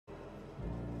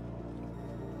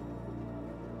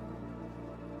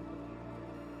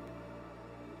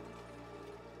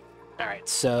Alright,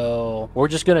 so we're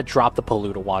just gonna drop the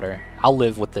polluted water. I'll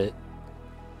live with it.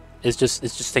 It's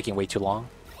just taking way too long.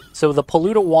 So the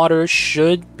polluted water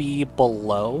should be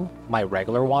below my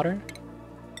regular water.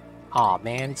 Aw,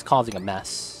 man, it's causing a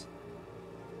mess.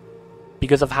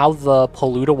 Because of how the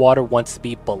polluted water wants to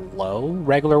be below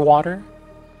regular water,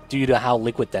 due to how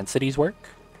liquid densities work.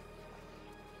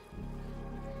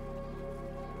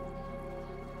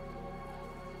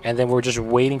 And then we're just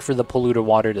waiting for the polluted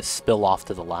water to spill off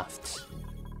to the left.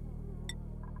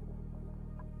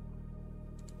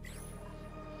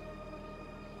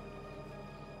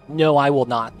 No, I will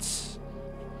not.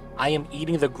 I am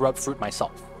eating the grub fruit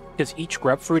myself. Because each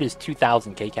grub fruit is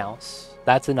 2,000 kcals.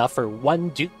 That's enough for one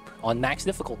dupe on max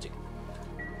difficulty.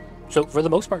 So for the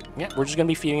most part, yeah, we're just going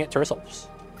to be feeding it to ourselves.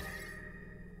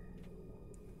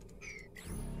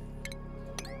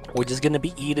 We're just going to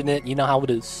be eating it. You know how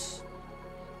it is.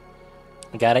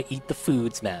 Gotta eat the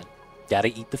foods, man. Gotta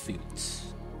eat the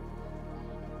foods.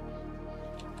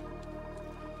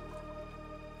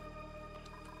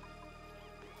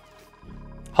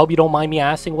 Hope you don't mind me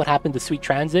asking what happened to Sweet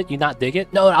Transit. You not dig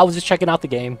it? No, I was just checking out the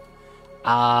game.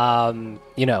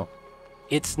 You know,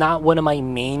 it's not one of my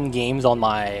main games on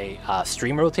my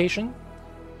stream rotation.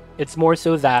 It's more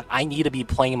so that I need to be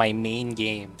playing my main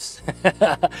games.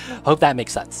 Hope that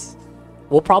makes sense.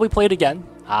 We'll probably play it again.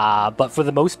 But for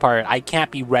the most part, I can't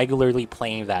be regularly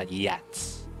playing that yet.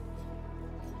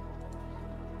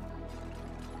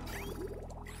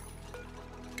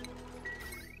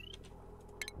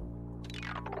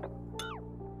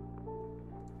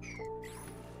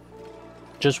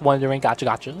 Just wondering,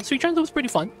 gotcha. Sweet Transit was pretty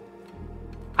fun.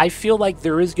 I feel like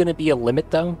there is going to be a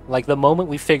limit, though. Like, the moment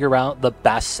we figure out the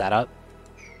best setup,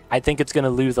 I think it's going to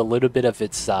lose a little bit of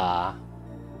its,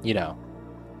 you know,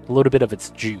 a little bit of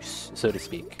its juice, so to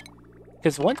speak.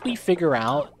 Because once we figure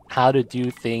out how to do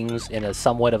things in a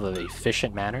somewhat of an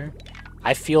efficient manner,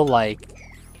 I feel like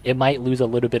it might lose a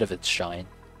little bit of its shine.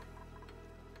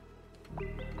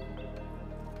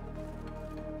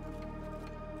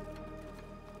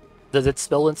 Does it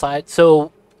spill inside?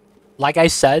 So, like I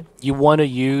said, you want to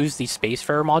use the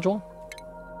Spacefarer module,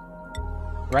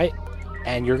 right?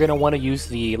 And you're going to want to use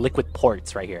the liquid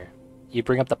ports right here. You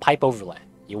bring up the pipe overlay.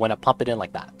 You want to pump it in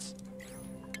like that.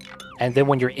 And then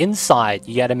when you're inside,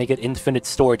 you got to make it infinite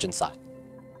storage inside.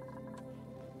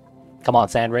 Come on,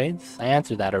 Sand Raids. I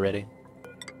answered that already.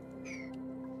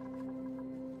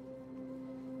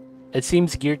 It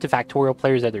seems geared to Factorial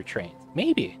players that are trained.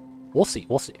 Maybe. We'll see.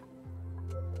 We'll see.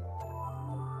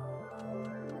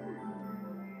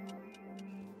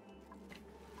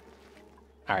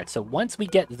 Alright, so once we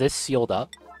get this sealed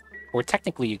up, we're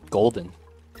technically golden.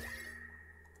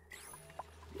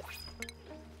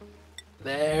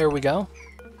 There we go.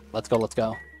 Let's go, let's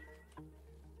go.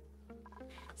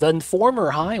 The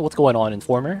Informer, hi. What's going on,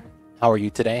 Informer? How are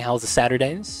you today? How's the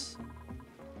Saturdays?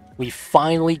 We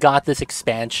finally got this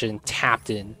expansion tapped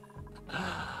in.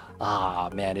 Ah,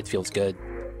 man, it feels good.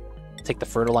 Take the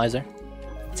fertilizer.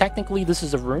 Technically, this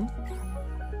is a room.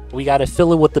 We gotta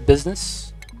fill it with the business.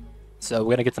 So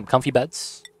we're gonna get some comfy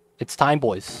beds. It's time,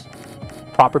 boys.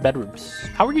 Proper bedrooms.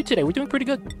 How are you today? We're doing pretty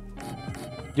good.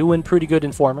 Doing pretty good,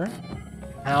 Informer.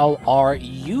 How are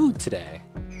you today?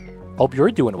 Hope you're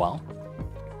doing well.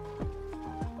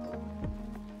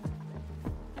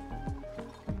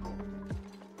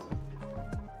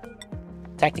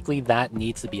 Technically, that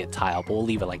needs to be a tile, but we'll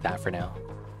leave it like that for now.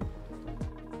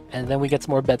 And then we get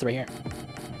some more beds right here.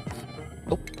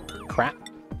 Oh, crap.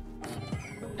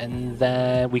 And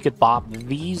then we could bop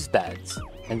these beds,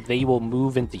 and they will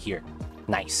move into here.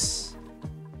 Nice.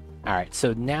 Alright,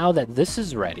 so now that this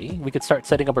is ready, we could start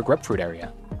setting up our grapefruit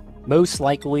area. Most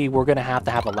likely, we're going to have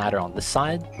a ladder on this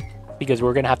side, because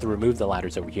we're going to have to remove the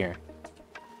ladders over here.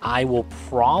 I will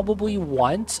probably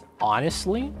want,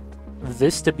 honestly,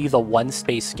 this to be the one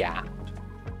space gap.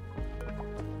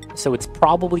 So it's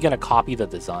probably going to copy the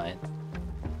design.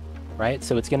 Right?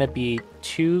 So it's going to be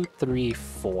 2, 3,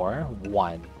 4,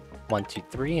 1. 1, 2,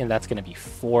 3, and that's going to be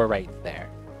 4 right there.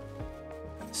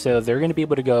 So they're going to be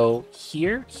able to go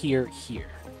here, here, here.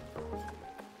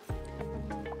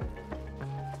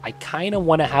 I kind of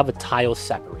want to have a tile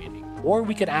separating. Or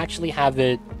we could actually have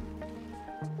it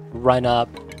run up.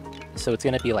 So it's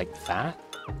going to be like that.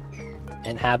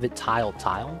 And have it tile.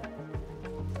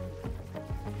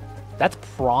 That's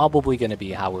probably going to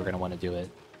be how we're going to want to do it.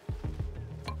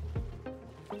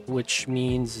 Which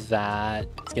means that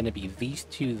it's going to be these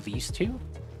two.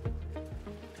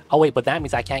 Oh, wait, but that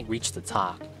means I can't reach the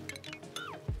top.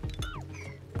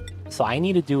 So I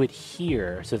need to do it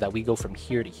here so that we go from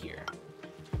here to here.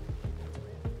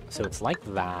 So it's like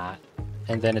that.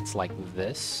 And then it's like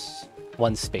this.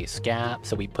 1 space gap,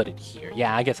 so we put it here.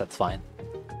 Yeah, I guess that's fine.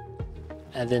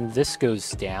 And then this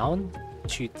goes down,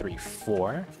 2, 3,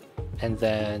 4. And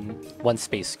then 1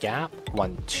 space gap,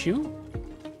 1, 2.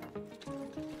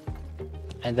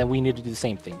 And then we need to do the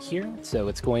same thing here. So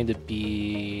it's going to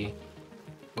be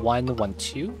 1, 1,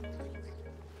 2.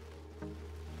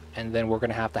 And then we're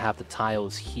going to have the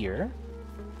tiles here.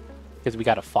 Because we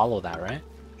got to follow that, right?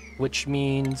 Which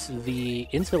means the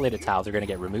insulated tiles are going to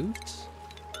get removed.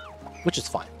 Which is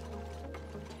fine.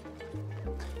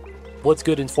 What's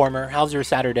good, Informer? How's your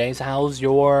Saturdays? How's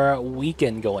your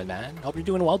weekend going, man? Hope you're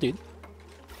doing well, dude.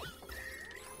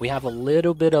 We have a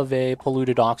little bit of a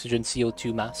polluted oxygen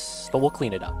CO2 mess, but we'll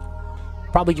clean it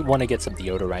up. Probably want to get some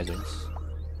deodorizers.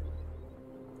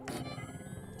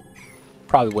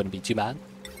 Probably wouldn't be too bad.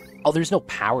 Oh, there's no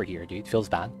power here, dude. Feels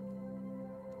bad.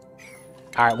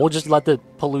 Alright, we'll just let the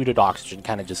polluted oxygen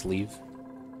kind of just leave.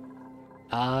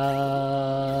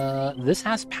 This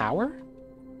has power?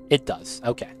 It does.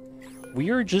 Okay. We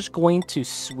are just going to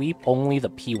sweep only the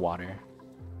pee water.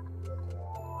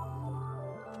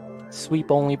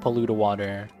 Sweep only polluted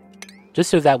water. Just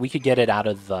so that we could get it out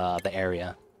of the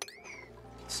area.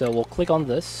 So we'll click on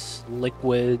this.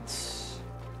 Liquids.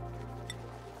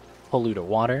 Polluted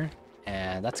water.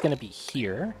 And that's going to be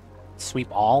here. Sweep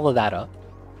all of that up.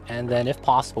 And then if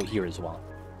possible here as well.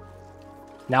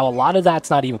 Now a lot of that's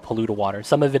not even polluted water.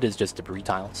 Some of it is just debris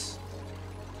tiles.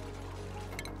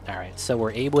 Alright, so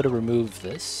we're able to remove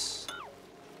this.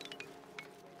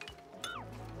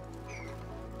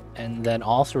 And then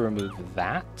also remove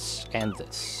that and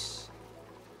this.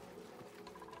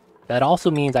 That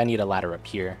also means I need a ladder up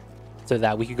here so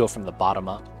that we could go from the bottom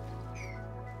up.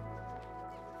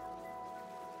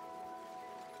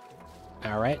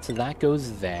 Alright, so that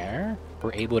goes there.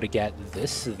 We're able to get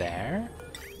this there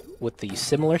with the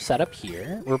similar setup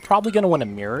here. We're probably going to want to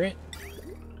mirror it.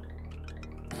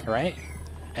 Alright,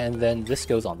 and then this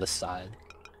goes on this side.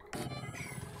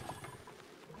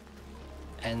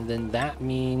 And then that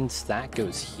means that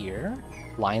goes here.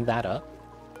 Line that up.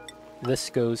 This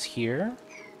goes here.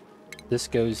 This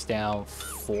goes down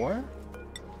 4.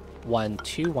 1,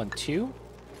 2, 1, 2.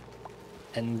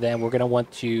 And then we're going to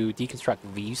want to deconstruct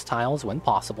these tiles when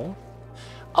possible.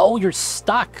 Oh, you're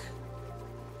stuck!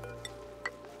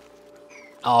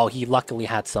 Oh, he luckily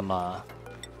had some,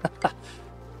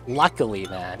 Luckily,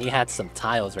 man, he had some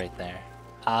tiles right there.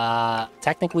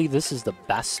 Technically, this is the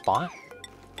best spot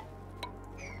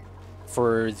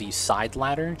for the side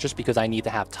ladder, just because I need to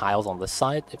have tiles on this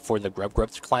side for the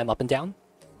grubs to climb up and down.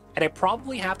 And I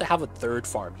probably have to have a third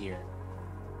farm here.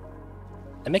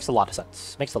 It makes a lot of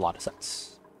sense. Makes a lot of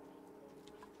sense.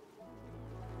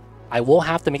 I will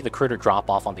have to make the critter drop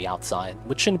off on the outside,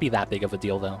 which shouldn't be that big of a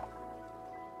deal, though.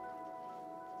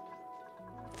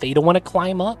 They don't want to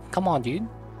climb up? Come on, dude.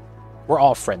 We're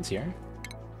all friends here.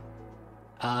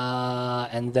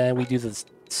 And then we do this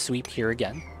sweep here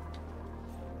again.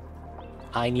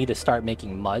 I need to start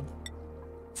making mud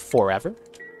forever.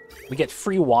 We get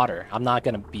free water. I'm not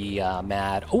going to be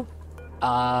mad. Oh,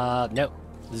 no.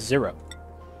 0.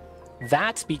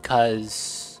 That's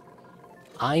because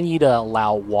I need to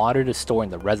allow water to store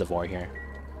in the reservoir here.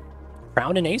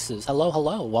 Crown and Aces. Hello,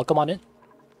 hello. Welcome on in.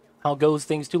 How goes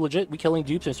things too legit? We killing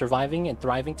dupes and surviving and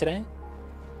thriving today?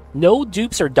 No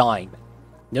dupes are dying.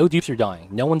 No dupes are dying.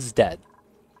 No one's dead.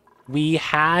 We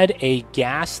had a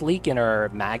gas leak in our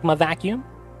magma vacuum,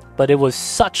 but it was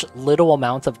such little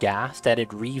amounts of gas that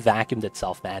it re-vacuumed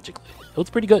itself magically. It was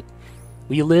pretty good.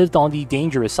 We lived on the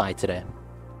dangerous side today.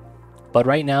 But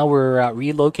right now we're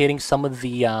relocating some of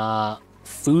the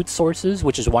food sources,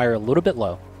 which is why we're a little bit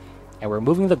low. And we're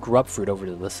moving the grub fruit over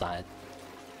to this side.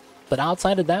 But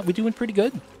outside of that, we're doing pretty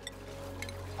good.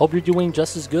 Hope you're doing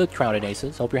just as good, Crown and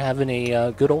Aces. Hope you're having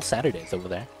a good old Saturdays over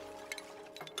there.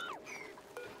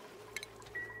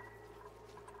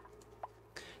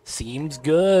 Seems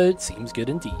good. Seems good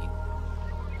indeed.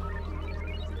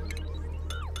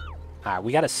 Alright,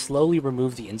 we gotta slowly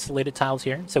remove the insulated tiles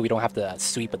here, so we don't have to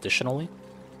sweep additionally.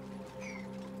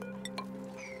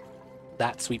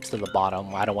 That sweeps to the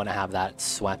bottom. I don't want to have that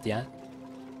swept yet.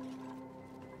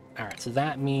 Alright, so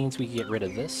that means we can get rid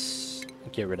of this,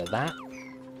 get rid of that,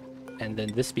 and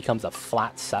then this becomes a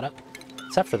flat setup,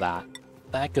 except for that.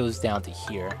 That goes down to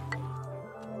here.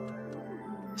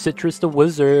 Citrus the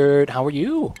Wizard, how are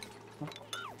you?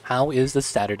 How is the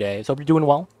Saturday? So hope you're doing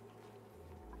well.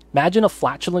 Imagine a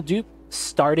flatulent dupe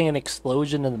starting an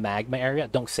explosion in the magma area.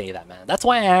 Don't say that, man. That's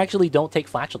why I actually don't take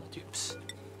flatulent dupes.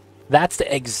 That's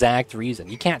the exact reason.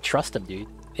 You can't trust them, dude.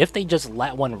 If they just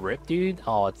let one rip, dude,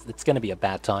 oh, it's gonna be a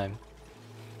bad time.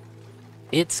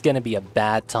 It's gonna be a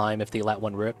bad time if they let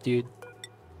one rip, dude.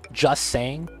 Just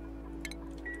saying.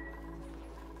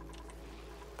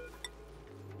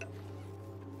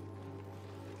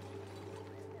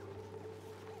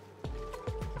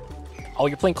 Oh,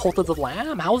 you're playing Cult of the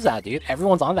Lamb? How's that, dude?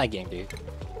 Everyone's on that game, dude.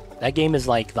 That game is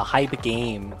like the hype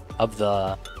game of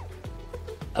the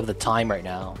time right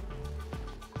now.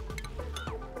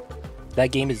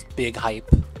 That game is big hype.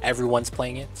 Everyone's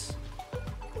playing it.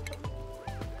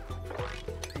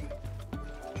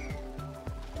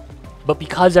 But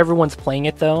because everyone's playing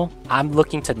it though, I'm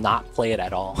looking to not play it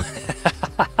at all.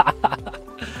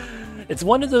 It's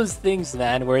one of those things,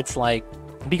 man, where it's like,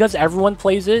 because everyone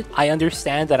plays it, I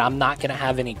understand that I'm not gonna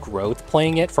have any growth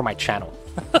playing it for my channel.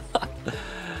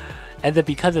 And then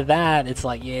because of that, it's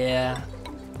like, yeah,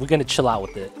 we're gonna chill out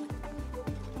with it.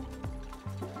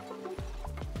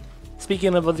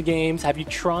 Speaking of other games, have you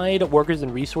tried Workers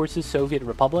and Resources Soviet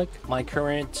Republic? My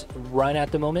current run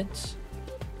at the moment.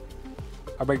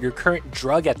 Or about your current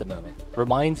drug at the moment.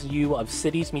 Reminds you of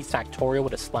Cities meets Factorial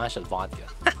with a splash of vodka.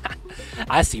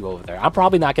 I see you over there. I'm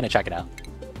probably not gonna check it out.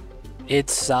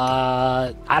 It's,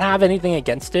 I don't have anything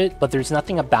against it, but there's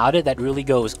nothing about it that really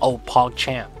goes, oh,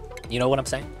 PogChamp. You know what I'm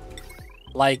saying?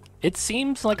 Like, it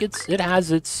seems like it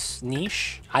has its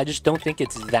niche. I just don't think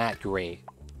it's that great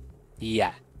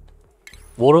yet.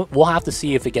 We'll have to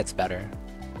see if it gets better.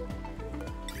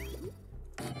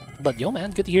 But yo,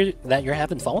 man, good to hear that you're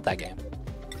having fun with that game.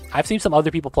 I've seen some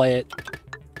other people play it,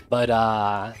 but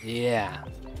yeah,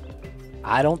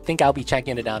 I don't think I'll be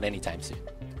checking it out anytime soon.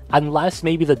 Unless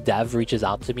maybe the dev reaches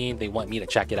out to me and they want me to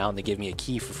check it out and they give me a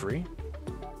key for free.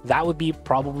 That would be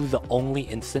probably the only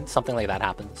instance something like that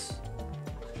happens.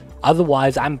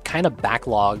 Otherwise, I'm kind of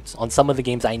backlogged on some of the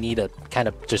games I need to kind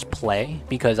of just play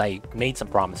because I made some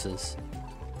promises.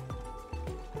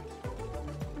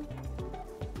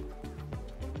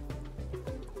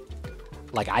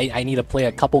 Like, I need to play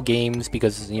a couple games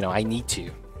because, you know, I need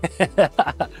to.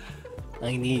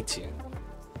 I need to.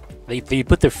 They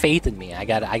put their faith in me. I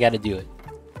gotta do it.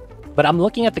 But I'm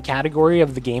looking at the category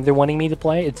of the game they're wanting me to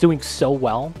play. It's doing so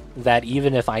well that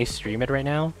even if I stream it right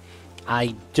now,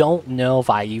 I don't know if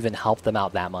I even help them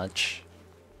out that much.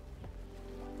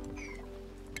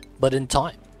 But in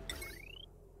time,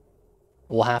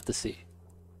 we'll have to see.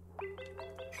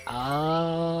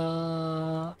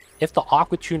 If the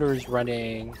Aqua Tuner is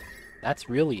running, that's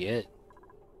really it.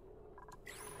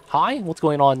 Hi, what's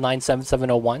going on,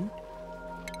 97701?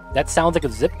 That sounds like a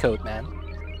zip code, man.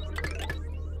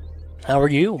 How are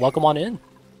you? Welcome on in.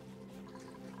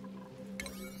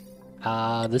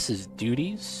 This is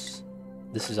duties.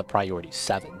 This is a priority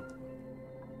 7.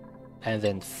 And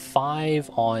then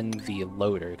 5 on the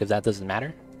loader, because that doesn't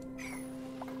matter.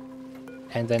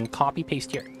 And then copy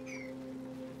paste here.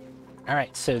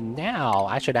 Alright, so now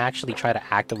I should actually try to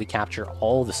actively capture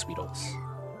all the Sweetles.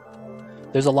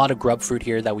 There's a lot of grub fruit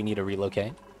here that we need to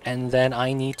relocate. And then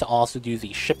I need to also do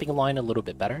the shipping line a little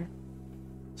bit better.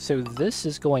 So this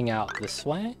is going out this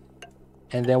way.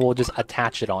 And then we'll just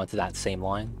attach it onto that same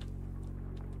line.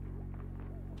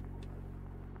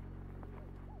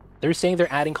 They're saying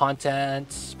they're adding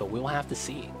content, but we'll have to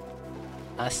see.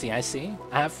 I see.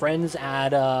 I have friends at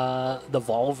the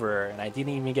Volver, and I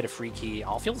didn't even get a free key.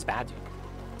 Oh, feels bad, dude.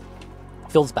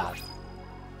 Feels bad.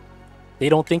 They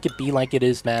don't think it be like it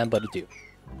is, man, but it do.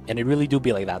 And it really do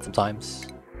be like that sometimes.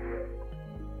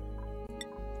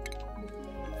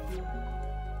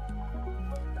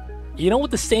 You know what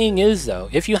the saying is, though?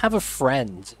 If you have a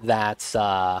friend that's,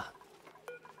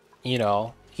 you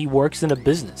know, he works in a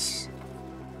business,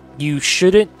 you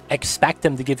shouldn't expect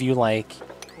him to give you, like,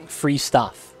 free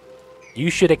stuff. You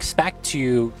should expect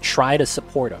to try to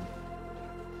support him.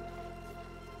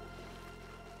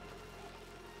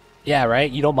 Yeah, right?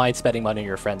 You don't mind spending money on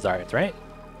your friend's art, right?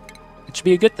 It should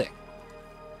be a good thing.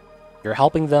 You're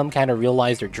helping them kind of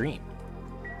realize their dream.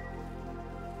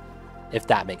 If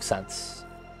that makes sense.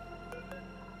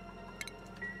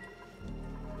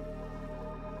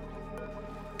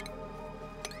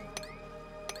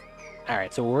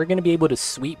 Alright, so we're going to be able to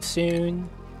sweep soon.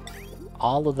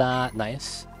 All of that,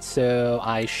 nice. So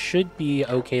I should be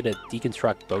okay to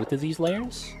deconstruct both of these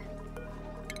layers.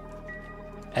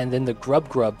 And then the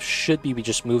grub should be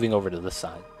just moving over to this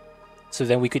side. So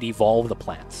then we could evolve the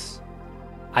plants.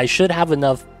 I should have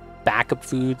enough backup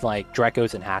food like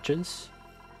Drecos and Hatches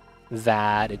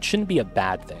that it shouldn't be a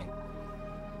bad thing.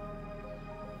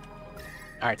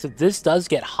 Alright, so this does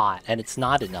get hot and it's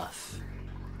not enough.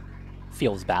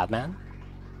 Feels bad, man.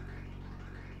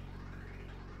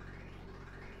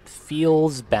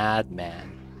 Feels bad,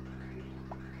 man.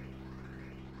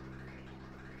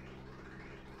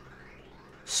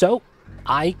 So,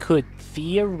 I could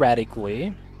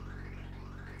theoretically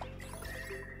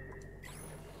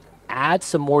add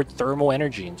some more thermal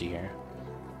energy into here.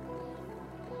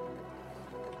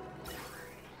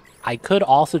 I could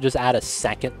also just add a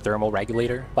second thermal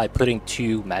regulator by putting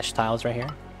 2 mesh tiles right here.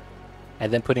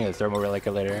 And then putting a thermal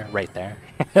regulator right there.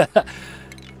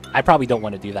 I probably don't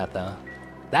want to do that though.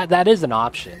 That is an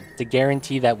option to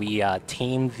guarantee that we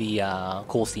tame the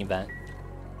cool steam vent.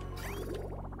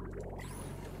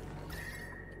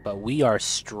 But we are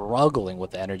struggling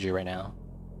with the energy right now.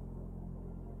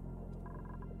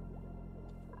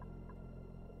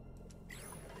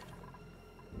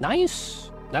 Nice.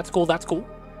 That's cool, that's cool.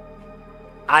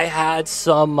 I had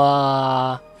some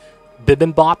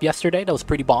bibimbap yesterday. That was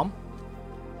pretty bomb.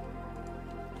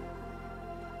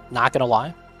 Not gonna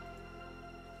lie.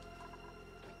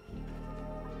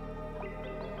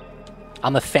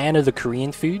 I'm a fan of the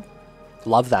Korean food.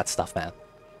 Love that stuff, man.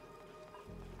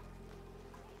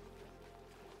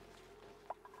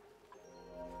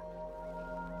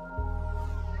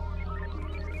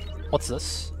 What's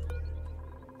this?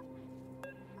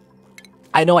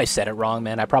 I know I said it wrong,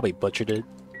 man. I probably butchered it.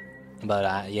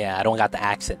 But yeah, I don't got the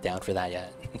accent down for that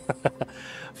yet.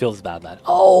 Feels bad, man.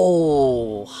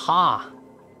 Oh, ha.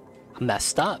 I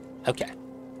messed up. Okay.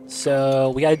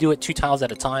 So we gotta do it 2 tiles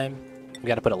at a time. We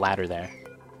gotta put a ladder there.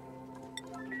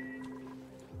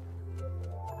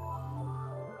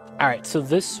 Alright, so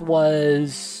this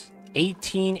was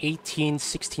 18, 18,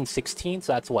 16, 16.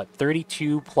 So that's what?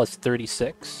 32 plus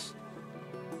 36.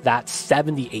 That's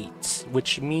 78,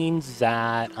 which means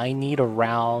that I need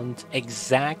around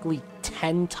exactly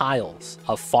 10 tiles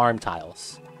of farm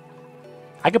tiles.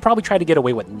 I could probably try to get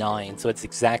away with 9, so it's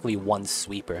exactly 1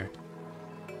 sweeper.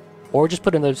 Or just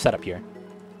put another setup here.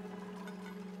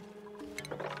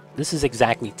 This is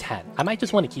exactly 10. I might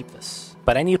just want to keep this,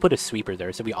 but I need to put a sweeper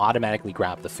there so we automatically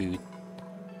grab the food.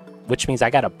 Which means I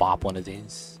gotta bop one of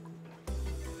these.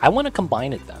 I want to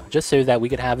combine it though, just so that we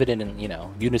could have it in, you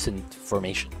know, unison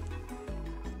formation.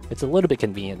 It's a little bit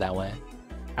convenient that way.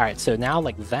 Alright, so now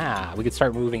like that, we could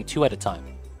start moving 2 at a time.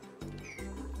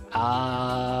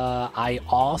 I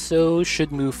also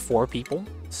should move 4 people,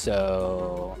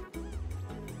 so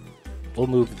we'll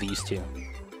move these 2.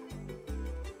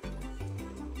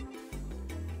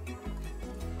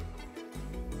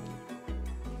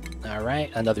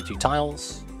 Alright, another 2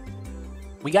 tiles.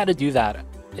 We gotta do that.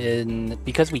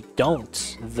 Because we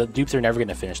don't, the dupes are never going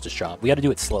to finish this job. We got to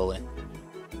do it slowly.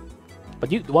 But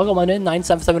you, welcome on in,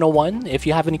 97701. If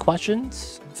you have any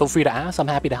questions, feel free to ask. I'm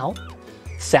happy to help.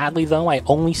 Sadly, though, I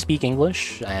only speak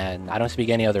English, and I don't speak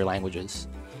any other languages.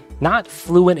 Not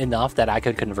fluent enough that I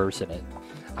could converse in it.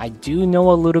 I do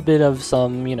know a little bit of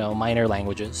some, you know, minor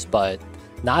languages, but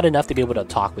not enough to be able to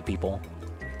talk with people.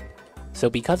 So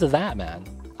because of that, man,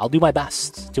 I'll do my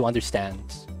best to understand.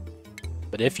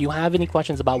 But if you have any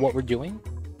questions about what we're doing,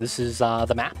 this is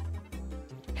the map.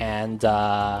 And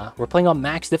we're playing on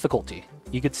max difficulty.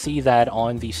 You could see that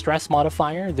on the stress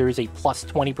modifier, there is a plus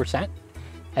 20%.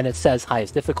 And it says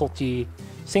highest difficulty.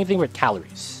 Same thing with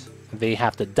calories. They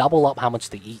have to double up how much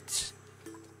they eat.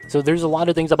 So there's a lot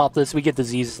of things about this. We get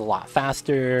diseases a lot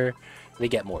faster. They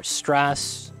get more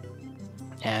stress.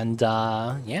 And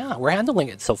yeah, we're handling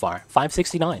it so far.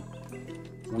 569.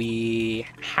 We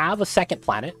have a second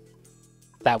planet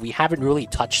that we haven't really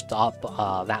touched up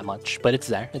that much, but it's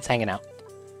there. It's hanging out.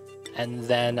 And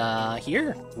then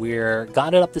here, we're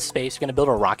got it up to space. We're going to build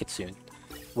a rocket soon.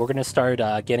 We're going to start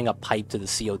getting a pipe to the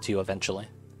CO2 eventually.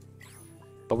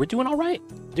 But we're doing all right.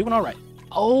 Doing all right.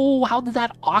 Oh, how did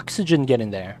that oxygen get in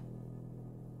there?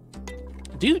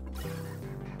 Dude.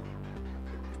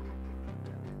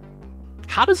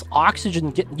 How does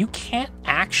oxygen get... You can't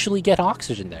actually get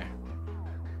oxygen there.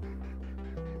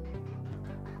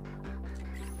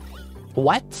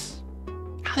 What?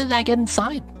 How did that get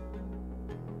inside?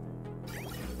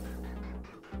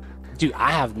 Dude,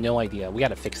 I have no idea. We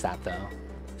gotta fix that, though.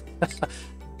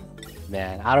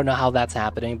 Man, I don't know how that's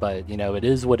happening, but, you know, it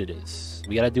is what it is.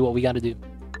 We gotta do what we gotta do.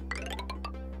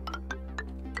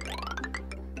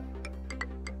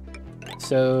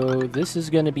 So, this is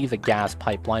gonna be the gas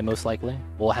pipeline, most likely.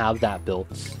 We'll have that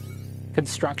built.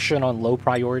 Construction on low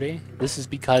priority. This is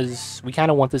because we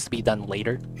kind of want this to be done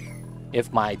later.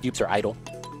 If my dupes are idle.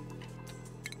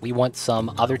 We want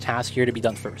some other tasks here to be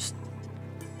done first.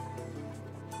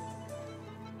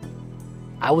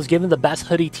 I was given the best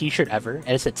hoodie t-shirt ever, and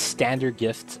it said standard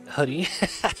gift hoodie.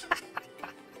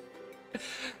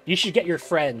 You should get your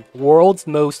friend, world's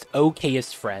most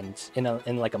okayest friend,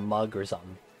 in like a mug or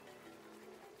something.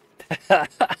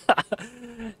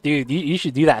 Dude, you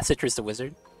should do that, Citrus the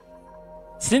Wizard.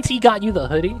 Since he got you the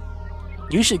hoodie,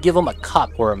 you should give him a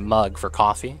cup or a mug for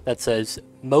coffee that says,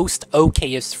 most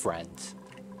okayest friend.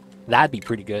 That'd be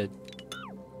pretty good.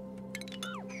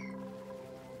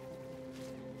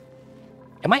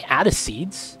 Am I out of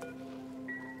seeds?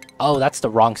 Oh, that's the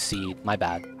wrong seed. My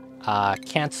bad.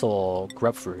 Cancel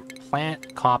grubfruit.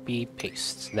 Plant, copy,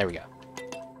 paste. There we go.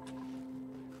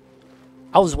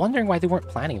 I was wondering why they weren't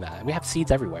planting that. We have seeds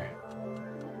everywhere.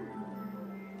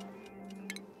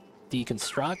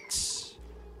 Deconstruct.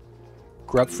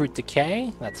 Grubfruit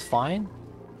decay. That's fine.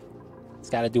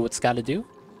 It's gotta do what's gotta do.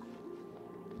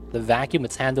 The vacuum,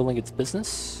 it's handling its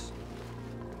business.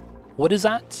 What is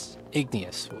that?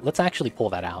 Igneous. Let's actually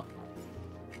pull that out.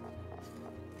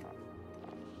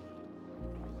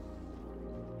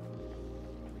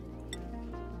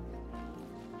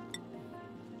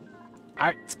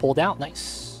 Alright, it's pulled out.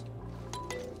 Nice.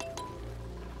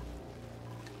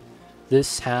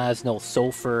 This has no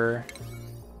sulfur.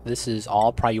 This is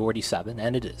all priority 7,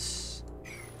 and it is.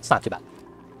 It's not too bad.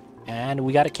 And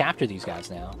we gotta capture these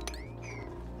guys now.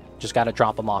 Just gotta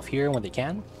drop them off here when they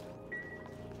can.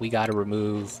 We gotta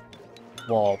remove...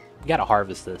 Well, we gotta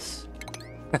harvest this.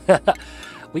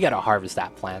 We gotta harvest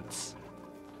that plant.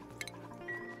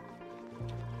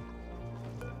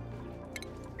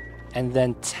 And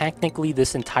then technically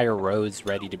this entire road's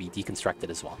ready to be deconstructed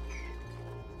as well.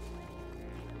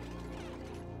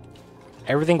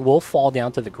 Everything will fall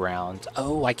down to the ground.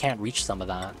 Oh, I can't reach some of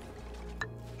that.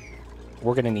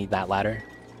 We're gonna need that ladder.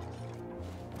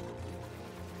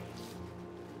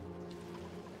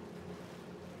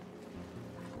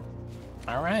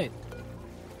 Alright.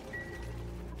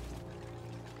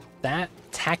 That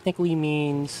technically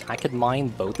means I could mine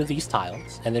both of these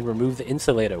tiles and then remove the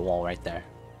insulated wall right there.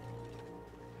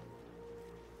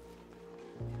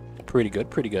 Pretty good,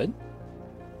 pretty good.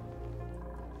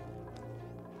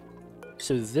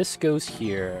 So this goes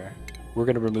here. We're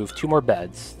going to remove 2 more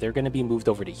beds. They're going to be moved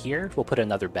over to here. We'll put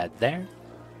another bed there.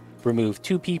 Remove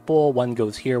 2 people. 1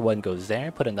 goes here, 1 goes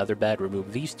there. Put another bed.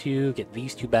 Remove these 2. Get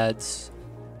these 2 beds.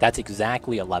 That's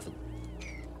exactly 11.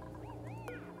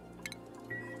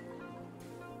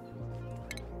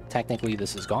 Technically,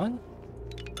 this is gone.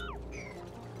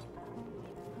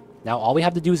 Now, all we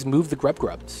have to do is move the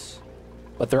grubs.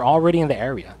 But they're already in the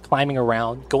area, climbing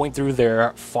around, going through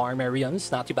their farm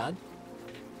areas. Not too bad.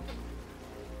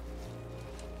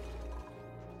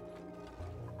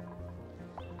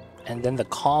 And then the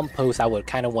compost I would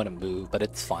kind of want to move, but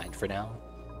it's fine for now.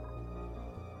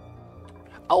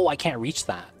 Oh, I can't reach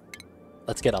that.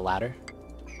 Let's get a ladder.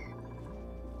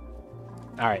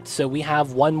 Alright, so we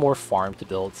have 1 more farm to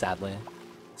build, sadly.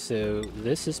 So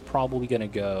this is probably going to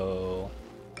go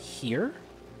here.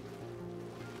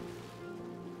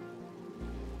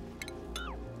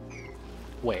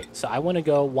 Wait, so I want to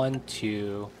go 1,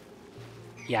 2.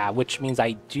 Yeah, which means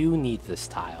I do need this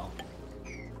tile.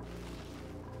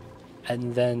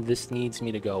 And then this needs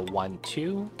me to go 1,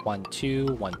 2, 1,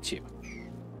 2, 1, 2.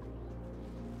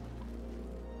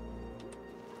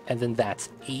 And then that's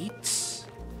 8,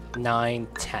 9,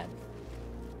 10.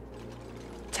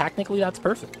 Technically, that's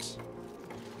perfect.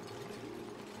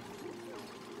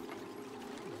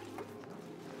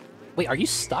 Wait, are you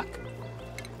stuck?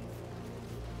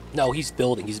 No, he's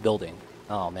building, he's building.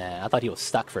 Oh man, I thought he was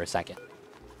stuck for a second.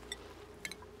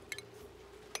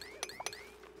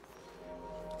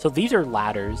 So these are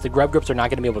ladders. The grubs are not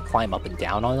going to be able to climb up and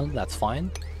down on them. That's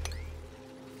fine.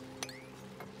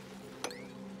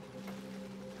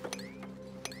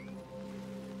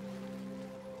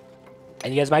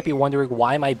 And you guys might be wondering,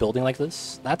 why am I building like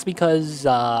this? That's because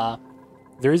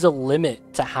there is a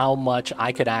limit to how much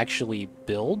I could actually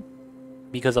build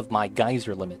because of my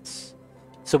geyser limits.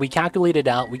 So we calculated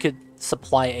out we could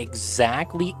supply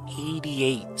exactly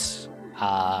 88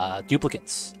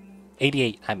 duplicates.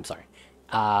 88, I'm sorry.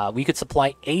 We could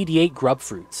supply 88 grub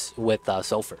fruits with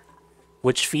sulfur,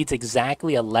 which feeds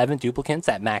exactly 11 duplicates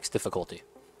at max difficulty.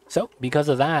 So because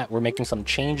of that, we're making some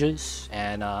changes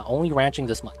and only ranching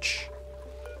this much.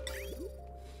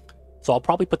 So I'll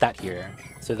probably put that here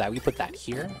so that we put that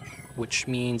here, which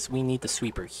means we need the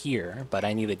sweeper here, but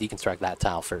I need to deconstruct that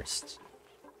tile first.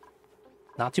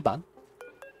 Not too bad.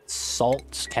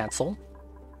 Salt, cancel.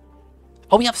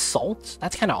 Oh, we have salt?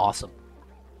 That's kind of awesome.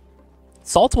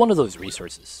 Salt's one of those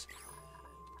resources.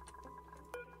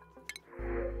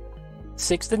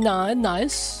 6 to 9,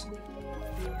 nice.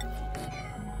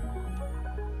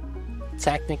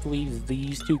 Technically,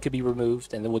 these 2 could be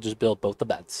removed, and then we'll just build both the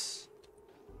beds.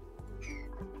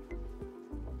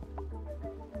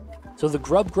 So the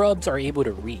grubs are able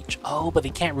to reach. Oh, but they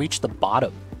can't reach the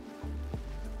bottom.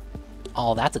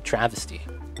 Oh, that's a travesty.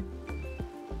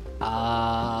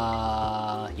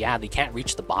 Yeah, they can't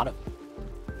reach the bottom.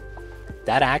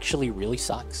 That actually really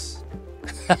sucks.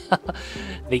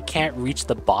 They can't reach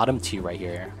the bottom 2 right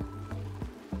here.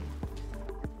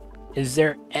 Is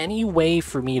there any way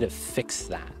for me to fix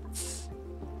that?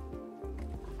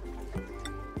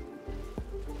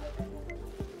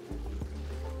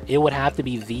 it would have to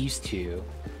be these two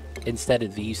instead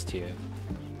of these two.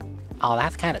 Oh,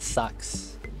 that kind of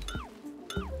sucks.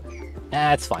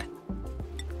 That's fine.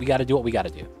 We gotta do what we gotta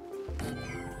do.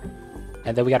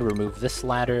 And then we gotta remove this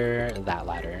ladder and that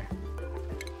ladder.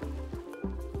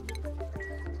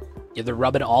 Yeah, they're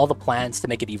rubbing all the plants to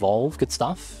make it evolve. Good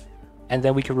stuff. And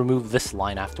then we can remove this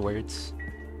line afterwards.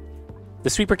 The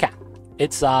sweeper cat.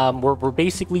 It's we're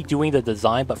basically doing the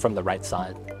design but from the right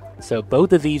side. So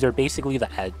both of these are basically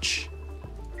the edge.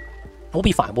 We'll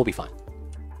be fine, we'll be fine.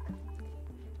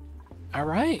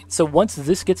 Alright, so once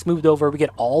this gets moved over, we get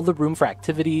all the room for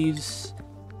activities.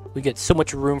 We get so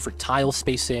much room for tile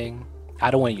spacing.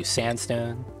 I don't want to use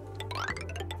sandstone.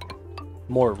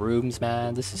 More rooms,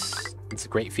 man. It's a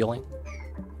great feeling.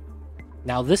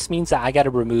 Now this means that I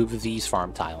gotta remove these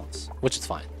farm tiles, which is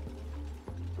fine.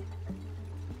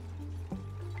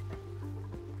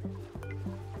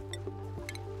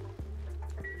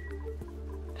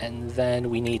 And then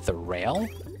we need the rail,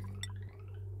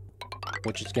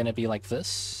 which is gonna be like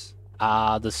this.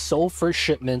 The sulfur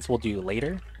shipments we'll do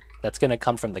later. That's gonna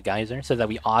come from the geyser so that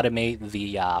we automate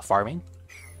the farming.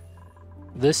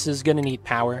 This is gonna need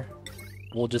power.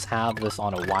 We'll just have this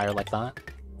on a wire like that.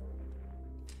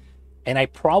 And I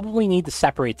probably need to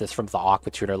separate this from the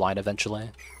aqua tuner line eventually.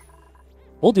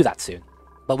 We'll do that soon,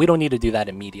 but we don't need to do that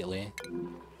immediately.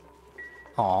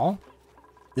 Aw.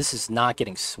 This is not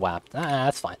getting swept.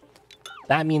 That's fine.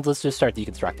 That means let's just start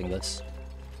deconstructing this.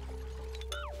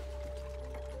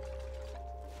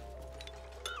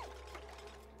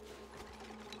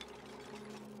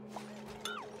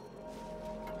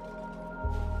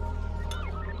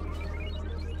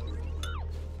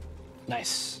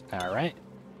 Nice. Alright.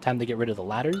 Time to get rid of the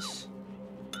ladders.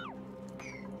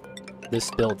 This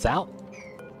builds out.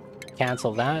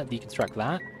 Cancel that. Deconstruct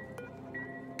that.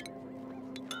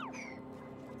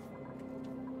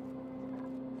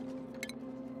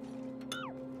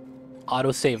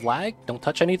 Autosave lag. Don't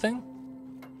touch anything.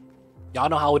 Y'all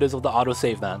know how it is with the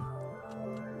autosave, man.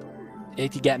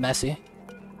 It can get messy.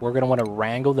 We're going to want to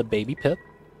wrangle the baby pip.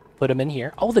 Put him in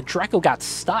here. Oh, the Draco got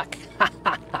stuck.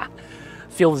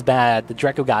 Feels bad. The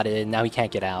Draco got in. Now he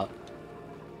can't get out.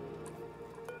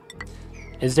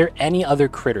 Is there any other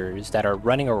critters that are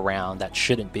running around that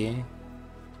shouldn't be?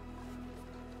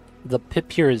 The pip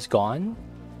here is gone.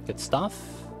 Good stuff.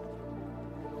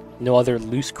 No other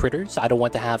loose critters. I don't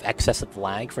want to have excessive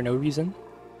lag for no reason.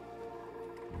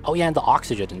 Oh yeah, and the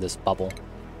oxygen in this bubble.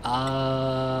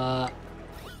 I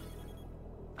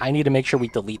need to make sure we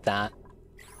delete that.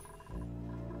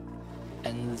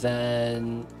 And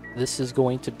then this is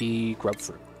going to be grub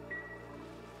fruit.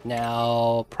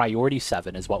 Now, priority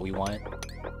 7 is what we want.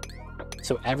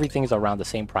 So everything's around the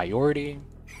same priority,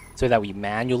 so that we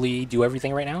manually do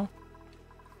everything right now.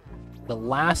 The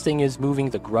last thing is moving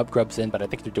the grubs in, but I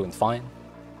think they're doing fine.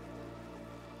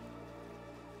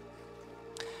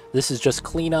 This is just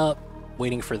cleanup,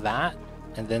 waiting for that.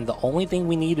 And then the only thing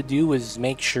we need to do is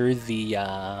make sure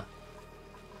the...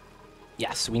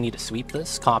 Yes, we need to sweep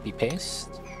this, copy,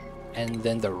 paste. And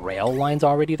then the rail line's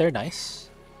already there, nice.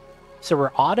 So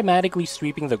we're automatically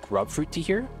sweeping the grub fruit to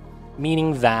here,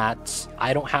 meaning that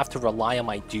I don't have to rely on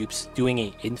my dupes doing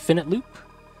an infinite loop,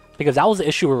 because that was the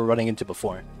issue we were running into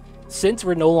before. Since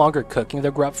we're no longer cooking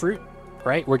the grub fruit,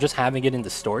 right, we're just having it in the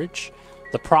storage.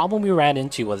 The problem we ran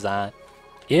into was that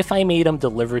if I made them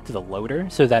deliver to the loader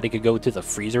so that it could go to the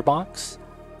freezer box,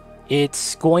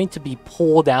 it's going to be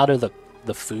pulled out of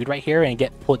the food right here and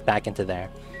get put back into there.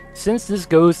 Since this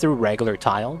goes through regular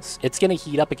tiles, it's going to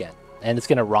heat up again, and it's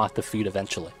going to rot the food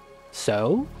eventually.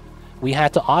 So, we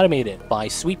had to automate it by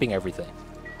sweeping everything.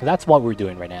 And that's what we're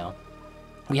doing right now.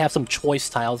 We have some choice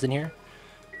tiles in here,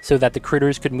 so that the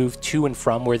critters could move to and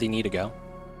from where they need to go.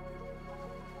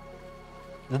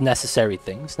 The necessary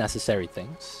things, necessary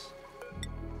things.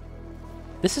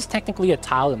 This is technically a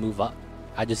tile to move up.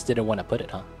 I just didn't want to put it,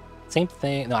 huh? Same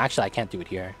thing. No, actually, I can't do it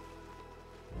here.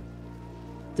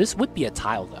 This would be a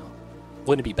tile, though.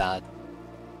 Wouldn't be bad.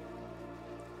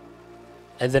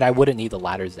 And then I wouldn't need the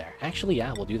ladders there. Actually,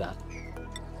 yeah, we'll do that.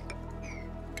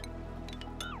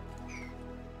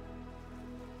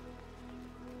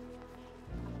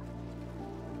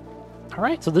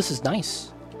 Alright, so this is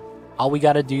nice. All we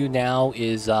gotta do now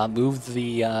is move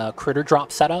the critter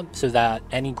drop setup so that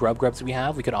any grubs we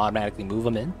have, we could automatically move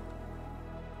them in.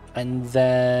 And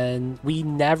then we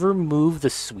never move the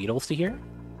Sweetles to here.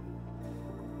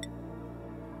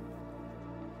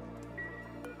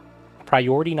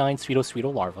 Priority 9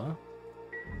 Sweetle larva.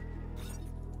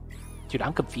 Dude,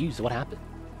 I'm confused. What happened?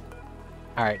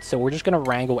 Alright, so we're just gonna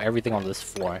wrangle everything on this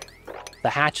floor. The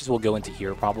hatches will go into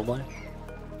here, probably.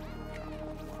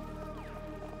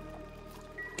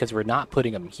 because we're not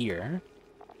putting them here.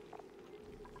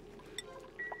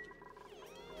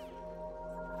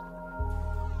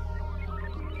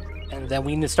 And then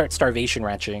we need to start starvation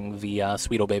ranching the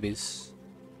Sweeto babies.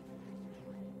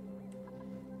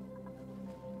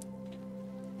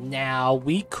 Now,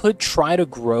 we could try to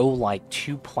grow like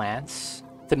 2 plants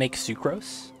to make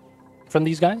sucrose from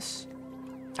these guys.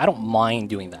 I don't mind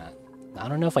doing that. I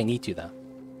don't know if I need to, though.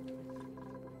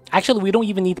 Actually, we don't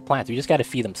even need the plants. We just got to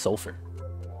feed them sulfur.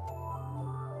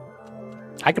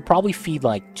 I could probably feed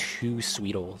like 2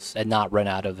 Sweetos and not run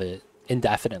out of it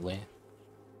indefinitely.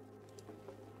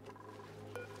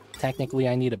 Technically,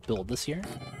 I need to build this here.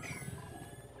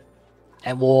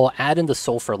 And we'll add in the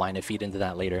sulfur line to feed into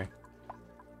that later.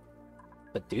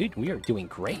 But dude, we are doing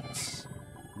great.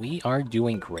 We are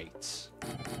doing great.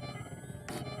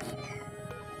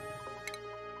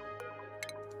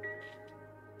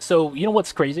 So, you know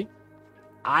what's crazy?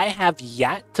 I have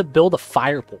yet to build a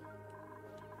fire pole.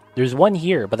 There's one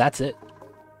here, but that's it.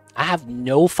 I have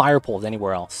no fire poles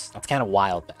anywhere else. That's kind of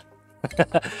wild, man.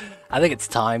 I think it's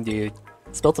time, dude.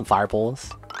 Let's build some fire poles.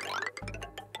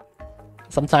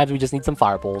 Sometimes we just need some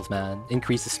fire poles, man.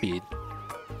 Increase the speed.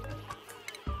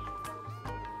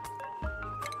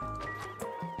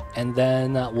 And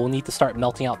then we'll need to start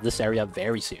melting out this area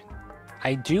very soon.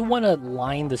 I do want to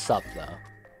line this up, though,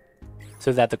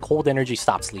 so that the cold energy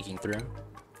stops leaking through.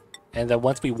 And then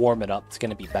once we warm it up, it's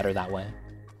going to be better that way.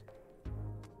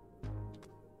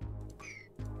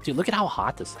 Dude, look at how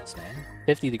hot this is, man.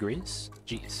 50 degrees?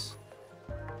 Jeez.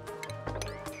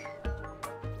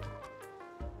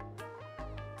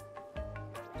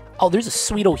 Oh, there's a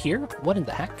Sweeto here? What in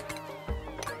the heck?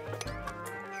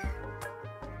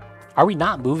 Are we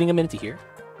not moving them into here?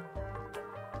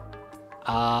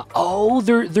 Oh,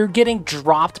 they're getting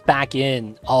dropped back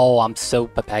in. Oh, I'm so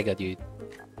Pepega, dude.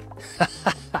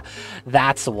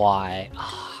 That's why.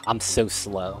 Oh, I'm so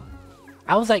slow.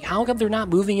 I was like, how come they're not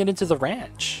moving it into the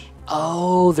ranch?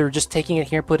 Oh, they're just taking it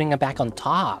here, putting it back on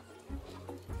top.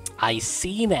 I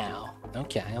see now.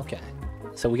 Okay, okay.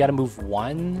 So we gotta move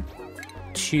 1,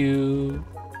 2,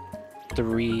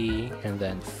 3, and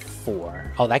then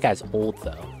 4. Oh, that guy's old,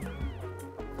 though.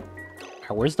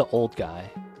 Alright, where's the old guy?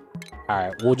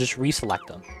 Alright, we'll just reselect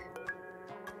them.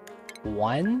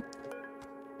 1,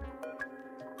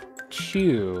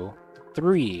 2,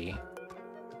 3,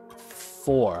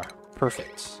 4.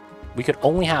 Perfect. We could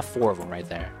only have 4 of them right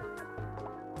there.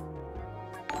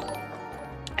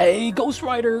 Hey, Ghost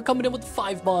Rider, coming in with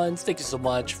 5 months. Thank you so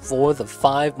much for the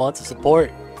 5 months of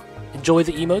support. Enjoy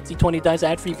the emotes, the 20 dice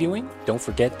ad-free viewing. Don't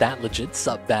forget that legit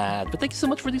sub bad. But thank you so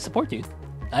much for the support, dude.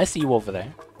 I see you over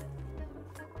there.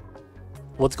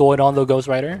 What's going on, though, Ghost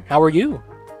Rider? How are you?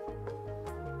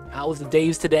 How was the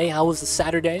days today? How was the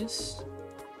Saturdays?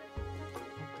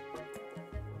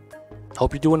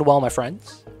 Hope you're doing well, my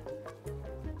friends.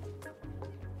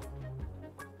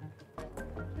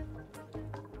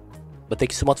 But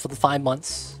thank you so much for the 5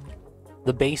 months.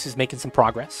 The base is making some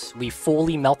progress. We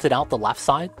fully melted out the left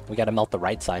side. We gotta melt the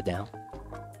right side down.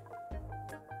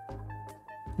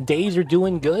 Days are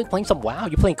doing good. Playing some WoW.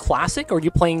 You playing Classic or are you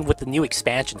playing with the new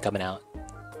expansion coming out?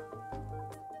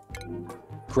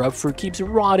 Grub fruit keeps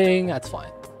rotting. That's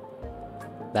fine.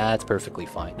 That's perfectly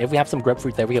fine. If we have some grub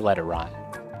fruit there, we can let it rot.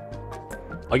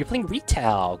 Oh, you're playing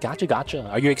retail. Gotcha, gotcha.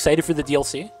 Are you excited for the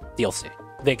DLC? DLC.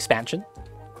 The expansion?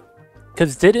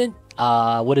 Because didn't,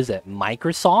 what is it,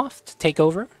 Microsoft take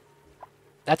over?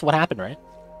 That's what happened, right?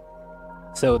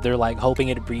 So they're like hoping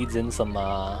it breeds in some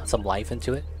life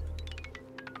into it.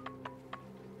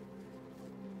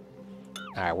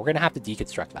 Alright, we're gonna have to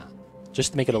deconstruct that.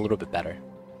 Just to make it a little bit better.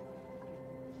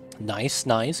 Nice,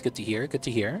 nice. Good to hear, good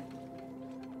to hear.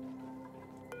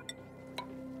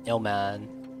 Yo, man.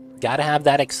 Gotta have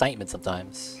that excitement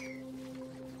sometimes.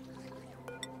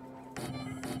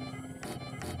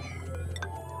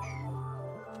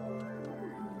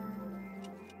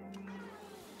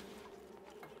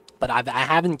 But I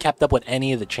haven't kept up with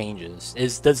any of the changes.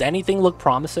 Does anything look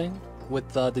promising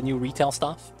with the new retail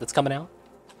stuff that's coming out?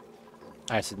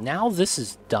 Alright, so now this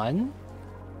is done.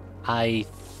 I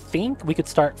think we could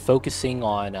start focusing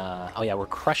on... oh yeah, we're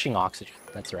crushing oxygen.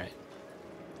 That's right.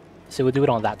 So we'll do it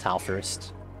on that tile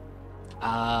first.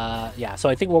 Yeah, so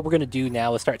I think what we're going to do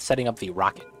now is start setting up the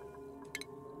rocket.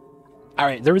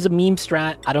 Alright, there was a meme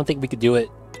strat. I don't think we could do it.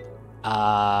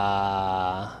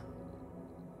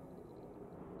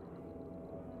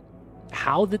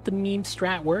 How did the meme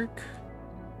strat work?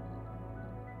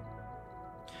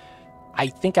 I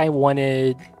think I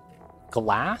wanted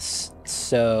glass,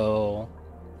 so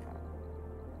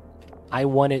I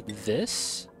wanted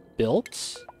this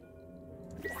built,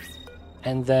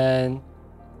 and then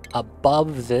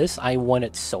Above this, I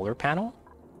wanted solar panel.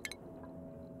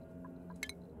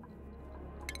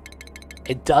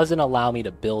 It doesn't allow me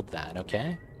to build that,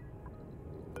 okay?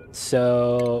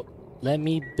 So let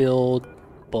me build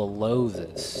below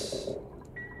this.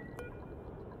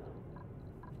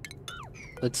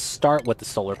 Let's start with the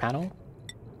solar panel.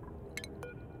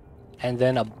 And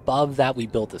then above that, we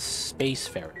build a space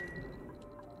ferry.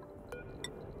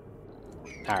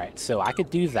 Alright, so I could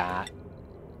do that.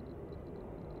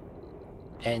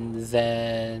 And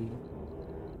then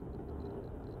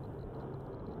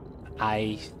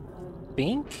I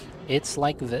think it's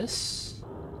like this.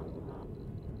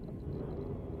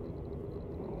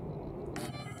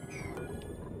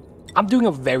 I'm doing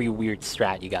a very weird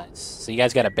strat, you guys. So you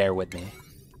guys gotta bear with me.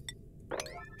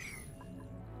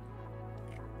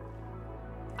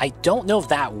 I don't know if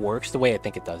that works the way I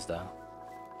think it does, though.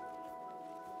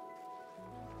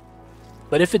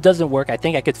 But if it doesn't work, I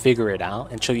think I could figure it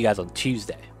out and show you guys on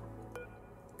Tuesday.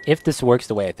 If this works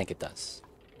the way I think it does.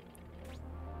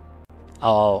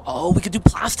 Oh, we could do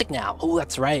plastic now. Oh,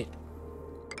 that's right.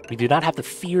 We do not have to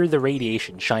fear the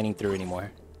radiation shining through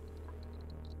anymore.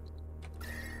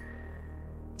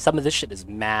 Some of this shit is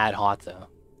mad hot, though.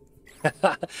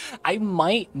 I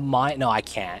might... No, I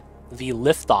can't. The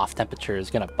liftoff temperature is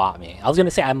gonna bot me. I was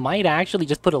gonna say I might actually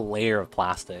just put a layer of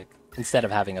plastic instead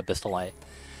of having abyssalite.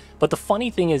 But the funny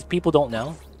thing is, people don't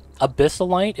know.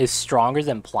 Abyssalite is stronger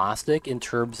than plastic in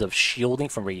terms of shielding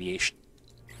from radiation.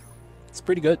 It's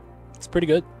pretty good. It's pretty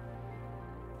good.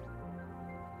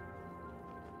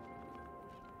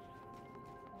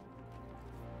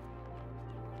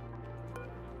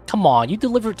 Come on, you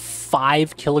delivered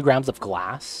 5 kilograms of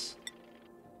glass?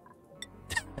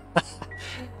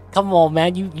 Come on,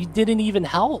 man, you didn't even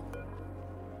help.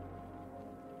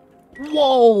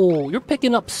 Whoa, you're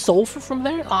picking up sulfur from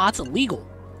there? Ah, it's illegal.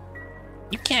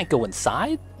 You can't go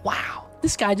inside. Wow,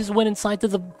 this guy just went inside to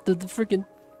the freaking...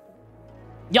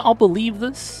 Y'all believe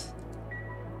this?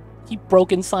 He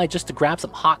broke inside just to grab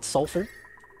some hot sulfur?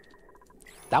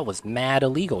 That was mad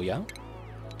illegal, yo.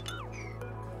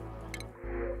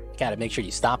 Gotta make sure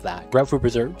you stop that. Grab for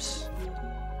preserves.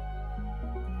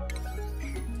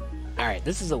 Alright,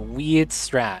 this is a weird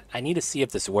strat. I need to see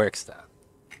if this works, though.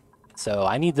 So,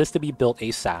 I need this to be built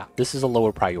ASAP. This is a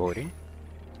lower priority.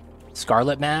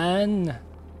 Scarlet Man.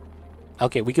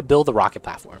 Okay, we could build a rocket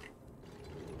platform.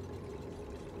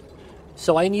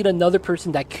 So, I need another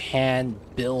person that can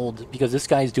build, because this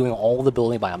guy's doing all the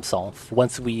building by himself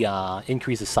once we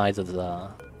increase the size of the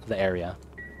area.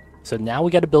 So, now we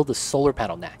gotta build the solar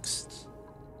panel next.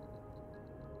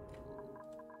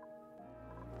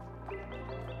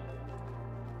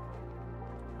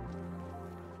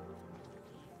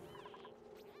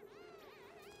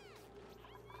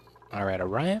 Alright,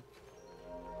 alright.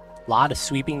 A lot of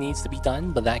sweeping needs to be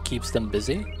done, but that keeps them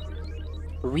busy.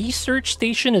 Research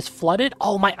station is flooded?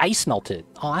 Oh, my ice melted.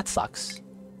 Oh, that sucks.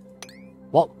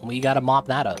 Well, we gotta mop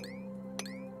that up.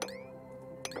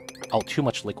 Oh, too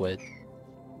much liquid.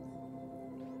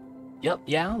 Yep,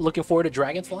 yeah, looking forward to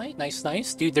Dragonflight. Nice,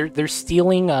 nice. Dude, they're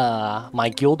stealing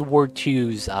my Guild War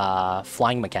 2's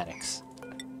flying mechanics.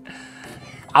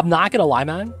 I'm not gonna lie,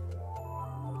 man.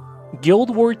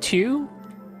 Guild War 2...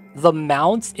 the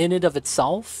mount in it of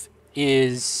itself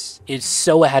is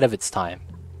so ahead of its time.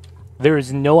 There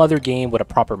is no other game with a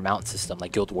proper mount system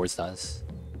like Guild Wars does.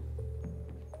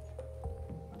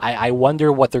 I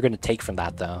wonder what they're going to take from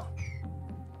that, though.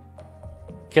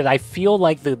 Because I feel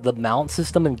like the mount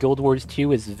system in Guild Wars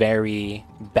 2 is very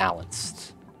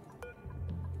balanced.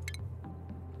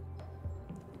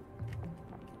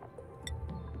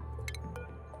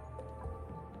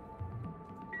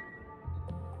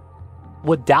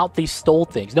 Would doubt they stole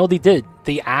things. No, they did.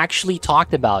 They actually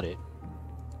talked about it.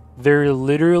 They're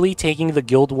literally taking the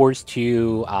Guild Wars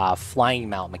 2 flying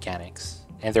mount mechanics,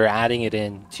 and they're adding it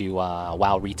into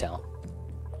WoW Retail.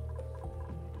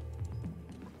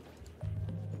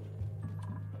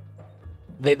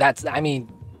 I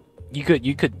mean, you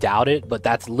could doubt it, but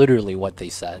that's literally what they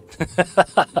said.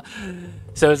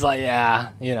 So it's like, yeah,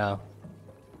 you know.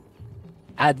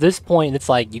 At this point, it's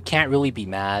like, you can't really be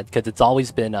mad, because it's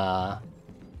always been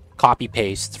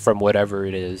copy-paste from whatever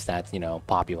it is that's, you know,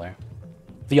 popular.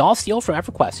 The all-steal from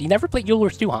EverQuest. You never played Guild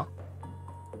Wars 2, huh?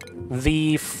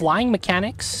 The flying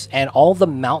mechanics and all the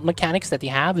mount mechanics that they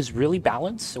have is really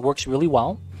balanced. It works really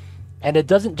well. And it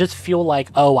doesn't just feel like,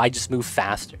 oh, I just move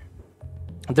faster.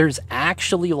 There's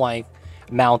actually, like,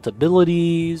 mount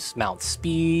abilities, mount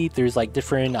speed. There's, like,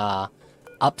 different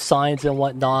upsides and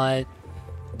whatnot.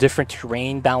 Different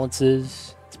terrain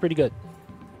balances. It's pretty good.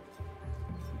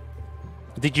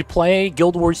 Did you play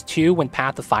Guild Wars 2 when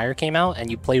Path of Fire came out and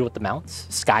you played with the mounts?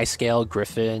 Skyscale,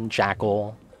 Griffin,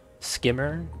 Jackal,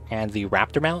 Skimmer, and the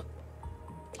Raptor mount?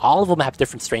 All of them have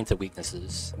different strengths and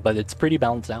weaknesses, but it's pretty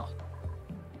balanced out.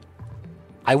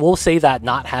 I will say that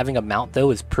not having a mount,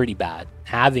 though, is pretty bad.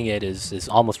 Having it is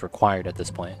almost required at this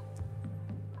point.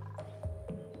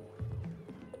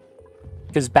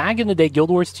 Because back in the day,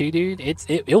 Guild Wars 2, dude,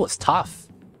 it was tough.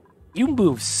 You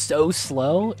move so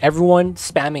slow, everyone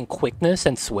spamming quickness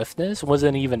and swiftness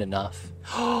wasn't even enough.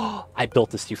 I built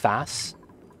this too fast.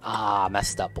 Ah,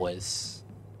 messed up, boys.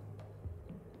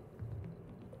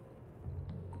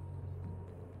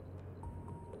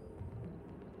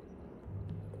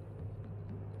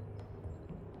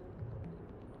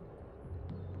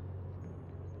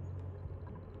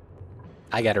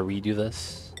 I gotta redo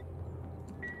this.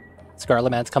 Scarlet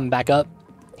Man's coming back up.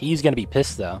 He's gonna be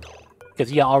pissed though, because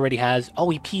he already has... Oh,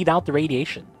 he peed out the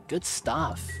radiation. Good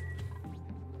stuff.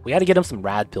 We gotta get him some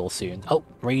rad pills soon. Oh,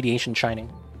 radiation shining.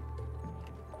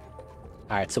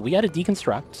 Alright, so we gotta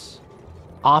deconstruct.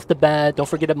 Off the bed. Don't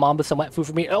forget to Mamba some wet food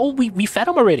for me. Oh, we fed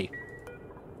him already.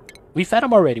 We fed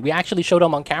him already. We actually showed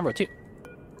him on camera too.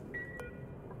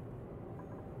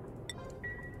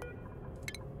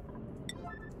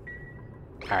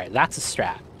 Alright, that's a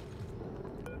strat.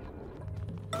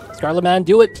 Scarlet Man,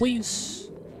 do it, please.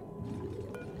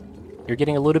 You're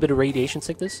getting a little bit of radiation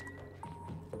sickness.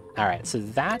 Alright, so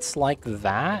that's like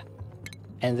that.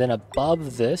 And then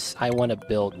above this, I want to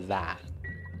build that.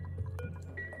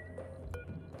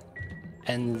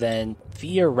 And then,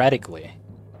 theoretically,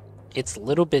 it's a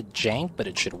little bit jank, but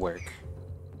it should work.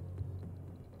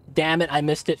 Damn it, I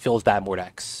missed it. Feels bad,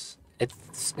 Mordex.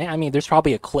 I mean, there's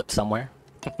probably a clip somewhere.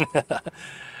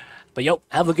 But yo,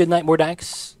 have a good night,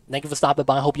 Mordex. Thank you for stopping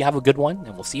by. Hope you have a good one,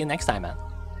 and we'll see you next time, man.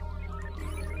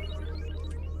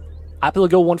 I played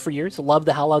Guild 1 for years. Loved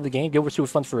the hell out of the game. Guild was super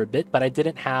fun for a bit, but I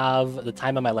didn't have the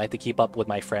time of my life to keep up with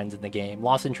my friends in the game.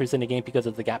 Lost interest in the game because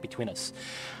of the gap between us.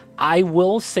 I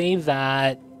will say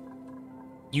that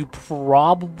you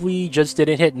probably just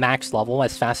didn't hit max level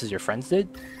as fast as your friends did,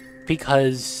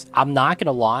 because I'm not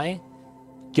gonna lie,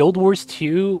 Guild Wars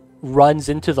 2 runs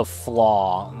into the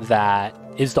flaw that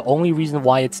is the only reason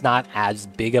why it's not as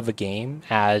big of a game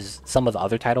as some of the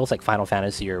other titles like Final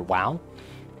Fantasy or WoW,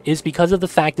 is because of the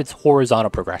fact it's horizontal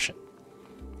progression.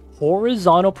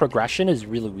 Horizontal progression is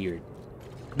really weird,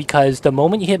 because the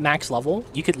moment you hit max level,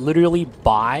 you could literally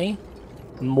buy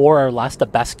more or less the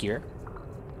best gear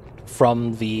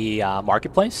from the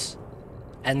marketplace,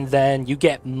 and then you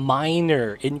get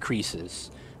minor increases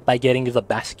by getting the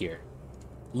best gear.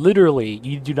 Literally,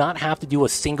 you do not have to do a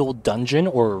single dungeon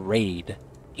or raid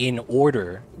in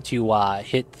order to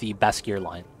hit the best gear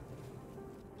line.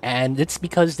 And it's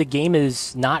because the game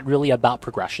is not really about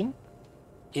progression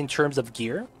in terms of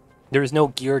gear. There is no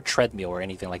gear treadmill or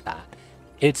anything like that.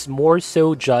 It's more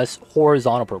so just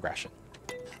horizontal progression.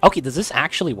 Okay, does this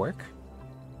actually work?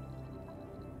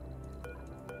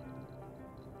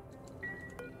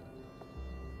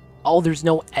 Oh, there's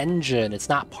no engine. It's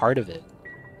not part of it.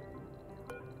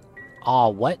 Oh,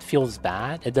 what feels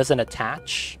bad? It doesn't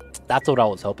attach? That's what I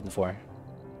was hoping for.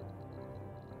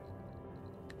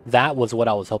 That was what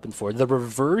I was hoping for. The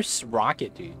reverse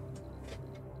rocket, dude.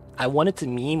 I wanted to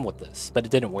meme with this, but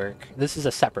it didn't work. This is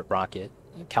a separate rocket.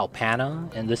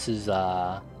 Kalpana, and this is,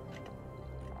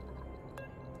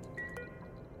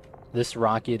 this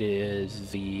rocket is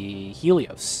the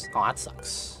Helios. Oh, that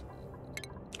sucks.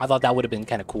 I thought that would have been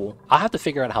kind of cool. I'll have to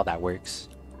figure out how that works.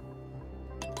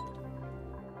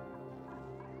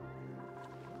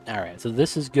 Alright, so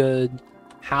this is good.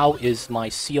 How is my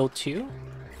CO2?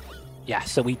 Yeah,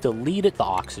 so we deleted the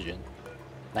oxygen.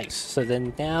 Nice. So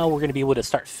then now we're going to be able to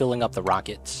start filling up the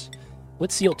rockets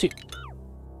with CO2.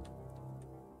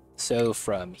 So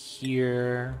from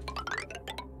here...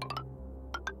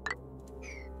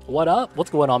 What up?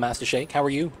 What's going on, Master Shake? How are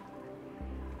you?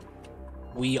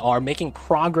 We are making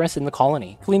progress in the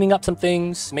colony. Cleaning up some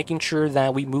things, making sure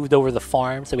that we moved over the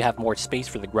farm so we have more space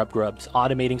for the grubs,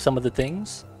 automating some of the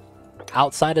things.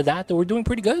 Outside of that, though, we're doing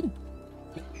pretty good.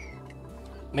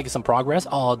 Making some progress.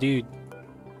 Oh, dude.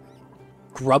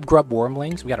 Grub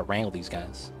wormlings. We gotta wrangle these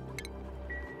guys.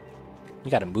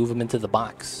 We gotta move them into the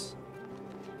box.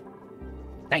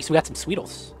 Nice, we got some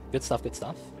Sweetles. Good stuff, good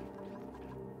stuff.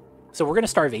 So we're gonna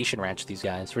starvation ranch these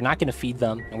guys. We're not gonna feed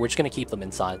them, and we're just gonna keep them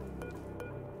inside.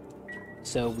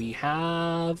 So we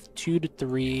have 2 to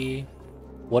 3.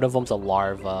 One of them's a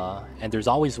larva, and there's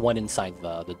always one inside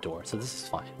the door, so this is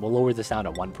fine. We'll lower this down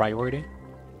to 1 priority.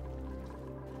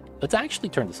 Let's actually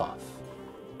turn this off.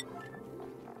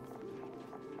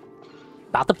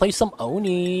 About to play some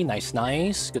Oni. Nice,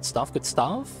 nice. Good stuff, good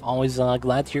stuff. Always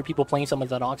glad to hear people playing some of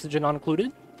that Oxygen not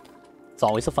included. It's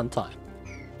always a fun time.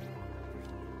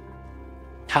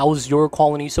 How's your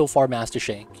colony so far, Master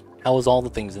Shake? How was all the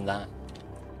things in that?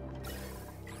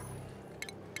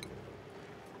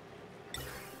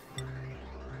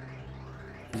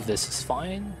 This is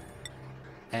fine.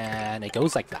 And it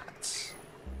goes like that.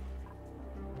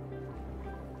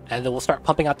 And then we'll start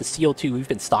pumping out the CO2 we've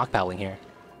been stockpiling here,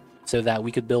 so that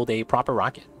we could build a proper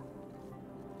rocket.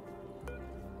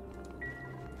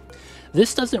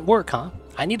 This doesn't work, huh?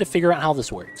 I need to figure out how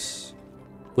this works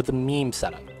with the meme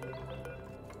setup.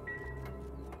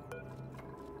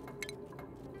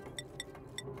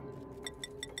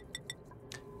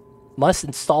 Must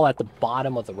install at the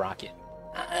bottom of the rocket.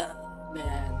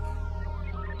 Man.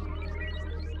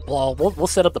 Well, we'll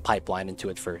set up the pipeline into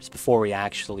it first before we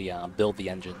actually build the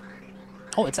engine.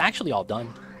 Oh, it's actually all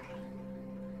done.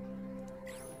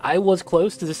 I was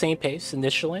close to the same pace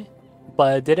initially,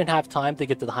 but didn't have time to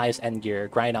get to the highest end gear,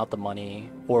 grind out the money,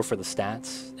 or for the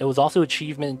stats. It was also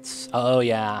achievements. Oh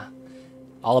yeah,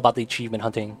 all about the achievement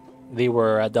hunting. They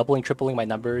were doubling, tripling my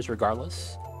numbers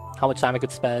regardless. How much time I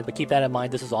could spend, but keep that in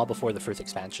mind, this is all before the first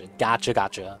expansion. Gotcha,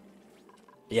 gotcha.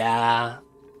 Yeah.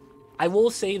 I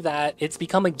will say that it's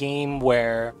become a game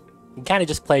where you kind of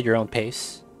just play at your own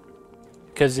pace.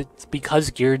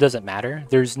 Because gear doesn't matter.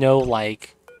 There's no,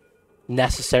 like,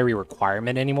 necessary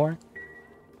requirement anymore.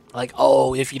 Like,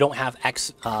 oh, if you don't have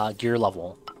X gear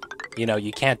level, you know,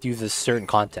 you can't do this certain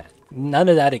content. None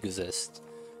of that exists.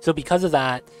 So because of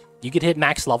that, you could hit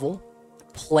max level,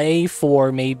 play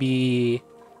for maybe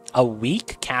a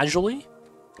week casually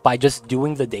by just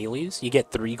doing the dailies. You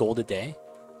get 3 gold a day.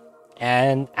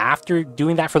 And after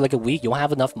doing that for like a week, you'll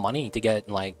have enough money to get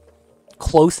like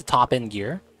close to top end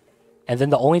gear. And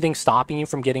then the only thing stopping you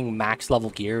from getting max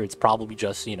level gear is probably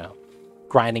just, you know,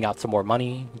 grinding out some more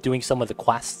money, doing some of the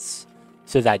quests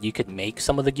so that you could make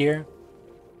some of the gear.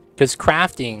 Because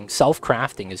crafting,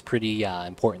 self-crafting is pretty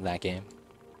important in that game.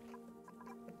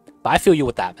 But I feel you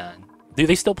with that, man. Do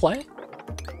they still play?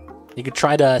 You could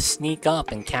try to sneak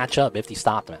up and catch up if they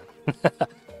stopped, man.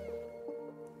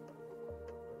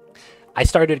 I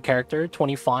started a character,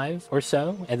 25 or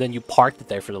so, and then you parked it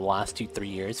there for the last 2-3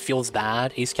 years. Feels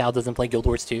bad. Ace Cow doesn't play Guild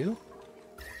Wars 2?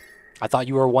 I thought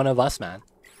you were one of us, man.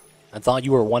 I thought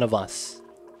you were one of us.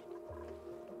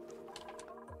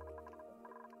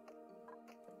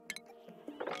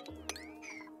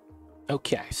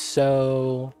 Okay,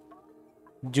 so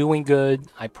doing good.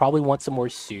 I probably want some more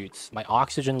suits. My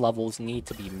oxygen levels need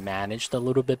to be managed a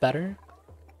little bit better.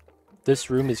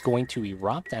 This room is going to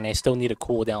erupt, and I still need to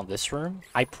cool down this room.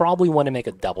 I probably want to make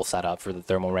a double setup for the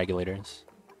thermal regulators.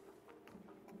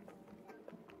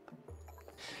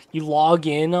 You log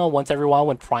in once every while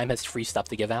when Prime has free stuff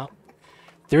to give out.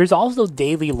 There's also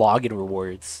daily login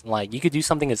rewards. Like, you could do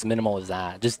something as minimal as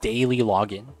that. Just daily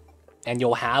login. And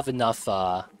you'll have enough,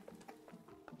 stuff.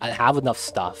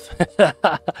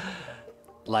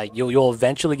 Like, you'll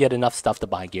eventually get enough stuff to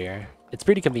buy gear. It's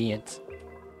pretty convenient.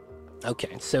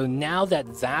 Okay, so now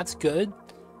that that's good,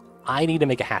 I need to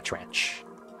make a hatch ranch.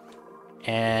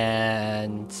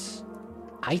 And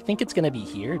I think it's gonna be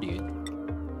here, dude.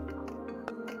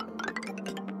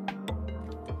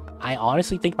 I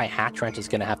honestly think my hatch ranch is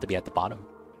gonna have to be at the bottom.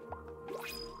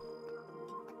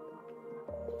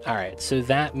 Alright, so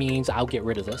that means I'll get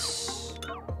rid of this.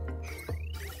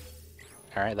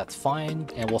 Alright, that's fine,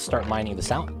 and we'll start mining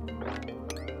this out.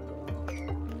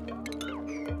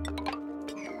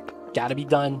 Gotta be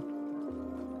done.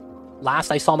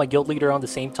 Last I saw my guild leader on the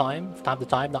same time to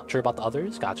time. Not sure about the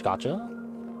others. Gotcha, gotcha.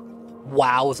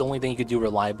 WoW was the only thing you could do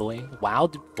reliably. WoW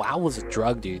was a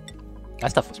drug, dude.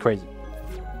 That stuff was crazy.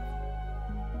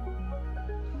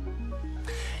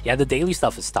 Yeah, the daily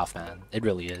stuff is tough, man. It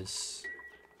really is.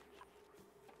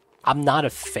 I'm not a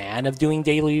fan of doing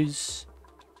dailies,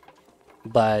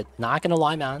 but not gonna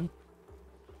lie, man.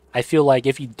 I feel like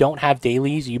if you don't have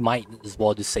dailies, you might as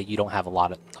well just say you don't have a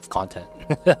lot of content.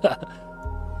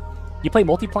 You play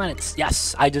multi-planets?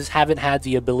 Yes, I just haven't had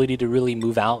the ability to really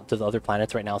move out to the other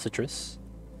planets right now, Citrus.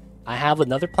 I have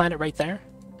another planet right there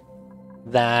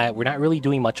that we're not really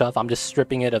doing much of. I'm just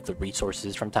stripping it of the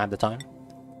resources from time to time.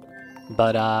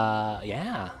 But,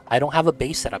 yeah, I don't have a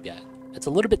base set up yet. It's a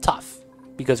little bit tough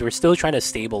because we're still trying to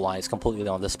stabilize completely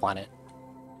on this planet.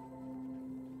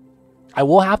 I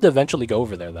will have to eventually go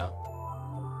over there, though.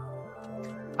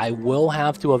 I will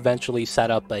have to eventually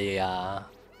set up a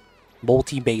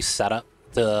multi-base setup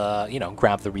to, you know,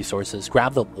 grab the resources.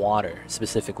 Grab the water,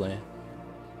 specifically.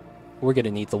 We're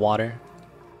gonna need the water.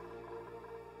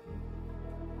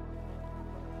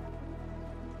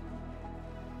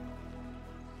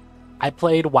 I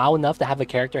played WoW enough to have a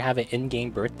character have an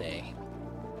in-game birthday.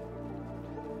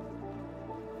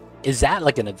 Is that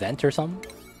like an event or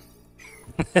something?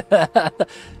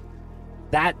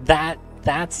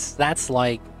 That's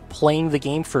like playing the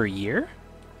game for a year?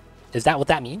 Is that what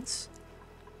that means?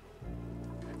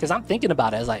 Because I'm thinking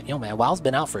about it as like, yo man, WoW's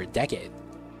been out for a decade.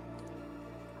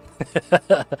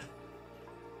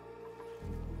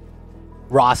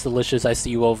 Ross Delicious, I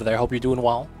see you over there. Hope you're doing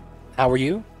well. How are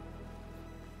you?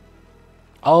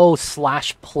 Oh,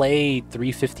 slash played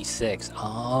 356.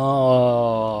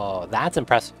 Oh, that's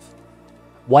impressive.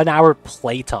 1 hour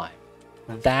playtime.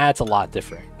 That's a lot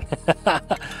different.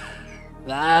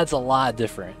 That's a lot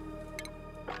different.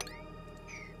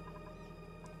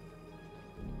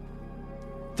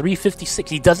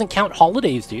 356. He doesn't count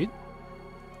holidays, dude.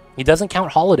 He doesn't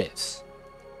count holidays.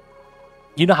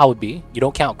 You know how it would be. You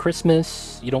don't count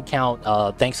Christmas. You don't count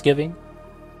Thanksgiving.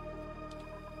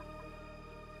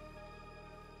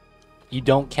 You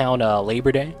don't count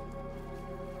Labor Day.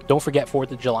 Don't forget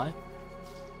 4th of July.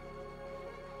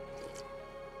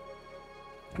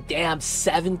 Damn,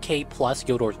 7K plus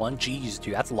Guild Wars 1. Jeez,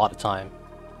 dude, that's a lot of time.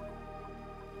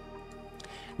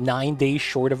 9 days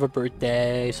short of a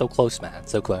birthday. So close, man.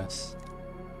 So close.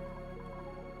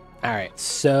 Alright,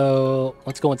 so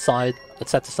let's go inside.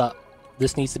 Let's set this up.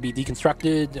 This needs to be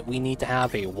deconstructed. We need to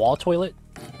have a wall toilet.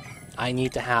 I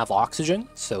need to have oxygen,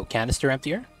 so canister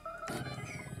emptier.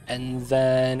 And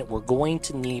then we're going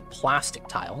to need plastic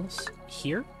tiles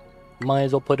here. Might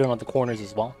as well put it on the corners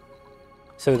as well,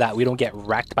 so that we don't get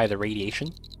wrecked by the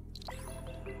radiation.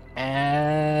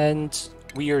 And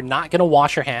we are not going to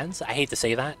wash our hands. I hate to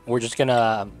say that. We're just going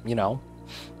to, you know,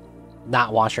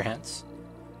 not wash our hands.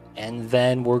 And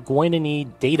then we're going to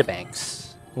need data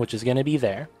banks, which is going to be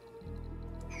there.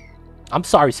 I'm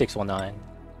sorry, 619.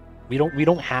 We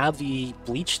don't have the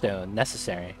bleach stone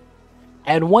necessary.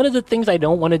 And one of the things I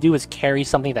don't want to do is carry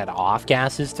something that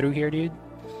off-gasses through here, dude.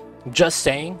 Just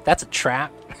saying, that's a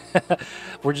trap.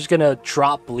 We're just gonna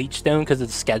drop bleach stone because of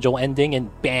the schedule ending, and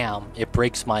bam, it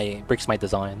breaks my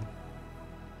design.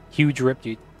 Huge rip,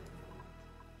 dude.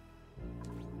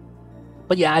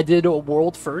 But yeah, I did a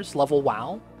world first level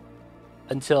WoW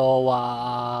until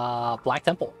Black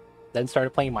Temple. Then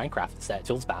started playing Minecraft instead. It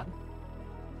feels bad.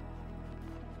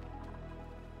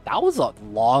 That was a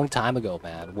long time ago,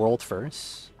 man. World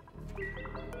first.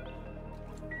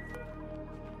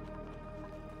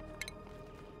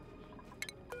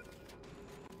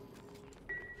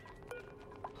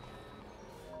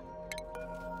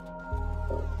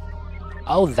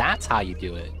 Oh, that's how you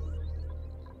do it.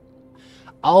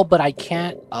 Oh, but I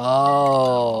can't...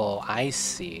 Oh, I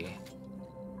see.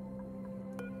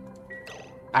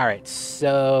 Alright,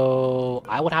 so...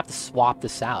 I would have to swap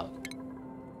this out.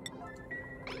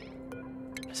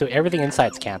 So everything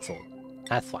inside's cancelled.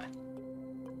 That's fine.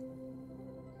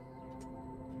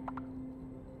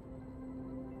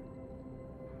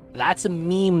 That's a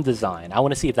meme design. I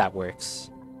want to see if that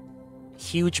works.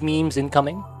 Huge memes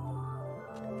incoming.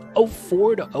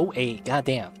 04 to 08.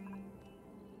 Goddamn.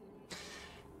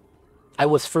 I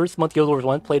was first month Guild Wars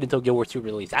 1, played until Guild Wars 2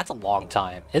 release. That's a long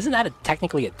time. Isn't that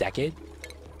technically a decade?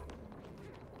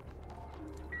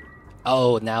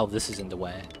 Oh, now this is in the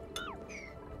way.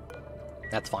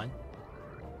 That's fine.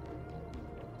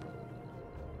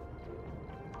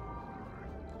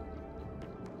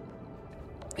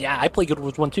 Yeah, I play Guild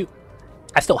Wars 1 too.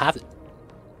 I still have it.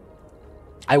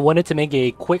 I wanted to make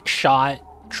a quick shot,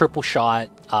 triple shot,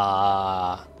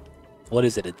 what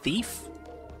is it, a thief?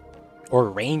 Or a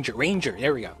ranger? Ranger,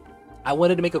 there we go. I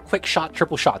wanted to make a quick shot,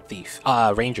 triple shot thief,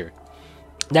 ranger.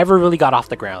 Never really got off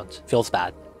the ground. Feels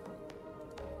bad.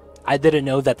 I didn't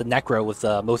know that the Necro was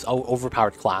the most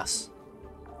overpowered class.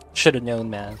 Should have known,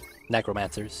 man.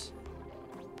 Necromancers.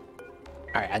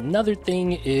 Alright, another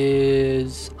thing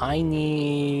is I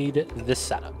need this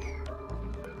setup.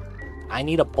 I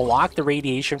need to block the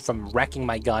radiation from wrecking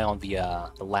my guy on the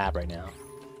lab right now.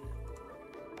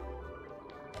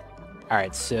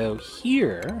 Alright, so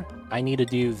here I need to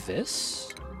do this.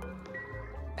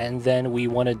 And then we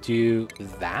want to do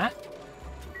that.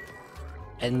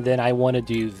 And then I want to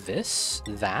do this,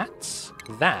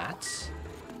 that.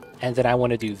 And then I want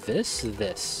to do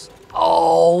this.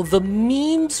 Oh, the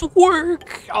memes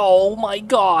work! Oh my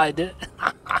god!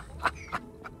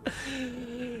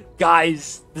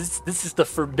 Guys, this is the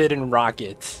forbidden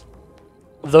rocket.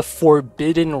 The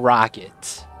forbidden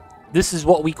rocket. This is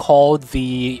what we call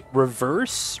the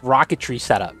reverse rocketry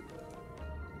setup.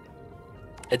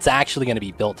 It's actually going to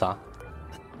be built, huh?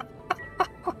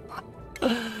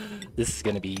 This is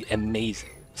going to be amazing.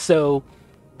 So,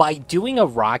 by doing a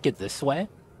rocket this way,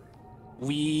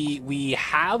 we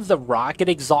have the rocket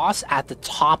exhaust at the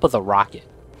top of the rocket.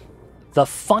 The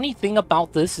funny thing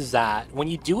about this is that when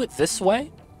you do it this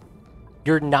way,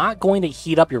 you're not going to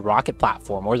heat up your rocket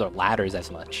platform or the ladders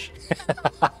as much.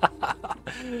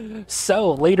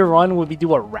 So later on, when we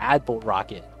do a rad bolt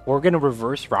rocket, we're going to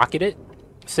reverse rocket it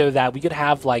so that we could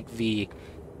have like the,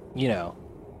 you know,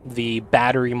 the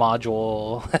battery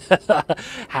module,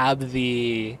 have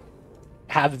the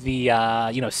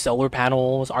you know, solar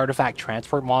panels, artifact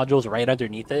transport modules right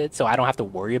underneath it, so I don't have to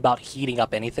worry about heating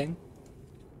up anything.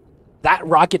 That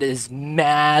rocket is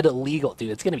mad legal,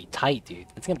 dude. It's gonna be tight, dude.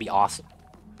 It's gonna be awesome.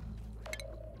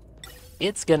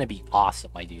 It's gonna be awesome,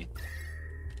 my dude.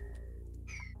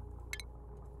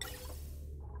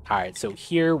 Alright, so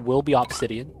here will be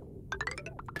obsidian.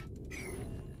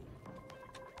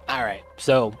 Alright,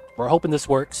 so we're hoping this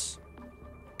works.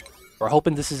 We're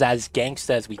hoping this is as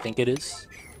gangsta as we think it is.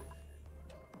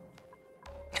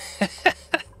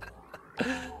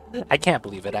 I can't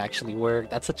believe it actually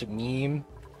worked. That's such a meme.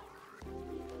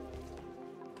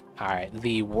 Alright,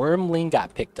 the wormling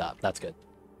got picked up. That's good.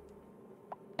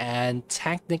 And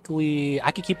technically,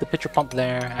 I could keep the pitcher pump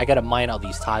there. I gotta mine out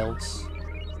these tiles.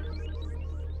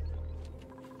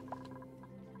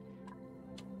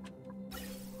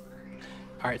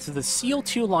 Alright, so the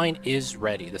CO2 line is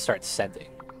ready to start sending.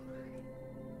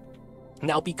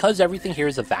 Now, because everything here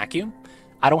is a vacuum,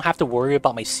 I don't have to worry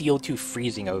about my CO2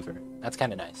 freezing over. That's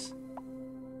kind of nice.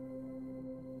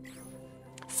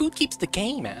 Food keeps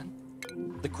decaying, man.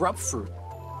 The grub fruit.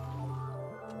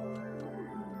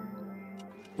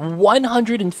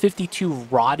 152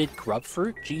 rotted grub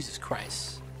fruit? Jesus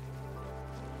Christ.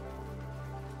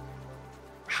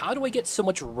 How do I get so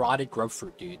much rotted grub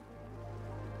fruit, dude?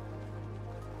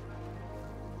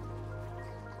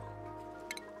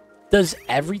 Does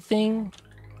everything...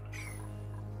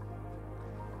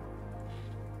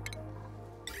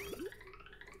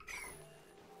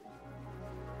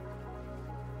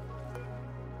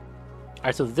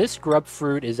 Alright, so this grub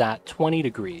fruit is at 20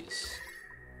 degrees.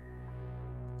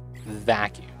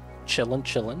 Vacuum. Chillin',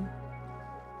 chillin'.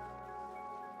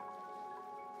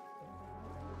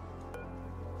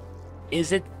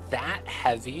 Is it that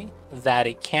heavy that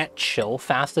it can't chill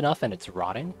fast enough and it's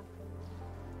rotting?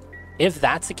 If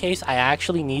that's the case, I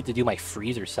actually need to do my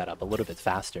freezer setup a little bit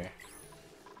faster.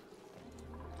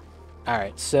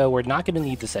 Alright, so we're not going to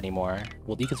need this anymore.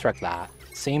 We'll deconstruct that.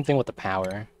 Same thing with the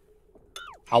power.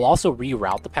 I'll also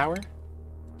reroute the power,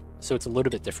 so it's a little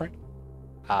bit different.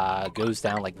 Goes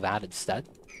down like that instead.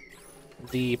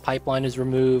 The pipeline is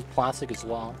removed, plastic as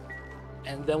well.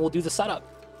 And then we'll do the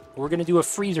setup. We're going to do a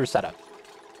freezer setup.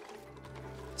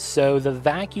 So the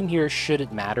vacuum here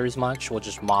shouldn't matter as much. We'll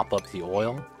just mop up the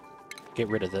oil. Get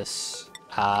rid of this.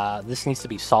 This needs to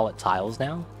be solid tiles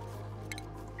now.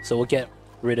 So we'll get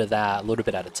rid of that a little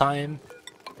bit at a time.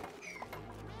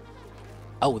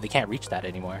 Oh, they can't reach that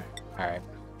anymore. Alright.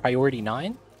 Priority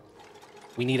 9.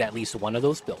 We need at least one of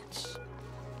those built.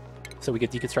 So we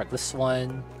could deconstruct this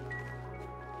one.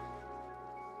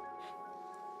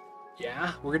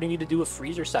 Yeah, we're going to need to do a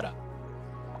freezer setup.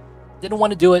 Didn't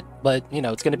want to do it, but, you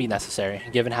know, it's going to be necessary,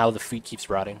 given how the food keeps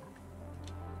rotting.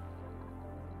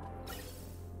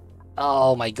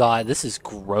 Oh my god, this is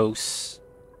gross.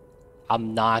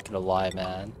 I'm not gonna lie,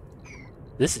 man.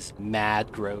 This is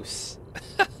mad gross.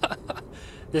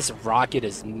 This rocket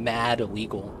is mad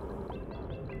illegal.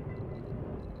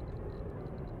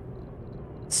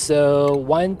 So,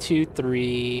 1, 2,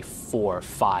 3, 4,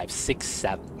 5, 6,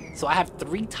 7. So I have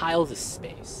 3 tiles of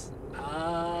space.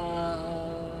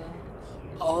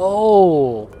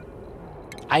 Oh!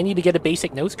 I need to get a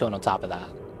basic nose cone on top of that.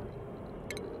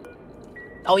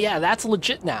 Oh yeah, that's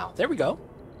legit now. There we go.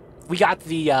 We got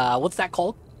the, what's that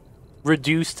called?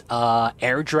 Reduced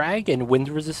air drag and wind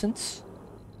resistance.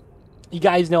 You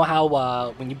guys know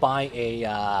how when you buy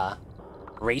a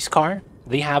race car,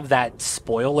 they have that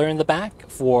spoiler in the back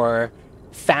for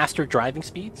faster driving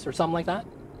speeds or something like that?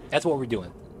 That's what we're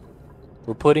doing.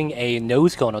 We're putting a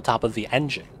nose cone on top of the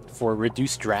engine for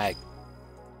reduced drag.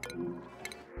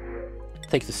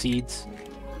 Take the seeds.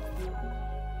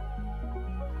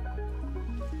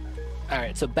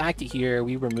 Alright, so back to here,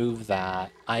 we remove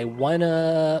that. I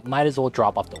wanna... might as well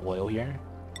drop off the oil here.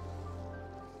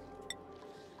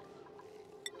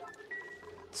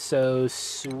 So,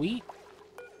 sweep,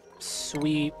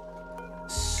 sweep,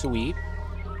 sweep.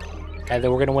 And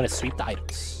then we're gonna want to sweep the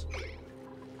items.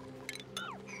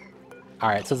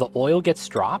 Alright, so the oil gets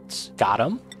dropped. Got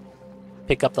him.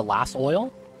 Pick up the last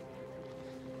oil.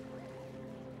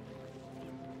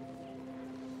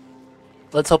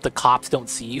 Let's hope the cops don't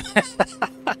see you.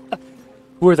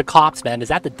 Who are the cops, man? Is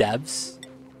that the devs?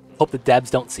 Hope the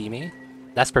devs don't see me.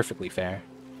 That's perfectly fair.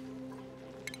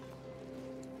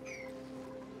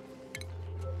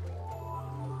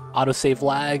 Autosave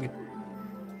lag.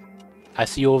 I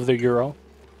see you over there, Euro.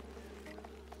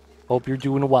 Hope you're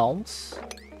doing well.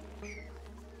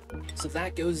 So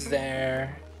that goes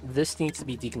there. This needs to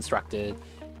be deconstructed.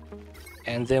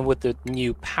 And then with the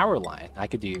new power line, I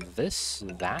could do this,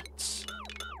 that.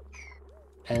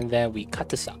 And then we cut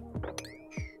this up.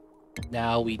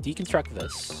 Now we deconstruct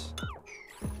this.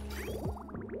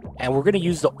 And we're going to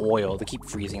use the oil to keep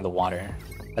freezing the water.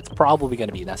 That's probably going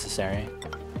to be necessary.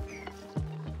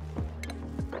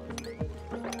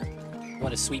 I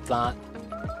want to sweep that.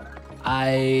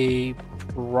 I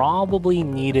probably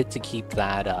needed to keep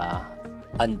that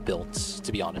unbuilt,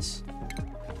 to be honest.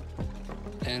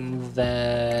 And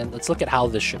then let's look at how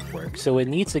this should work. So it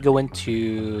needs to go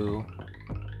into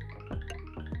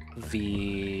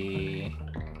the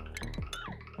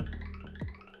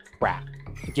crap.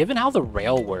 Given how the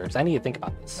rail works, I need to think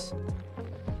about this.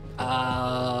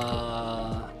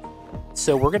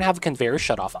 So we're gonna have a conveyor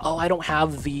shut off. Oh, I don't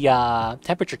have the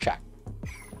temperature check.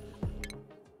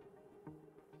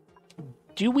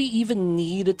 Do we even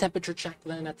need a temperature check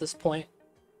then at this point?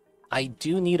 I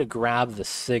do need to grab the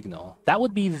signal. That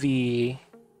would be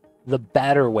the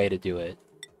better way to do it.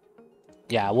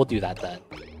 Yeah, we'll do that then.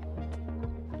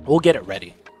 We'll get it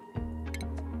ready.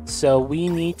 So we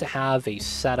need to have a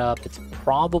setup that's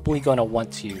probably going to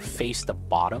want to face the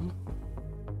bottom.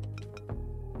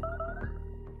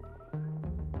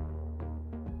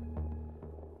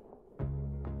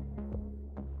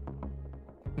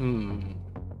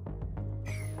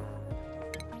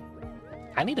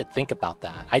 I need to think about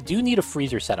that. I do need a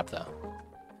freezer setup though.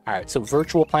 Alright, so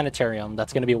virtual planetarium,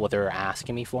 that's going to be what they're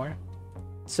asking me for.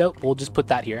 So we'll just put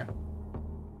that here.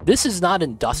 This is not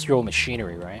industrial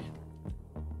machinery, right?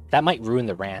 That might ruin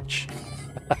the ranch.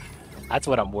 That's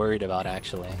what I'm worried about,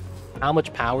 actually. How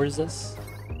much power is this?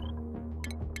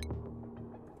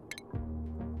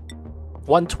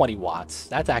 120 watts.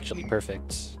 That's actually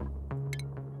perfect.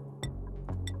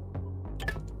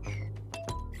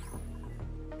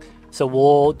 So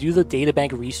we'll do the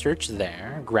databank research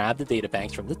there. Grab the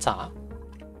databanks from the top.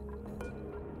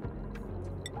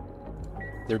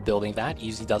 They're building that.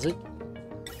 Easy does it.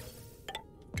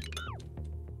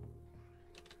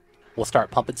 We'll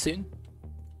start pumping soon.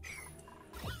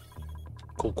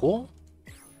 Cool, cool.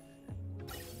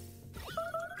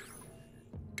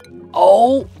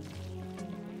 Oh!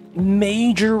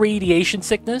 Major radiation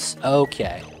sickness?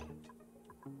 Okay.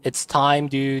 It's time,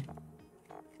 dude.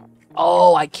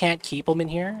 Oh, I can't keep him in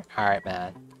here? Alright,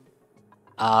 man.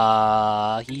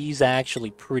 He's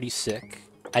actually pretty sick.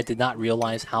 I did not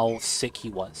realize how sick he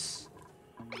was.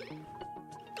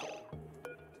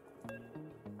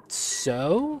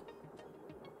 So...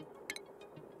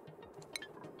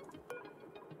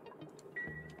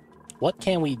 what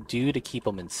can we do to keep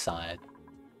him inside?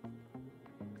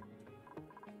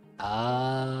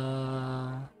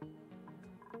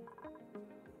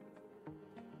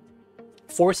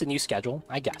 Force a new schedule,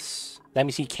 I guess. That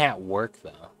means he can't work,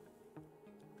 though.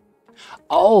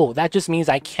 Oh, that just means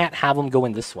I can't have him go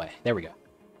in this way. There we go.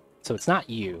 So it's not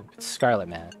you, it's Scarlet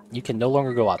Man. You can no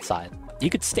longer go outside.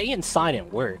 You could stay inside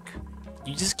and work.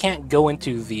 You just can't go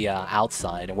into the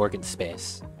outside and work in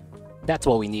space. That's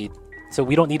what we need. So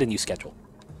we don't need a new schedule.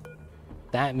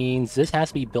 That means this has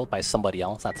to be built by somebody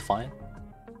else. That's fine.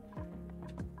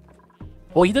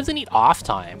 Well, he doesn't need off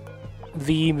time.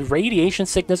 The radiation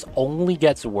sickness only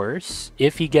gets worse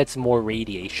if he gets more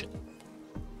radiation.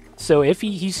 So if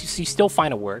he's still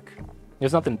fine to work.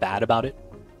 There's nothing bad about it.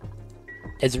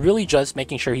 It's really just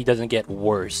making sure he doesn't get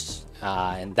worse.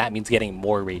 And that means getting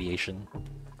more radiation.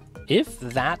 If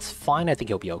that's fine, I think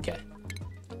he'll be okay.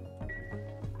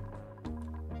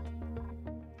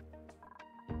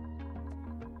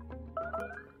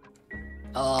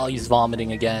 Oh, he's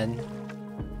vomiting again.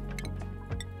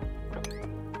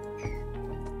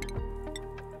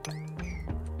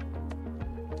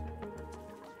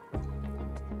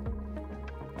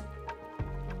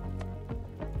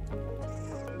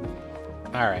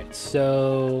 Alright,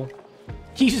 so...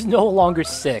 he's no longer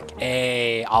sick.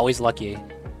 Hey, always lucky.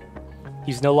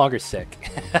 He's no longer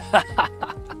sick.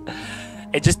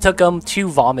 It just took him 2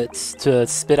 vomits to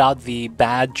spit out the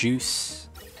bad juice.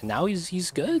 And now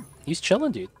he's good. He's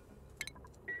chilling, dude.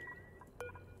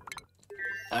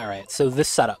 Alright, so this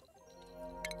setup.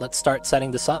 Let's start setting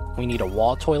this up. We need a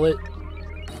wall toilet.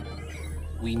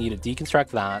 We need to deconstruct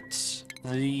that.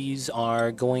 These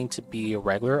are going to be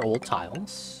regular old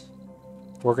tiles.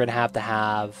 We're going to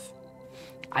have...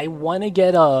 I want to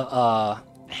get a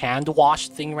hand wash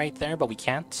thing right there, but we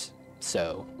can't.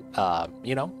 So,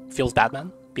 you know, feels bad,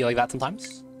 man. Be like that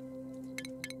sometimes.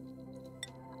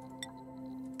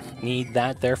 Need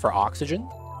that there for oxygen.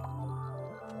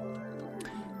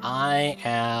 I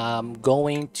am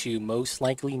going to most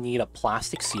likely need a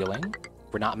plastic ceiling.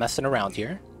 We're not messing around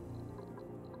here.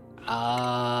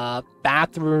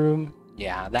 Bathroom.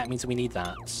 Yeah, that means we need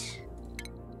that.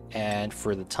 And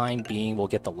for the time being, we'll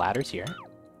get the ladders here.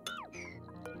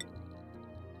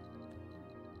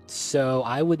 So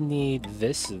I would need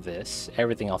this.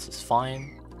 Everything else is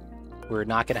fine. We're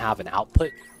not going to have an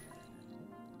output.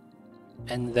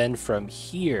 And then from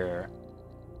here,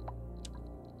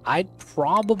 I'd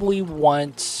probably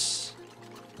want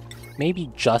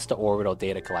maybe just an orbital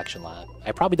data collection lab.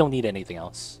 I probably don't need anything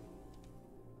else.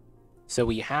 So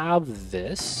we have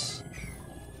this.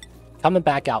 Coming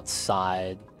back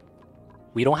outside.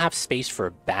 We don't have space for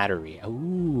a battery.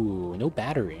 Ooh, no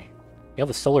battery. We have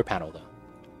a solar panel, though.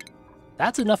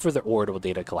 That's enough for the orbital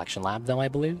data collection lab, though, I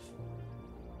believe.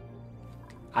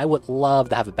 I would love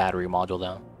to have a battery module,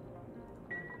 though.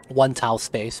 One tile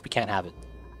space. We can't have it.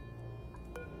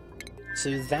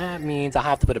 So that means I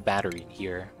have to put a battery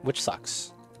here, which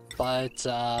sucks. But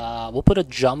we'll put a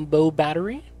jumbo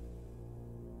battery.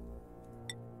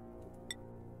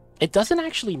 It doesn't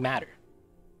actually matter.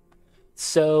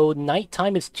 So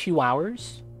nighttime is 2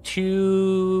 hours.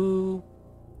 2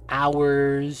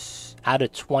 hours out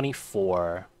of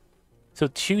 24. So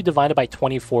 2 divided by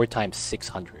 24 times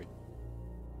 600.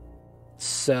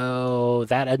 So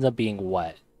that ends up being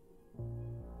what?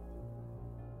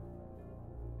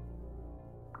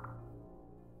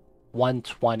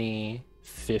 120,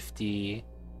 50,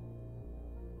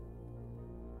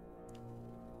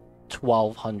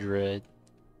 1200.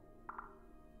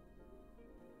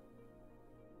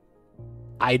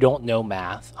 I don't know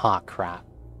math. Ah, crap.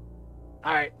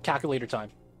 Alright, calculator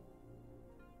time.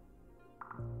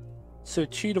 So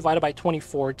 2 divided by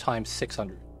 24 times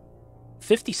 600.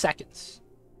 50 seconds.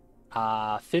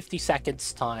 50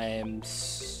 seconds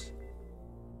times...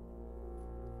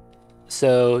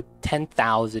 So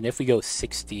 10,000. If we go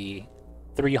 60,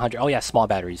 300. Oh yeah, small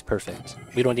batteries. Perfect.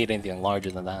 We don't need anything larger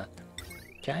than that.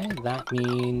 Okay, that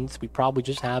means we probably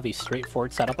just have a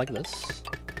straightforward setup like this.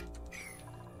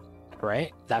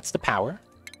 Right, that's the power.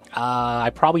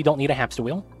 I probably don't need a hamster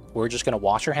wheel. We're just gonna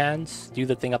wash our hands, do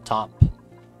the thing up top.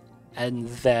 And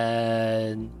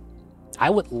then... I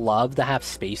would love to have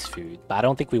space food, but I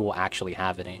don't think we will actually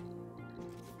have any.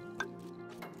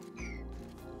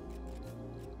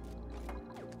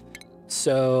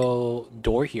 So,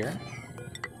 door here.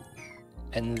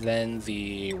 And then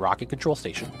the rocket control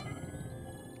station.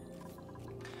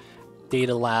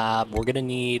 Data lab, we're gonna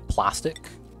need plastic.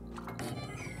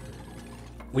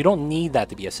 We don't need that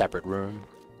to be a separate room.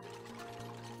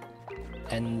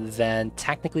 And then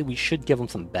technically we should give them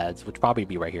some beds, which probably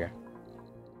be right here.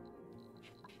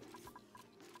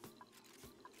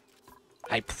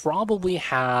 I probably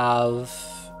have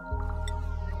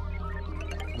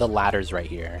the ladders right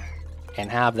here and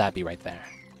have that be right there.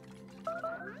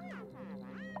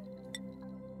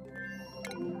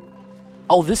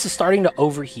 Oh, this is starting to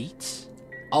overheat?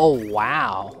 Oh,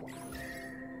 wow.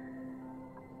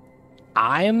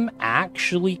 I'm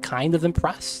actually kind of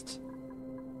impressed.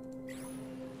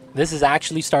 This is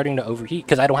actually starting to overheat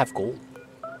because I don't have gold.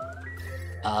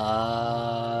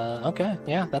 Okay,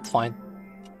 yeah, that's fine.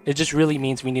 It just really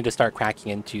means we need to start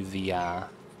cracking into the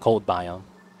cold biome.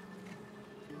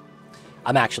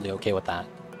 I'm actually okay with that.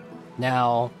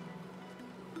 Now,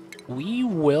 we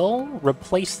will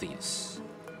replace these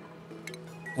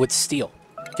with steel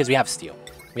because we have steel.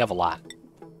 We have a lot.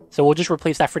 So we'll just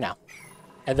replace that for now.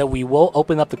 And then we will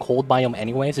open up the cold biome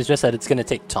anyways. It's just that it's going to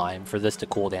take time for this to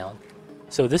cool down.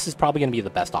 So this is probably going to be the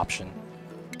best option.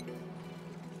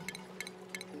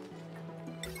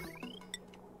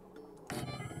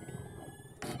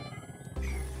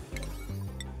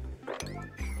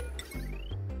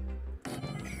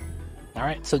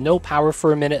 Alright, so no power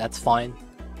for a minute. That's fine.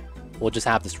 We'll just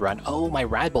have this run. Oh, my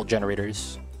rad bolt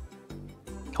generators.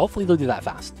 Hopefully they'll do that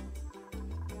fast.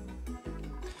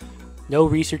 No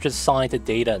research is assigned to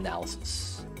data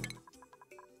analysis.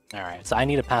 Alright, so I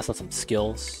need to pass on some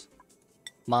skills.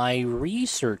 My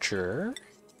researcher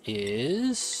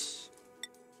is...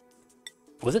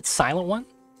 Was it Silent One?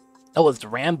 Oh, it's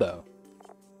Rambo.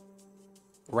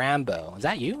 Rambo. Is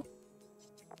that you?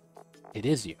 It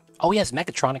is you. Oh, yes,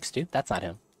 Mechatronics too. That's not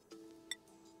him.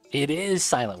 It is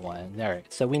Silent One.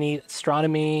 Alright, so we need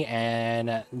astronomy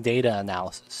and data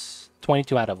analysis.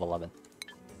 22 out of 11.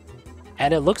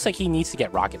 And it looks like he needs to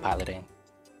get rocket piloting.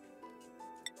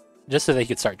 Just so they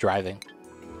could start driving.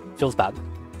 Feels bad.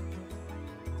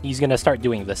 He's gonna start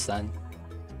doing this then.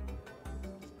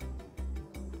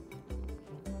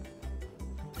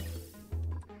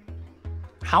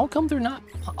 How come they're not?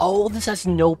 Oh, this has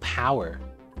no power.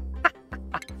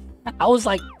 I was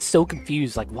like so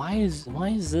confused. Like, why is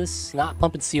this not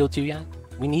pumping CO2 yet?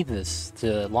 We need this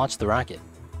to launch the rocket.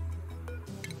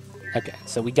 Okay,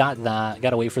 so we got that.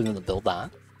 Gotta wait for them to build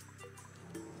that.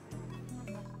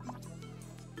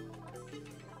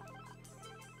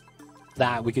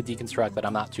 That we could deconstruct, but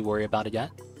I'm not too worried about it yet.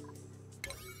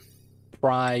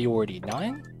 Priority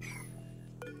 9.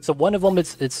 So one of them,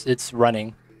 it's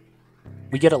running.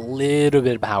 We get a little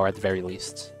bit of power at the very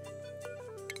least.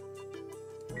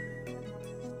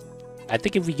 I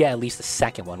think if we get at least the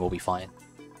second one, we'll be fine.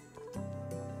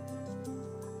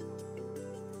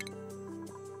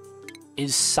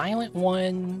 Is Silent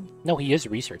One... No, he is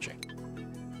researching.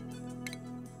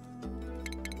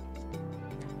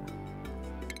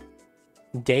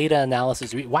 Data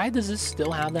analysis... Why does this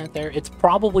still have that there? It's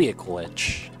probably a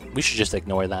glitch. We should just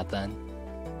ignore that then.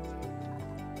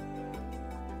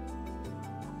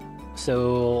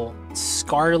 So,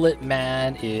 Scarlet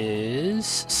Man is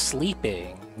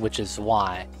sleeping, which is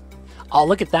why. Oh,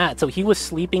 look at that. So he was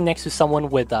sleeping next to someone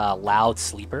with a loud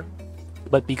sleeper.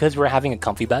 But because we're having a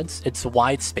comfy beds, it's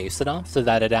wide spaced enough so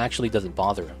that it actually doesn't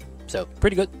bother him. So,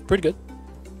 pretty good, pretty good.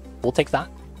 We'll take that.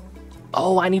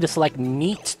 Oh, I need to select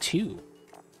meat too.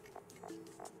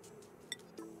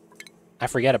 I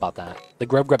forget about that. The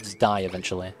grubs die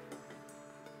eventually.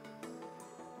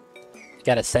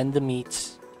 Gotta send the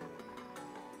meat.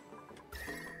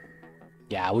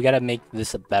 Yeah, we gotta make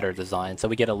this a better design so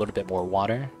we get a little bit more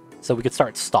water. So we could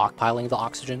start stockpiling the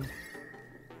oxygen.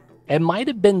 It might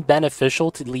have been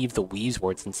beneficial to leave the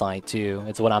Wheezeworts inside too.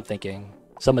 It's what I'm thinking.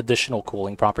 Some additional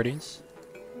cooling properties.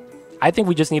 I think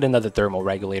we just need another thermal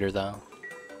regulator though.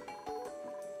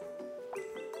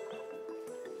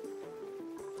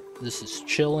 This is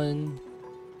chillin'.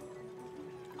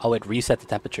 Oh, it reset the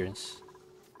temperatures.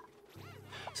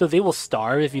 So they will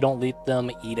starve if you don't let them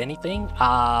eat anything?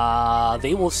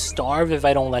 They will starve if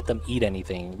I don't let them eat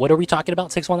anything. What are we talking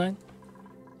about, 619?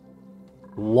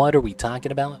 What are we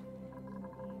talking about?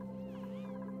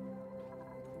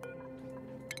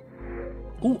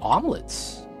 Ooh,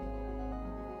 omelets.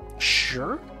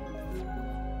 Sure.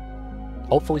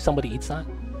 Hopefully somebody eats that.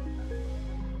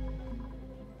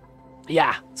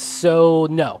 Yeah, so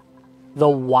no. The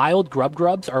wild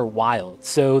grubs are wild.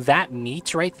 So that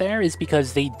meat right there is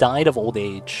because they died of old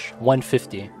age.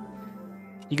 150.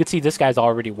 You can see this guy's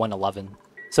already 111.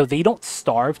 So they don't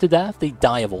starve to death, they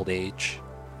die of old age.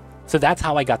 So that's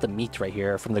how I got the meat right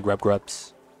here from the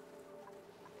grubs.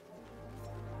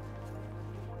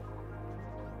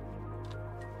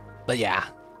 But yeah,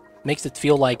 makes it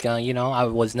feel like, you know, I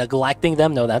was neglecting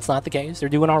them. No, that's not the case. They're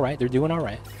doing all right. They're doing all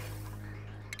right.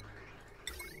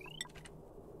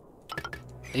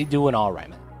 They doing all right,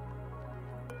 man.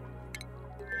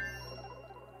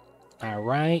 All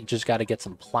right, just got to get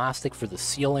some plastic for the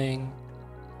ceiling.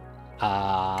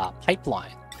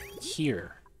 Pipeline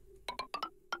here.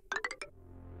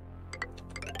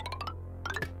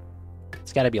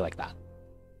 It's got to be like that.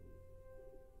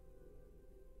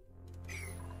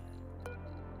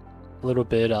 A little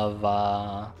bit of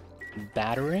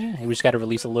battery. We just got to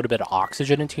release a little bit of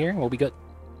oxygen into here. We'll be good.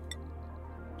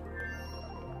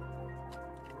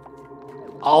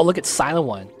 Oh, look at Silent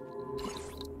One.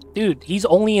 Dude, he's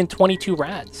only in 22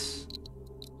 rads.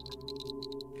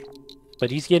 But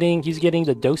he's getting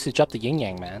the dosage up to yin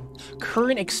yang, man.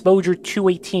 Current exposure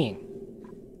 218.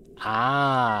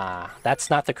 Ah,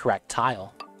 that's not the correct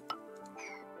tile.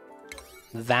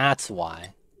 That's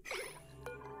why.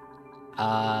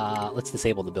 Let's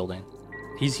disable the building.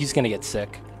 He's gonna get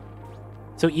sick.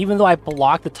 So even though I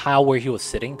blocked the tile where he was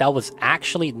sitting, that was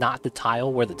actually not the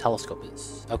tile where the telescope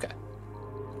is. Okay.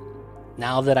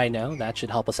 Now that I know, that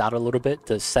should help us out a little bit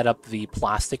to set up the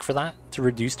plastic for that, to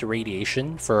reduce the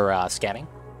radiation for scanning.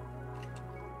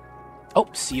 Oh,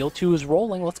 CO2 is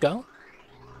rolling. Let's go.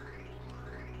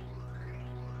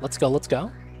 Let's go, let's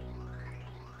go.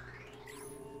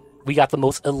 We got the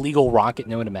most illegal rocket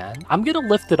known to man. I'm gonna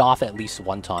lift it off at least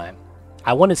one time.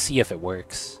 I want to see if it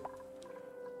works.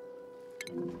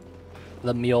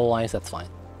 The meal ice, that's fine.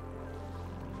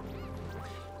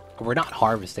 We're not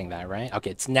harvesting that, right?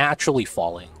 Okay, it's naturally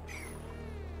falling.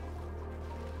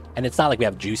 And it's not like we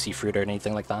have juicy fruit or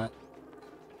anything like that.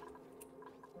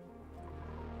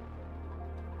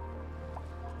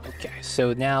 Okay,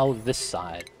 so now this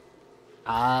side.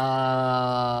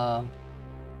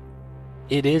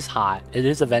 It is hot. It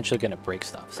is eventually going to break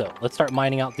stuff. So let's start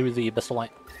mining out through the abyssal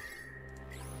light.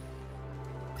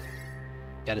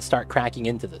 Got to start cracking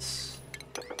into this.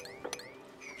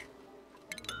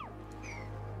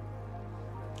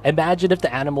 Imagine if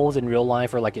the animals in real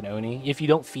life are like an Oni. If you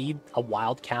don't feed a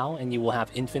wild cow and you will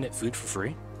have infinite food for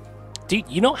free. Dude,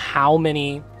 you know how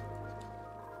many...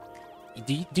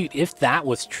 Dude, if that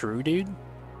was true, dude,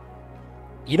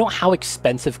 you know how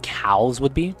expensive cows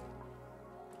would be?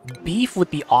 Beef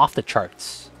would be off the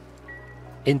charts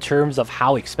in terms of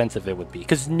how expensive it would be,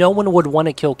 because no one would want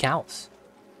to kill cows.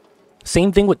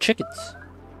 Same thing with chickens.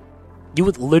 You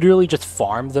would literally just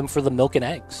farm them for the milk and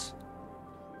eggs.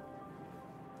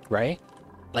 Right?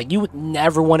 Like, you would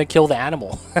never want to kill the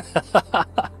animal.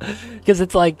 Because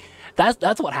it's like,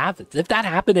 that's what happens. If that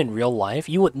happened in real life,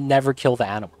 you would never kill the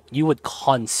animal. You would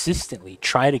consistently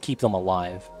try to keep them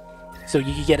alive so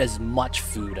you could get as much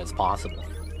food as possible.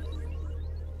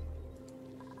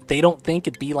 They don't think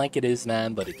it'd be like it is,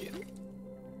 man, but it do.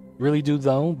 Really do,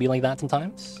 though, be like that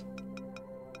sometimes?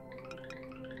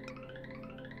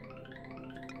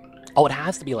 Oh, it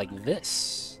has to be like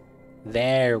this.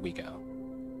 There we go.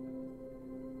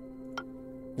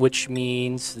 Which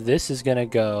means this is gonna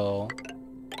go...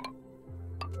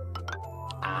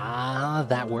 Ah,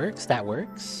 that works, that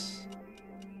works.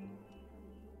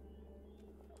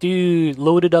 Dude,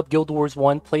 loaded up Guild Wars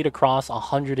 1, played across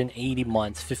 180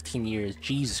 months, 15 years.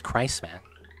 Jesus Christ, man.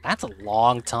 That's a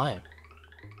long time.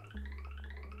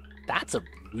 That's a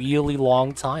really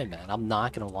long time, man. I'm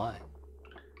not gonna lie.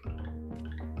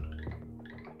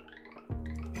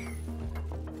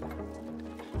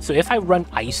 So if I run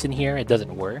ice in here, it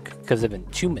doesn't work because of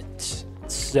entombment.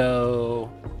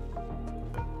 So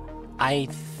I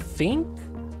think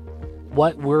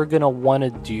what we're gonna want to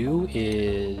do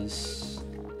is...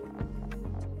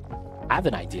 I have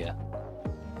an idea.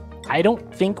 I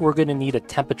don't think we're gonna need a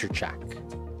temperature check.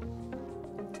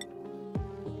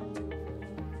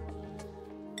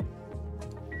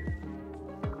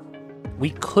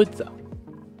 We could, though.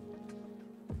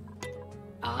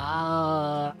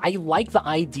 I like the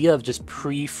idea of just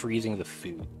pre-freezing the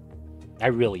food. I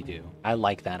really do. I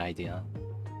like that idea.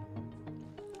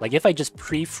 Like, if I just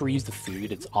pre-freeze the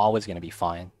food, it's always going to be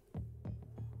fine.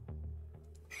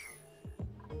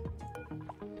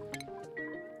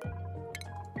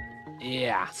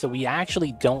 Yeah, so we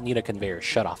actually don't need a conveyor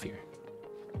shut-off here.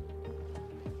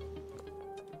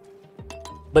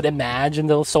 But imagine,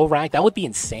 though, Soul Rack, that would be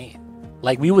insane.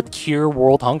 Like, we would cure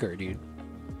world hunger, dude.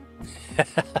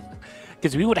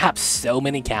 Because we would have so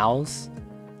many cows.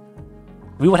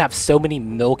 We would have so many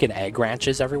milk and egg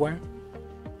ranches everywhere.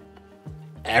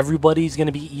 Everybody's going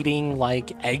to be eating,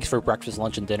 like, eggs for breakfast,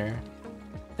 lunch, and dinner.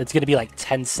 It's going to be, like,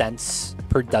 10 cents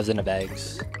per dozen of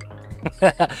eggs.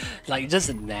 Like, just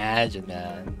imagine,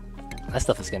 man. That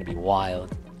stuff is going to be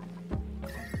wild.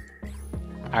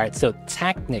 Alright, so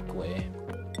technically,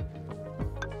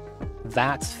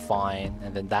 that's fine.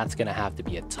 And then that's going to have to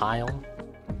be a tile.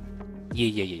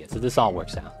 Yeah. So this all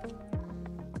works out.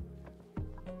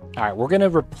 Alright, we're going to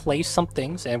replace some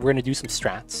things, and we're going to do some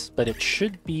strats, but it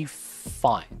should be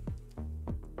fine.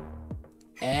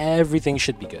 Everything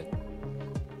should be good.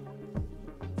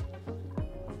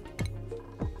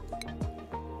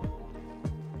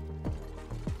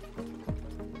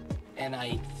 And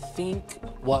I think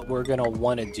what we're going to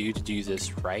want to do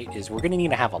this right is we're going to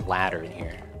need to have a ladder in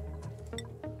here.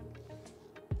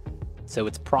 So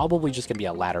it's probably just going to be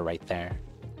a ladder right there.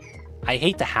 I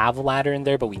hate to have a ladder in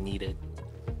there, but we need it.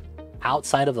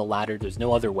 Outside of the ladder, there's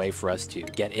no other way for us to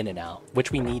get in and out,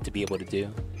 which we need to be able to do.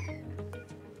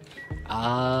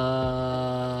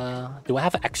 Do I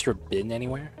have an extra bin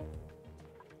anywhere?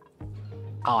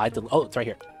 Oh, oh, it's right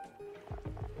here.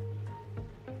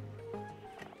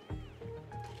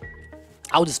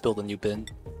 I'll just build a new bin.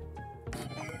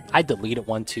 I deleted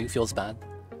one too, feels bad.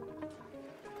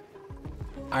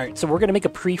 Alright, so we're gonna make a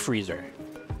pre-freezer.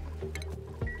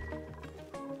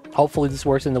 Hopefully this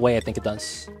works in the way I think it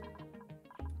does.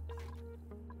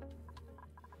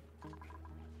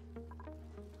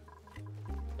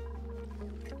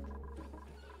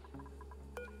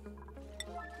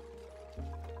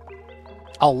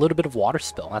 Oh, a little bit of water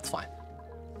spill, that's fine.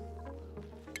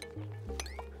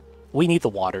 We need the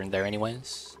water in there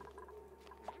anyways.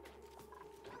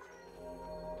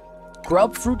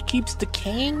 Grub fruit keeps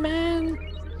decaying, man?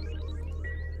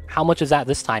 How much is that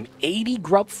this time? 80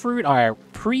 grub fruit? Alright,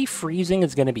 pre-freezing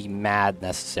is gonna be mad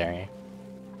necessary.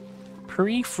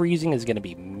 Pre-freezing is gonna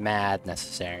be mad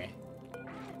necessary.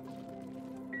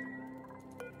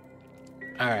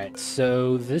 Alright,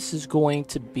 so this is going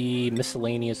to be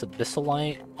miscellaneous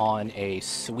abyssalite on a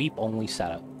sweep-only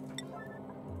setup.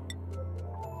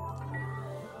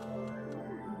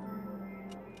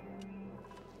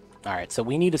 Alright, so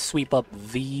we need to sweep up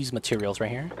these materials right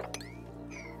here.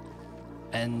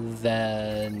 And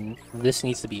then this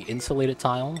needs to be insulated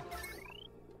tile.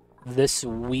 This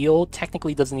wheel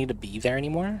technically doesn't need to be there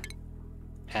anymore.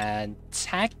 And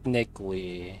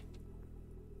technically,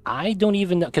 I don't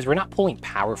even know, because we're not pulling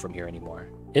power from here anymore.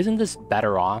 Isn't this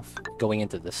better off going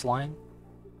into this line?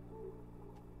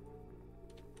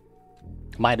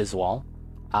 Might as well.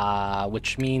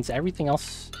 Which means everything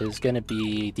else is going to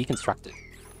be deconstructed.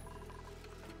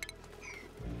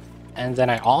 And then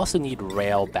I also need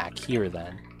rail back here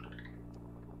then.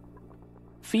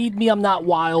 Feed me, I'm not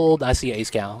wild. I see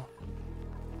Ace Cow.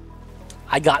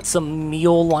 I got some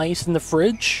meal lice in the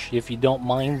fridge, if you don't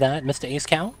mind that, Mr. Ace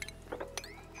Cow.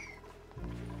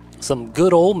 Some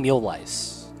good old meal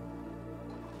lice.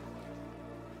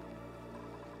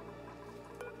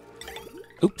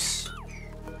 Oops.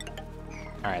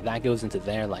 Alright, that goes into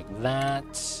there like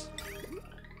that.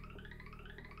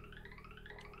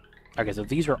 Okay, so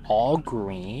these are all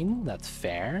green. That's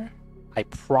fair. I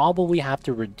probably have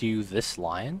to redo this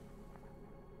line.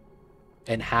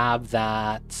 And have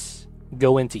that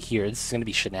go into here. This is going to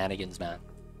be shenanigans, man.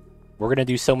 We're going to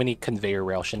do so many conveyor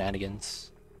rail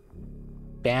shenanigans.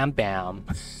 Bam, bam.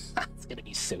 It's going to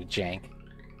be so jank.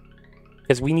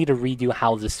 Because we need to redo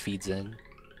how this feeds in.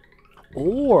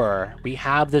 Or we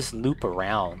have this loop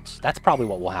around. That's probably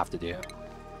what we'll have to do.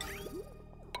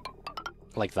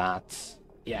 Like that.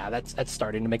 Yeah, that's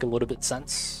starting to make a little bit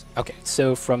sense. Okay,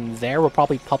 so from there we'll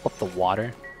probably pump up the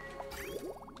water.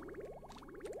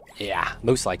 Yeah,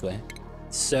 most likely.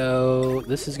 So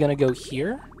this is gonna go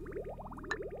here.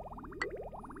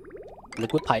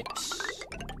 Liquid pipes.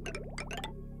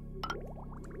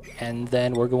 And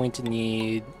then we're going to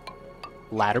need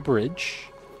ladder bridge.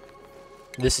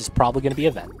 This is probably going to be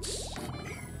a vent.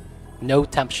 No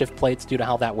temp shift plates due to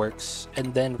how that works.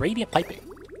 And then radiant piping.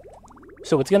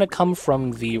 So it's going to come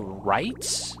from the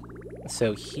right.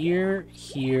 So here,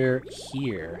 here,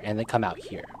 here, and then come out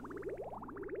here.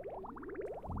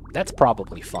 That's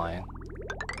probably fine.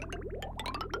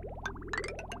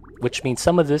 Which means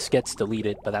some of this gets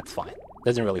deleted, but that's fine.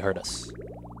 Doesn't really hurt us.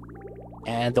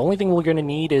 And the only thing we're going to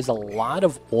need is a lot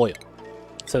of oil.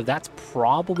 So that's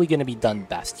probably going to be done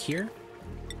best here.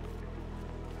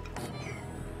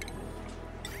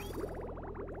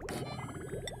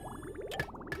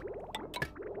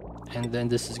 And then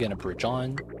this is going to bridge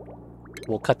on.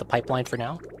 We'll cut the pipeline for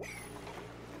now.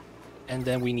 And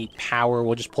then we need power.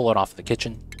 We'll just pull it off the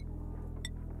kitchen.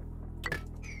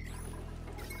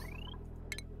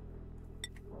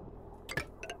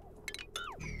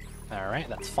 Alright,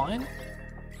 that's fine.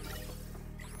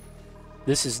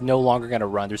 This is no longer going to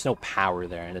run. There's no power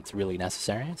there, and it's really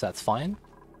necessary, so that's fine.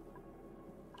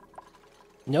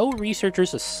 No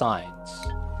researchers assigned.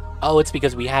 Oh, it's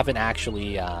because we haven't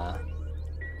actually,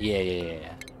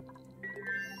 Yeah.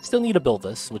 Still need to build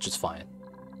this, which is fine.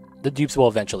 The dupes will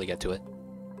eventually get to it.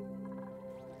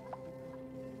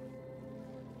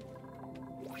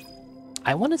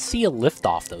 I want to see a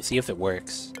liftoff, though, see if it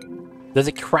works. Does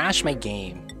it crash my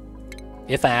game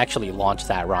if I actually launch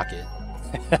that rocket?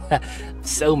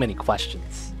 So many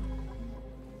questions.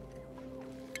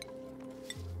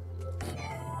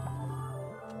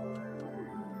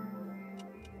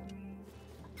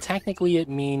 Technically, it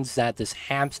means that this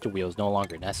hamster wheel is no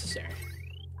longer necessary.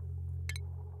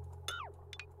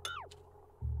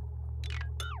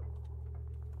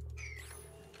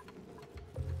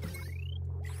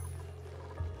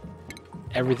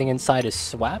 Everything inside is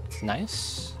swept.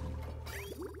 Nice.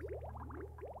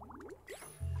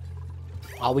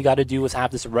 All we got to do is have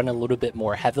this run a little bit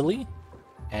more heavily.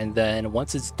 And then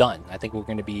once it's done, I think we're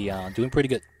going to be doing pretty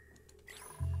good.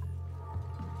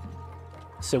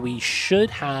 So we should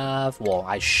have, well,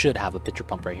 I should have a pitcher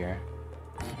pump right here.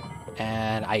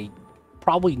 And I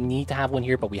probably need to have one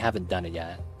here, but we haven't done it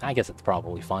yet. I guess it's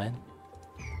probably fine.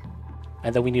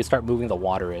 And then we need to start moving the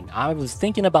water in. I was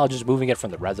thinking about just moving it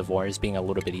from the reservoirs, being a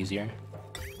little bit easier.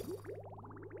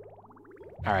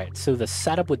 Alright, so the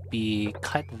setup would be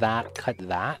cut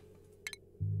that,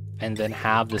 and then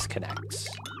have this connect.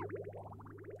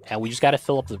 And we just gotta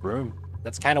fill up the room.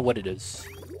 That's kind of what it is.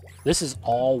 This is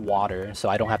all water, so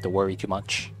I don't have to worry too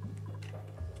much.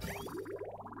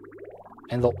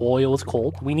 And the oil is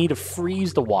cold. We need to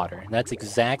freeze the water. That's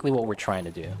exactly what we're trying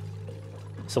to do.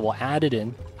 So we'll add it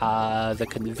in. The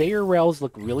conveyor rails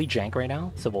look really jank right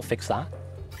now, so we'll fix that.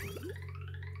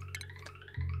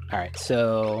 Alright,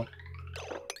 so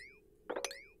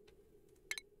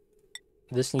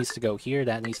this needs to go here,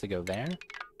 that needs to go there.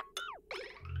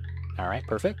 Alright,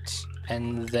 perfect.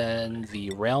 And then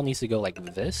the rail needs to go like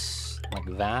this,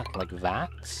 like that, like that.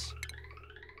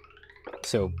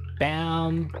 So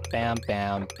bam, bam,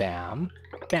 bam, bam,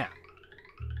 bam.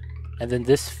 And then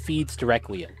this feeds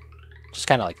directly in. Just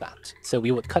kind of like that. So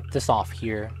we would cut this off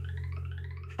here.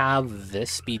 have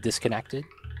this be disconnected.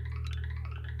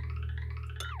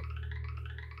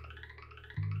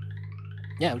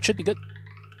 Yeah, it should be good.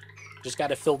 Just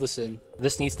gotta fill this in.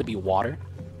 This needs to be water.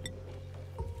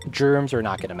 Germs are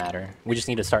not gonna matter. We just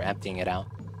need to start emptying it out.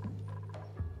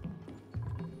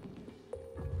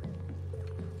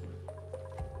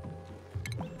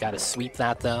 Gotta sweep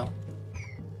that though.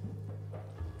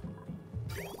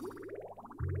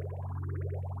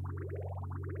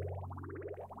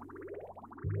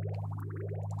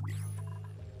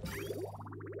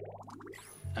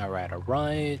 Alright,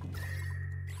 alright.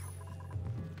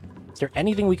 Is there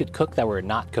anything we could cook that we're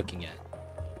not cooking yet?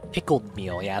 Pickled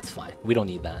meal, yeah, that's fine. We don't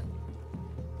need that.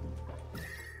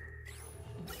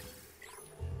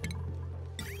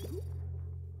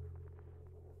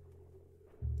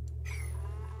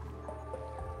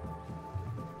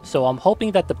 So I'm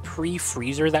hoping that the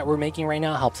pre-freezer that we're making right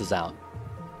now helps us out.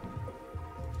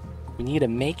 We need to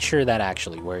make sure that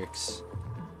actually works.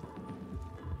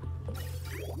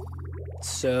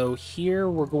 So here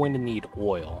we're going to need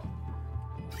oil.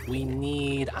 We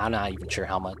need, I'm not even sure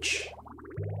how much.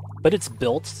 But it's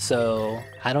built, so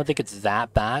I don't think it's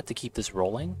that bad to keep this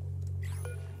rolling.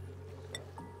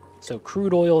 So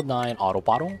crude oil 9 auto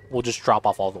bottle. We'll just drop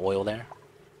off all the oil there.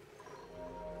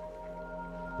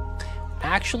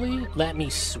 Actually, let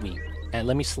me sweep and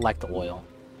let me select the oil.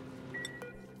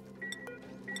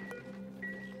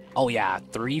 Oh yeah,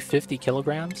 350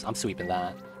 kilograms? I'm sweeping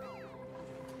that.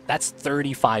 That's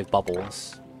 35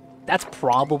 bubbles. That's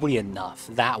probably enough.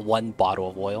 That one bottle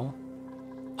of oil.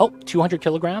 Oh, 200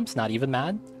 kilograms? Not even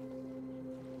mad.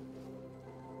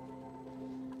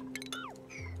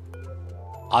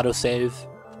 Autosave.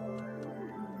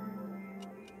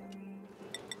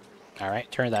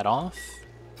 Alright, turn that off.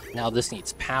 Now this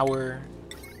needs power.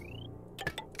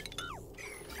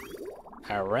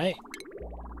 Alright.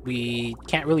 We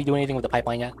can't really do anything with the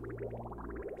pipeline yet.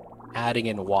 Adding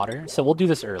in water. So we'll do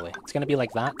this early. It's going to be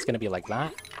like that. It's going to be like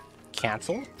that.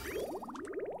 Cancel.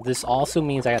 This also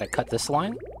means I got to cut this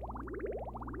line.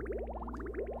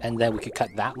 And then we could cut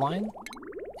that line.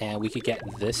 And we could get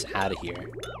this out of here.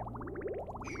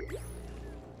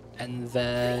 And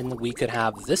then we could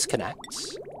have this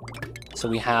connect. So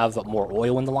we have more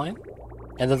oil in the line.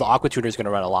 And then the aqua tuner is going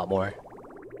to run a lot more.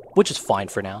 Which is fine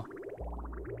for now.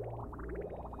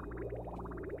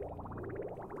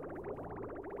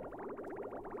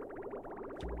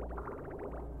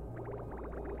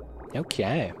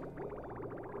 Okay.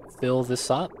 Fill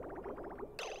this up.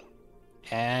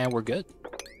 And we're good.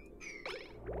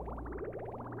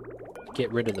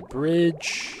 Get rid of the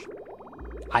bridge.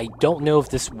 I don't know if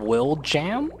this will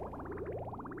jam.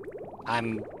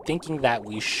 I'm thinking that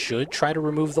we should try to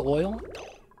remove the oil.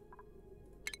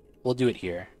 We'll do it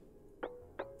here.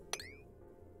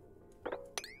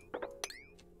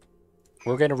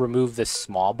 We're going to remove this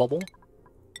small bubble.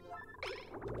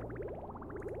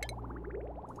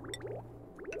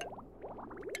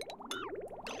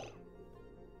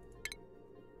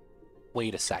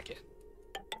 Wait a second.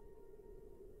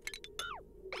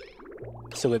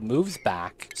 So it moves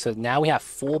back. So now we have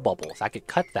full bubbles. I could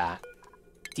cut that.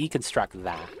 Deconstruct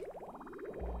that.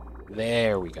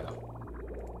 There we go.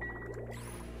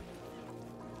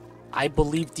 I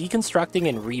believe deconstructing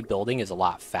and rebuilding is a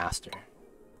lot faster.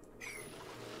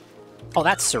 Oh,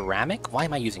 that's ceramic? Why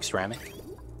am I using ceramic?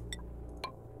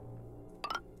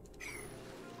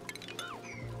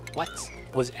 What?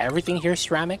 Was everything here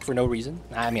ceramic for no reason?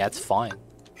 I mean, that's fine.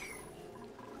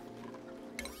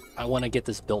 I want to get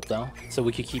this built, though, so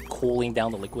we could keep cooling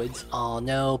down the liquids. Oh,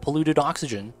 no. Polluted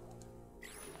oxygen.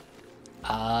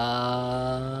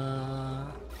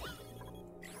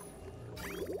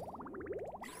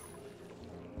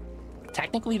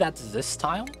 Technically, that's this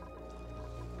tile.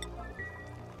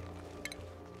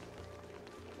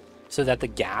 So that the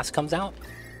gas comes out.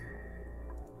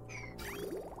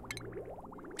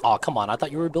 Oh, come on. I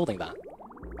thought you were building that.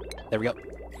 There we go.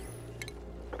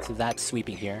 So that's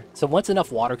sweeping here. So once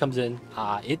enough water comes in,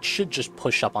 it should just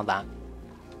push up on that.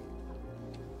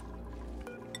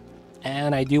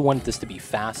 And I do want this to be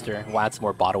faster. We'll add some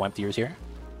more bottle emptiers here.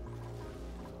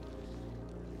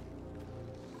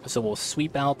 So we'll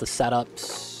sweep out the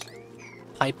setups.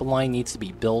 Pipeline needs to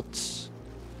be built.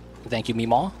 Thank you,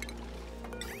 Meemaw.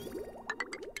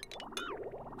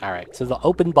 Alright, so the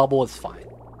open bubble is fine.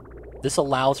 This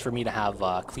allows for me to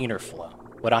have cleaner flow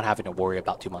without having to worry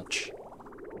about too much.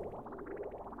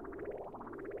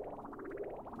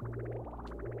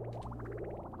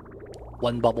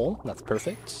 One bubble, that's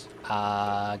perfect.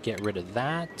 Get rid of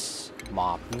that.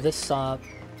 Mop this up.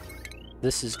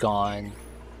 This is gone.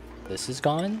 This is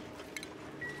gone.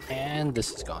 And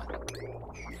this is gone.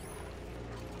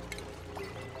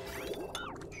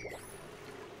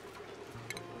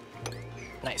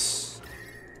 Nice.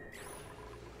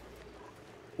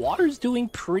 Water's doing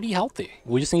pretty healthy.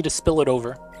 We just need to spill it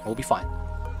over. We'll be fine.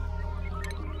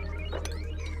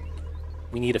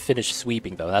 We need to finish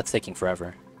sweeping, though. That's taking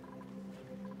forever.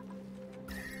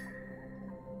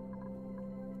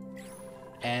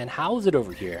 And how is it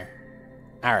over here?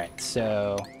 Alright,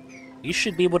 so you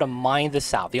should be able to mine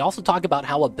this out. They also talk about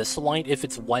how abyssalite, if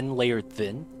it's one layer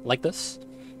thin, like this,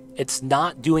 it's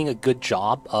not doing a good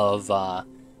job of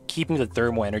keeping the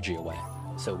thermal energy away.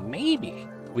 So maybe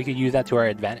we could use that to our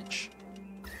advantage.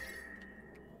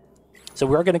 So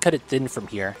we're going to cut it thin from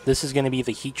here. This is going to be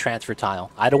the heat transfer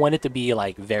tile. I don't want it to be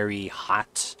like very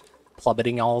hot,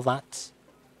 plummeting all of that.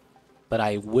 But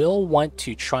I will want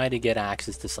to try to get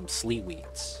access to some sleet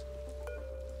weeds.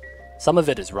 Some of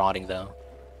it is rotting though.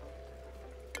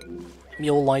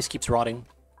 Mule lice keeps rotting.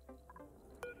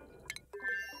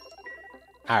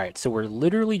 Alright, so we're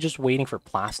literally just waiting for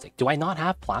plastic. Do I not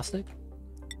have plastic?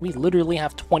 We literally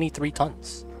have 23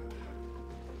 tons.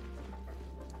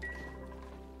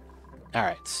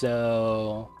 Alright,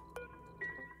 so...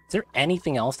 is there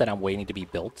anything else that I'm waiting to be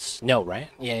built? No, right?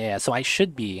 Yeah, so I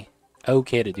should be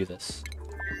okay to do this.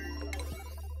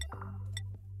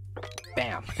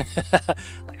 Bam.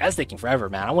 Like, that's taking forever,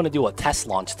 man. I want to do a test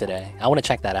launch today. I want to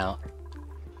check that out.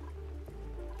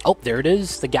 Oh, there it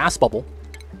is, the gas bubble.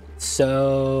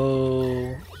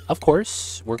 So, of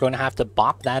course, we're going to have to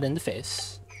bop that in the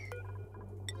face.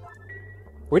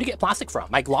 Where'd you get plastic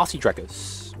from? My glossy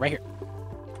Drecos. Right here.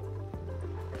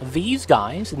 These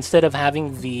guys, instead of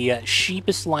having the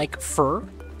sheepish-like fur,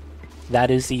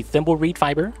 that is the thimbleweed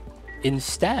fiber,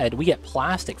 instead, we get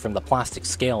plastic from the plastic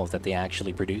scales that they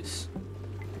actually produce.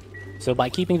 So by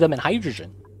keeping them in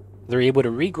hydrogen, they're able to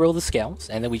regrow the scales,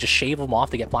 and then we just shave them off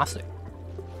to get plastic.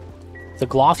 The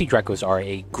glossy Drecos are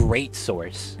a great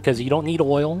source, because you don't need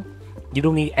oil, you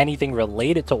don't need anything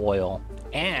related to oil,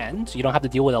 and you don't have to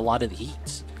deal with a lot of the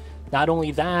heat. Not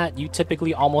only that, you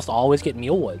typically almost always get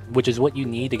mealwood, which is what you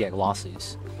need to get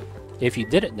glossies. If you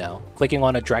didn't know, clicking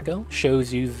on a Dreco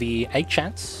shows you the egg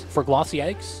chance for glossy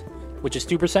eggs, which is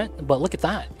 2%, but look at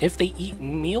that. If they eat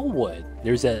mealwood,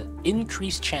 there's an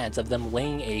increased chance of them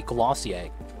laying a glossy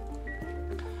egg.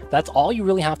 That's all you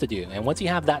really have to do, and once you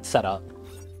have that set up,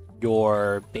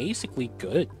 you're basically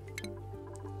good.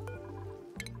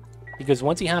 Because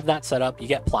once you have that set up, you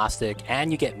get plastic,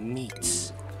 and you get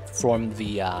meat from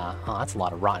the, oh, that's a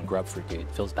lot of rotten grub fruit, dude.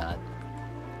 Feels bad.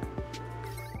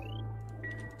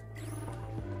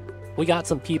 We got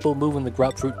some people moving the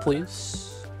grub fruit,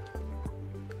 please.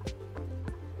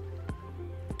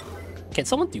 Can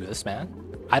someone do this, man?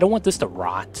 I don't want this to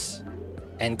rot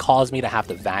and cause me to have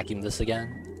to vacuum this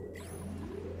again.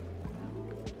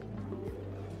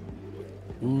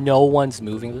 No one's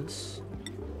moving this.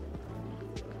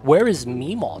 Where is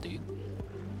Meemaw, dude?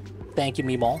 Thank you,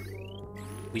 Meemaw.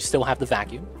 We still have the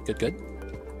vacuum. Good, good.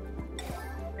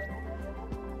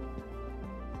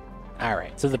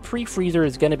 Alright, so the pre-freezer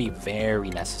is going to be very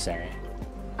necessary.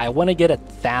 I want to get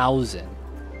 1,000.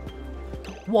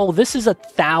 Whoa, this is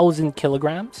 1,000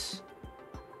 kilograms?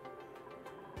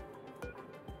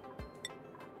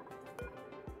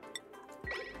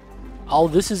 Oh,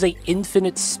 this is a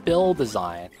infinite spill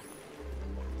design.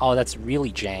 Oh, that's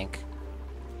really jank.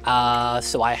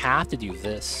 So I have to do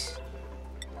this.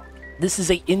 This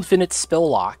is a infinite spill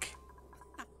lock.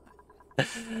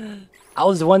 I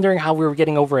was wondering how we were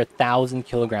getting over 1,000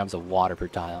 kilograms of water per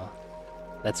tile.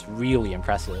 That's really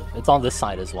impressive. It's on this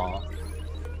side as well.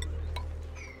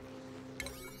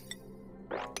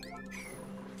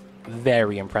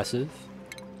 Very impressive.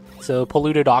 So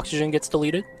polluted oxygen gets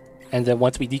deleted. And then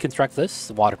once we deconstruct this,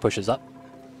 the water pushes up.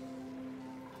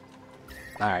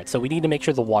 Alright, so we need to make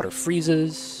sure the water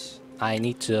freezes. I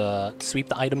need to sweep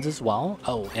the items as well.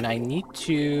 Oh, and I need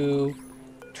to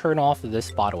turn off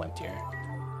this bottle emptier.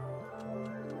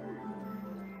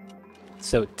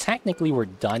 So technically we're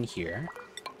done here.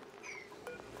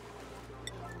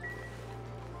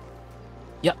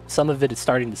 Yep, some of it is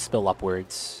starting to spill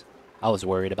upwards. I was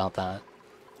worried about that.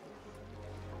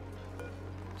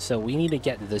 So we need to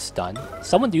get this done.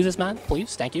 Someone do this, man,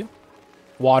 please. Thank you.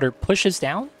 Water pushes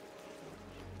down.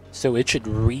 So it should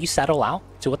resettle out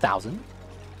to 1,000.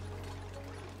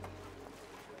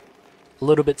 A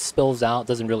little bit spills out.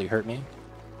 Doesn't really hurt me.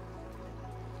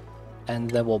 And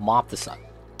then we'll mop this up.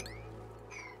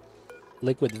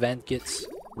 Liquid vent gets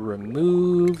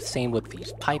removed. Same with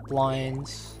these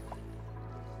pipelines.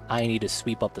 I need to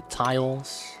sweep up the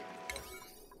tiles.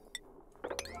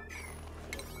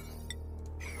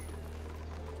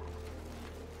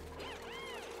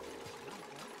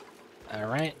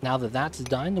 Alright, now that that's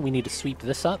done, we need to sweep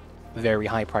this up. Very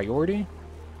high priority.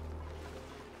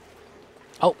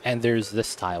 Oh, and there's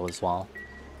this tile as well.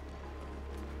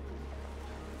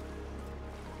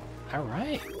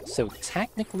 Alright, so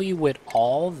technically with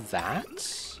all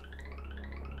that,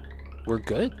 we're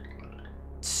good.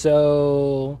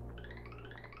 So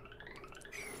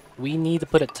we need to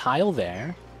put a tile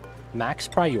there, max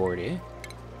priority,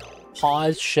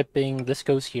 pause shipping, this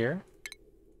goes here,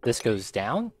 this goes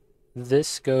down,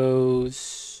 this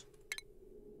goes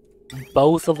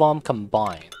both of them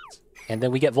combined, and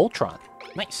then we get Voltron.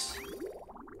 Nice.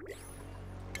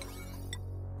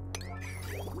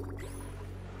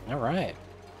 All right.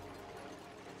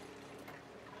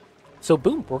 So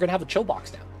boom, we're gonna have a chill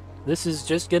box now. This is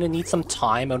just gonna need some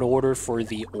time in order for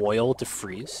the oil to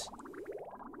freeze.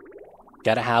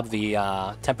 Gotta have the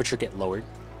temperature get lowered.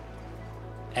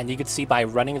 And you can see by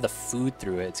running the food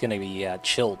through it, it's gonna be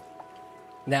chilled.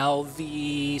 Now,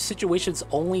 the situation's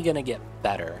only gonna get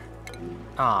better.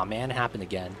 Aw, man, it happened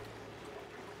again.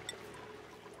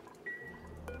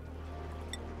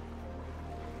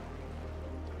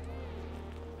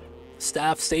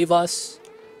 Staff, save us.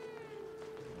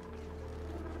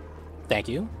 Thank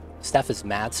you. Staff is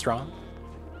mad strong.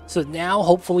 So now,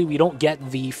 hopefully, we don't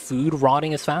get the food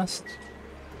rotting as fast.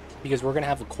 Because we're going to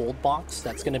have a cold box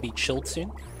that's going to be chilled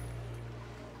soon.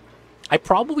 I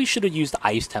probably should have used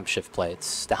ice temp shift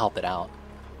plates to help it out.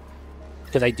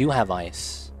 Because I do have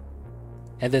ice.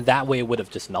 And then that way it would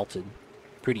have just melted.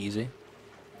 Pretty easy.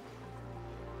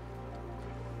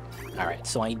 Alright,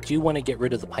 so I do want to get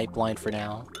rid of the pipeline for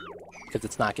now. Because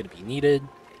it's not going to be needed.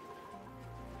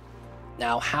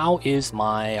 Now, how is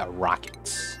my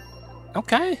rockets?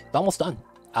 Okay, it's almost done.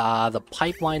 The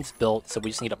pipeline's built, so we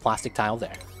just need a plastic tile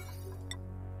there.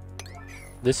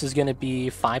 This is going to be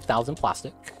 5,000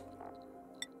 plastic.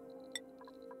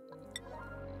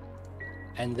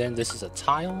 And then this is a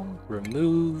tile.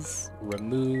 Remove,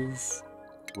 remove,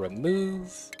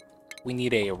 remove. We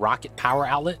need a rocket power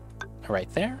outlet right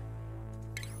there.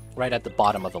 Right at the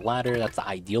bottom of the ladder. That's the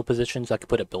ideal position, so I could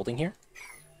put a building here.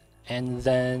 And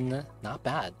then, not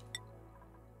bad.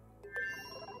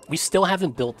 We still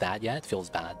haven't built that yet. It feels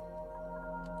bad.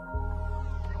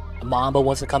 Mamba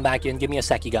wants to come back in. Give me a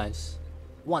sec, you guys.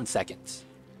 1 second.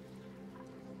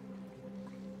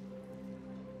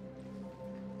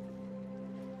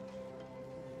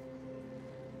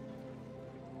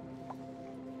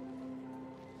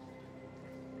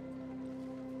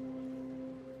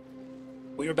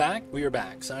 We are back. We are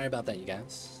back. Sorry about that, you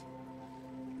guys.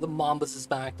 The Mambas is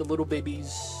back. The little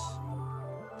babies.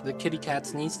 The kitty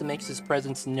cats needs to make his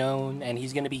presence known, and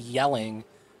he's going to be yelling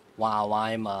while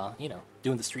I'm, you know,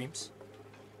 doing the streams.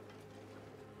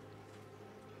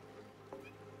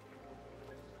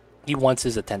 He wants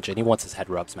his attention. He wants his head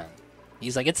rubs, man.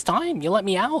 He's like, it's time. You let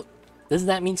me out. Doesn't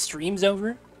that mean stream's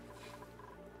over?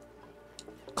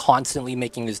 Constantly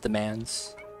making his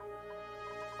demands.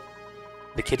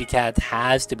 The kitty cat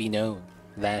has to be known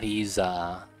that he's,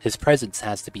 his presence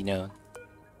has to be known.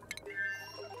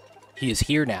 He is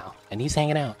here now, and he's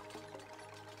hanging out.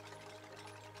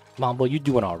 Mamba, you're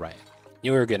doing alright.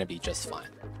 You're gonna be just fine.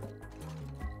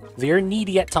 They're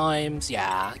needy at times.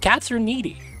 Yeah, cats are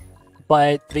needy.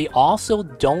 But they also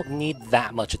don't need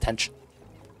that much attention.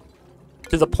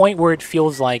 To the point where it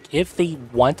feels like if they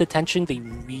want attention, they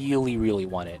really, really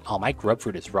want it. Oh, my grub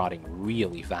fruit is rotting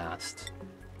really fast.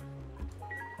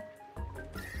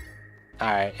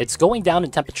 Alright, it's going down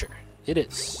in temperature. It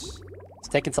is. It's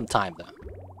taking some time, though.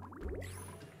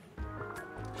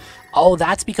 Oh,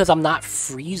 that's because I'm not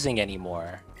freezing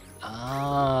anymore.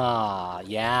 Ah,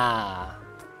 yeah.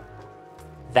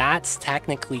 That's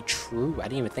technically true. I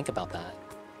didn't even think about that.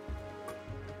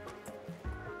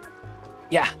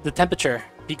 Yeah, the temperature.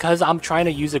 Because I'm trying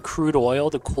to use a crude oil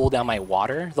to cool down my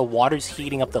water, the water's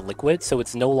heating up the liquid, so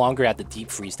it's no longer at the deep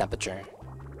freeze temperature.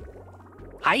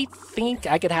 I think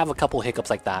I could have a couple hiccups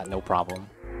like that, no problem.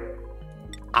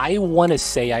 I want to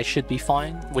say I should be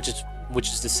fine, which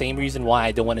is the same reason why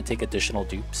I don't want to take additional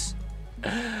dupes.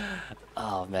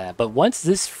 Oh man, but once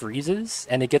this freezes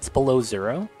and it gets below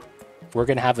 0, we're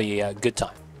gonna have a good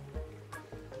time.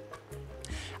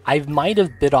 I might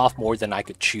have bit off more than I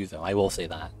could chew, though. I will say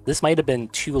that. This might have been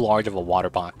too large of a water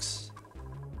box.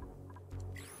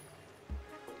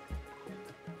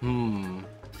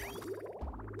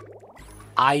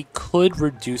 I could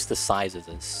reduce the size of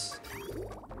this.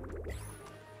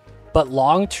 But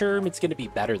long term, it's going to be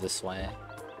better this way.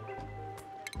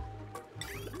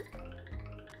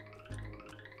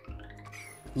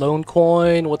 Lone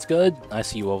Coin, what's good? I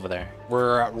see you over there.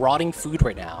 We're rotting food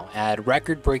right now at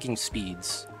record-breaking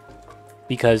speeds.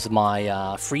 Because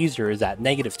my freezer is at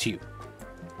 -2.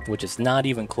 Which is not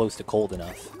even close to cold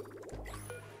enough.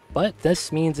 But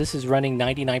this means this is running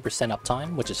 99%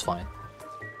 uptime, which is fine.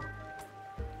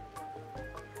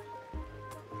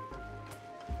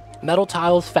 Metal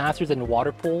tiles faster than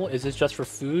water pool. Is this just for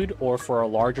food or for a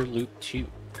larger loop too?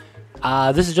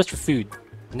 This is just for food.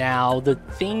 Now, the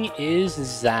thing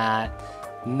is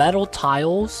that metal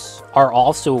tiles are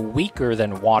also weaker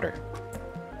than water.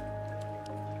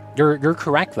 You're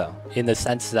correct, though, in the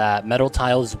sense that metal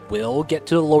tiles will get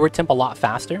to the lower temp a lot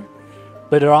faster,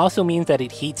 but it also means that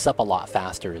it heats up a lot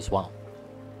faster as well.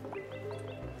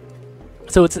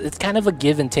 So it's kind of a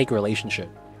give and take relationship,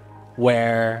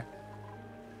 where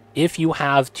if you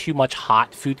have too much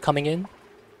hot food coming in,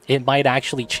 it might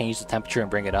actually change the temperature and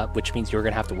bring it up, which means you're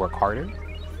going to have to work harder.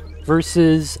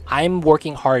 Versus, I'm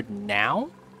working hard now,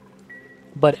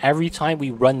 but every time we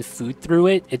run food through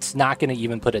it, it's not going to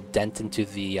even put a dent into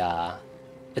the...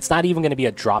 it's not even going to be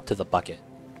a drop to the bucket.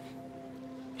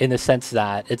 In the sense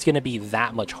that it's going to be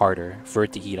that much harder for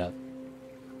it to heat up.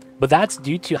 But that's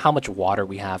due to how much water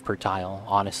we have per tile,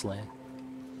 honestly.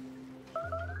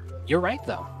 You're right,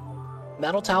 though.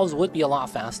 Metal tiles would be a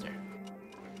lot faster.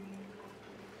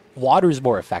 Water's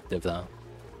more effective, though.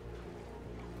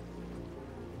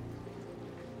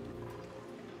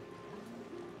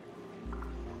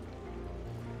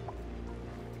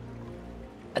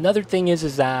 Another thing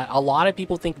is that a lot of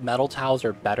people think metal tiles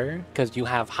are better because you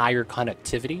have higher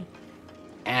conductivity.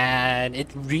 And it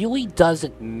really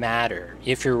doesn't matter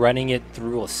if you're running it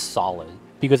through a solid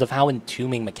because of how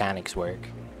entombing mechanics work.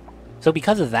 So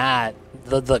because of that,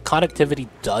 the conductivity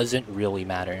doesn't really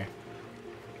matter.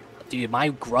 Dude, my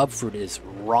grub fruit is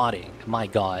rotting. My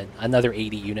god, another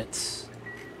 80 units.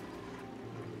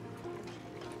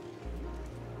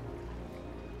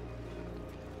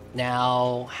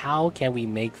 Now, how can we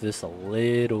make this a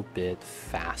little bit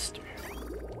faster?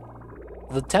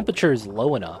 The temperature is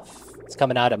low enough. It's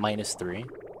coming out at -3.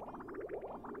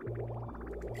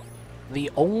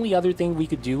 The only other thing we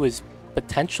could do is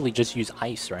potentially just use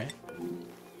ice, right?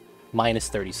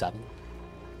 -37.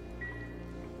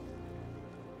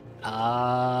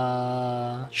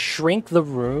 Shrink the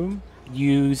room,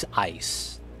 use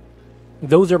ice.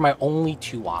 Those are my only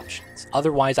two options.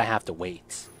 Otherwise, I have to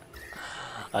wait.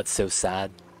 That's so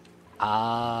sad.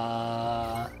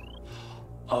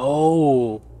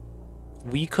 Oh,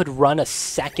 we could run a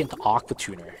second aqua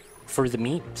tuner for the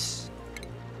memes.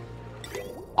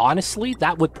 Honestly,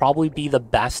 that would probably be the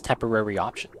best temporary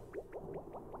option.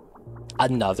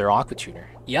 Another aqua tuner.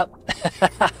 Yep.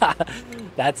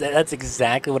 That's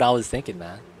exactly what I was thinking,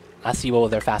 man. I see what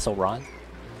their facile run.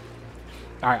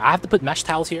 Alright, I have to put mesh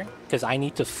tiles here because I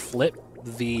need to flip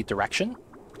the direction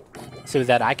so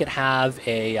that I could have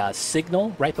a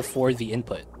signal right before the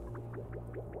input.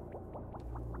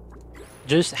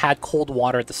 Just had cold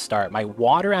water at the start. My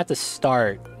water at the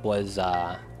start was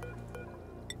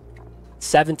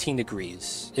 17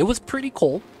 degrees. It was pretty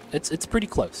cold. It's pretty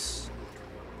close.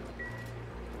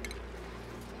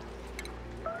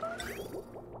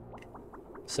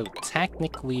 So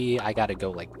technically, I gotta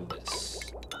go like this.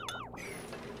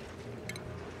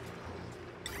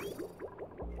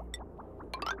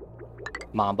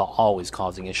 Mamba always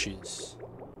causing issues.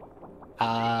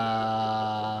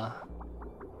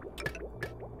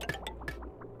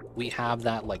 We have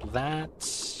that like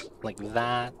that, like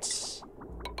that.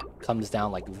 Comes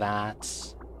down like that.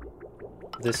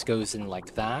 This goes in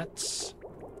like that.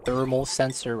 Thermal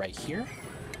sensor right here.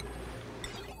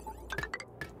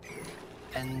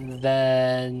 And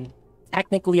then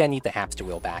technically I need the hamster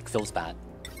wheel back. Feels bad.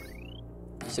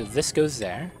 So this goes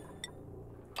there.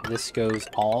 This goes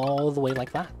all the way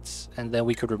like that. And then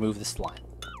we could remove this line.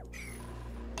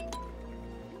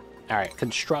 Alright,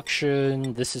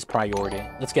 construction. This is priority.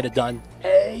 Let's get it done.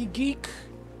 Hey, Geek!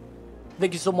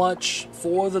 Thank you so much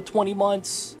for the 20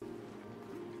 months.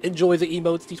 Enjoy the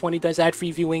emotes. D20 does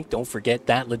ad-free viewing. Don't forget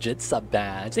that legit sub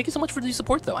badge. Thank you so much for the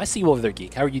support, though. I see you over there,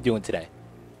 Geek. How are you doing today?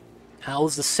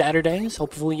 How's the Saturdays?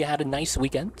 Hopefully you had a nice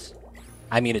weekend.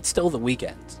 I mean, it's still the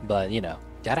weekend, but, you know,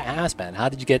 gotta ask, man. How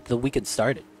did you get the weekend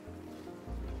started?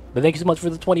 But thank you so much for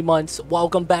the 20 months.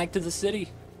 Welcome back to the city.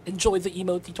 Enjoy the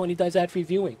emote. D20 does ad-free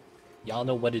viewing. Y'all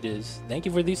know what it is. Thank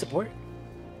you for the support.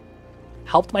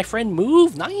 Helped my friend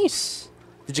move. Nice.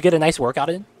 Did you get a nice workout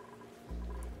in?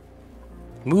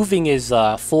 Moving is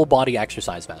full body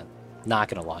exercise, man. Not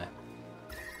gonna lie.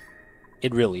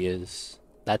 It really is.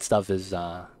 That stuff is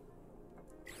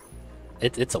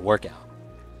it's a workout.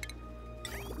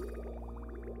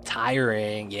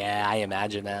 Tiring. Yeah, I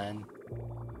imagine, man.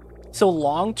 So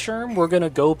long term, we're gonna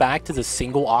go back to the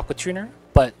single aqua tuner,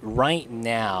 but right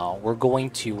now we're going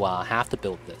to have to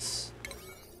build this.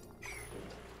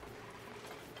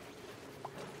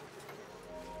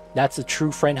 That's a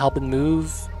true friend helping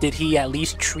move. Did he at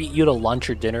least treat you to lunch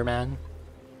or dinner, man?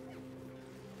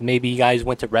 Maybe you guys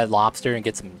went to Red Lobster and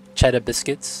get some cheddar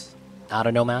biscuits? I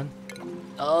don't know, man.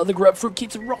 Oh, the grapefruit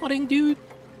keeps rotting, dude.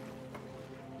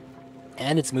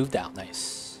 And it's moved out.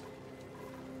 Nice.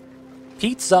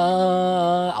 Pizza!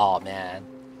 Oh, man.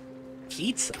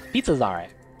 Pizza? Pizza's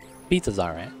alright. Pizza's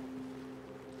alright.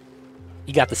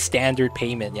 You got the standard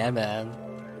payment, yeah, man.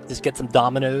 Just get some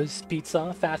Domino's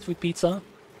pizza, fast food pizza.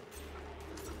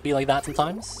 Be like that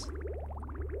sometimes.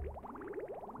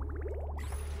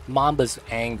 Mamba's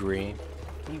angry.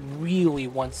 He really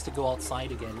wants to go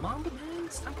outside again. Mamba, man,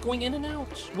 stop going in and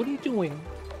out. What are you doing?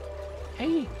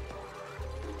 Hey.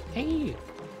 Hey.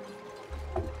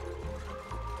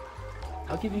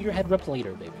 I'll give you your head rub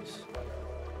later, babies.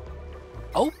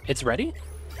 Oh, it's ready?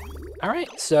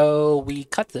 Alright, so we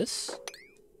cut this.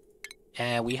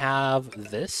 And we have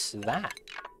this, that.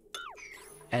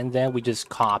 And then we just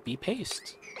copy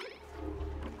paste.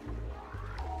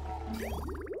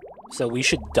 So we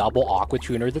should double aqua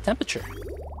tuner the temperature.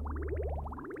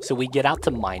 So we get out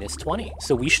to -20.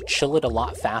 So we should chill it a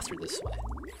lot faster this way.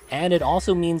 And it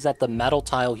also means that the metal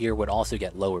tile here would also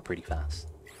get lower pretty fast.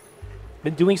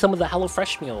 Been doing some of the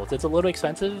HelloFresh meals. It's a little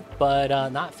expensive, but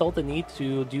not felt the need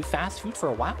to do fast food for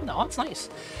a while now. It's nice.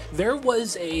 There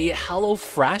was a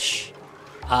HelloFresh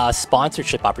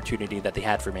sponsorship opportunity that they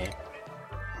had for me.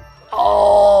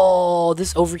 Oh,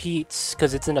 this overheats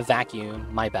because it's in a vacuum.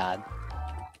 My bad.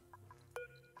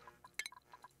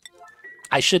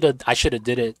 I should have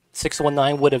did it.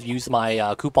 619 would have used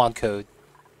my coupon code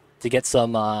to get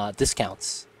some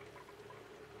discounts.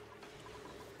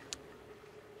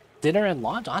 Dinner and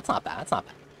lunch? Oh, that's not bad. That's not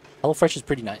bad. HelloFresh is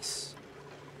pretty nice.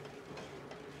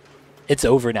 It's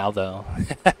over now, though.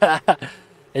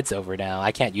 It's over now.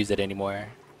 I can't use it anymore.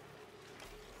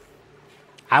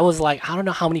 I was like, I don't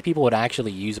know how many people would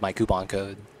actually use my coupon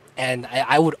code. And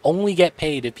I would only get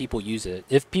paid if people use it.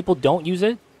 If people don't use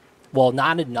it, well,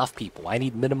 not enough people. I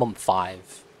need minimum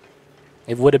 5.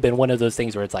 It would have been one of those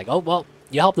things where it's like, oh, well,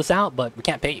 you helped us out, but we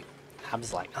can't pay you. I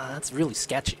was like, oh, that's really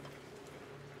sketchy.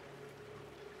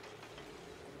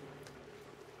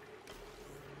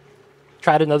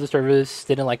 Tried another service,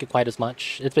 didn't like it quite as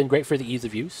much. It's been great for the ease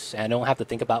of use, and don't have to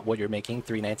think about what you're making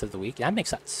 3 nights of the week. That makes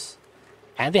sense.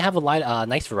 And they have a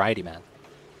nice variety, man.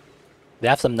 They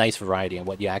have some nice variety in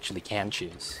what you actually can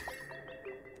choose.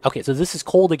 Okay, so this is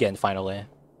cold again, finally.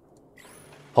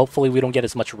 Hopefully we don't get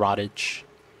as much rottage.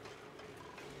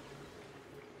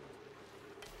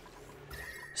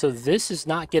 So this is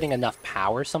not getting enough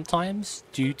power sometimes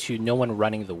due to no one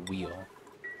running the wheel.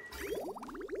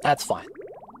 That's fine.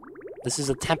 This is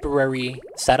a temporary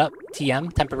setup,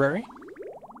 TM, temporary.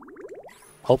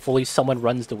 Hopefully someone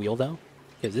runs the wheel though,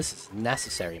 because this is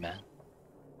necessary, man.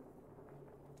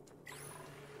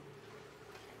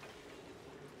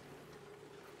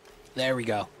 There we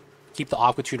go. Keep the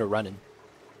aqua tuner running.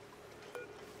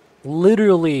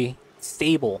 Literally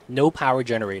stable, no power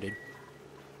generated.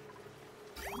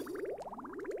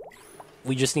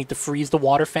 We just need to freeze the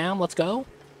water, fam. Let's go.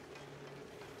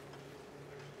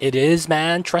 It is,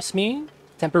 man. Trust me.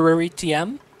 Temporary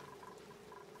TM.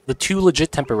 The 2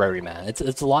 legit temporary, man.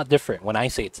 It's a lot different when I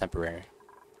say it's temporary.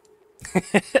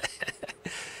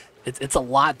 it's a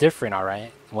lot different, all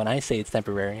right, when I say it's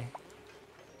temporary.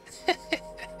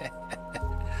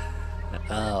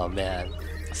 Oh, man.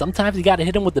 Sometimes you gotta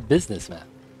hit him with the business, man.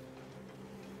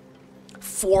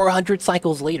 400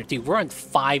 cycles later. Dude, we're on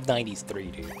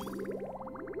 593, dude.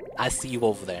 I see you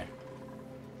over there.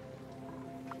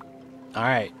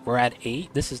 Alright, we're at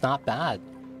 8. This is not bad.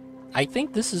 I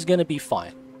think this is gonna be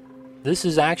fine. This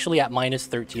is actually at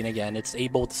 -13 again. It's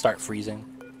able to start freezing.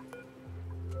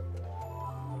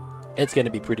 It's gonna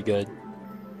be pretty good.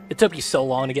 It took me so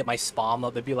long to get my spam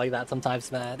up. It'd be like that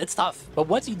sometimes, man. It's tough. But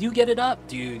once you do get it up,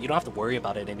 dude, you don't have to worry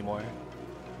about it anymore.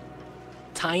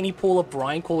 Tiny pool of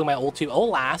brine cooling my old tube. It'll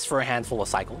last for a handful of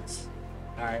cycles.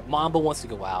 Alright, Mamba wants to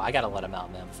go out. I gotta let him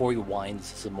out, man, before he whines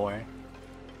some more.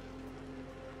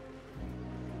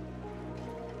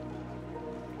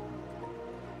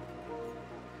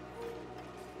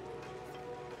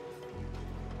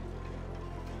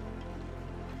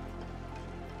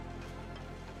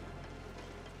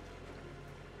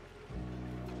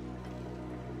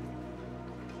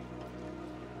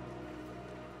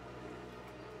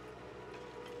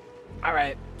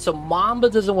 Alright, so Mamba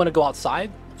doesn't want to go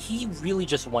outside. He really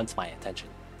just wants my attention.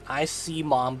 I see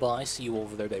Mamba, I see you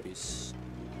over there, babies.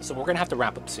 So we're gonna have to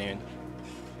wrap up soon.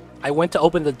 I went to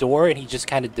open the door and he just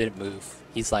kind of didn't move.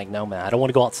 He's like, no man, I don't want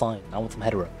to go outside. I want some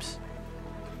head ropes.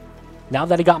 Now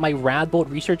that I got my rad bolt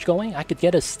research going, I could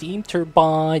get a steam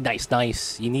turbine. Nice,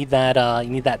 nice. You need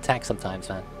that tech sometimes,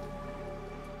 man.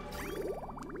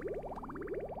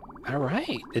 All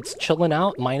right, it's chilling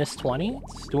out, -20.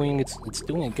 It's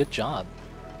doing a good job.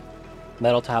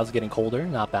 Metal tiles getting colder,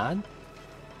 not bad.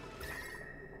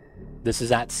 This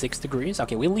is at 6 degrees.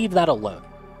 Okay, we leave that alone.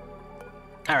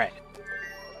 All right,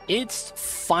 it's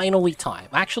finally time.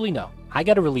 Actually, no, I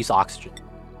gotta release oxygen.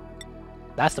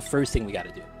 That's the first thing we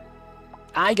gotta do.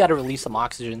 I gotta release some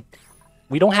oxygen.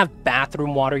 We don't have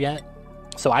bathroom water yet,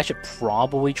 so I should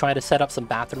probably try to set up some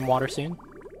bathroom water soon.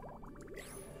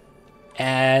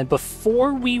 And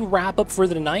before we wrap up for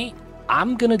the night,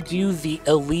 I'm gonna do the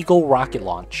illegal rocket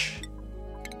launch.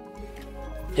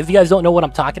 If you guys don't know what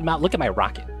I'm talking about, look at my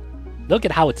rocket. Look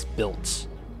at how it's built.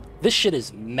 This shit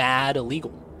is mad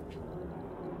illegal.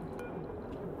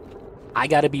 I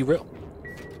gotta be real.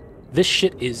 This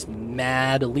shit is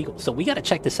mad illegal. So we gotta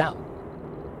check this out.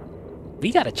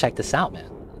 We gotta check this out,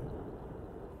 man.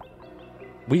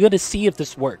 We gotta see if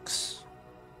this works.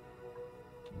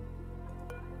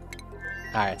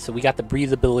 Alright, so we got the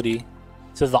breathability.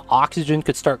 So the oxygen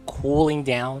could start cooling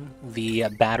down the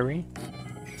battery.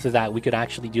 So that we could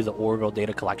actually do the orbital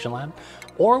data collection lab.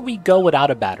 Or we go without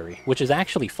a battery, which is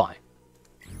actually fine.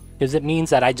 Because it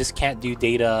means that I just can't do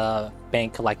data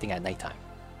bank collecting at nighttime.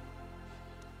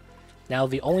 Now,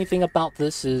 the only thing about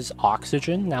this is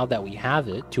oxygen. Now that we have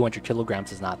it, 200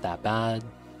 kilograms is not that bad.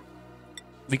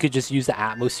 We could just use the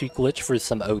atmosphere glitch for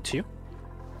some O2.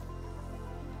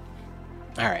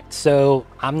 Alright, so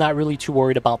I'm not really too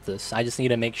worried about this. I just need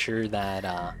to make sure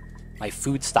that my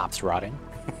food stops rotting.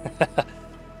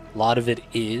 A lot of it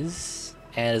is.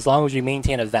 And as long as we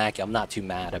maintain a vacuum, I'm not too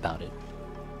mad about it.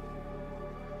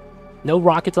 No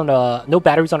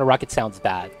batteries on a rocket sounds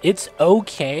bad. It's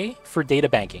okay for data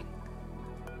banking.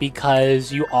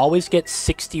 Because you always get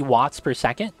 60 watts per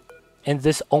second, and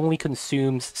this only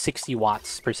consumes 60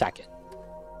 watts per second.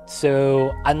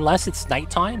 So unless it's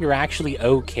nighttime, you're actually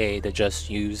okay to just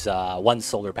use one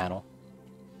solar panel.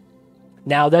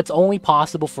 Now that's only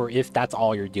possible for if that's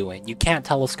all you're doing. You can't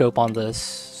telescope on this,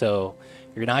 so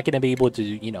you're not going to be able to,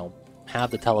 you know,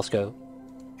 have the telescope.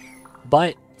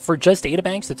 But for just data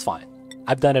banks, it's fine.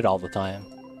 I've done it all the time.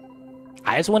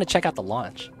 I just want to check out the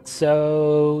launch.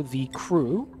 So, the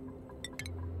crew.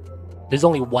 There's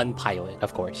only one pilot,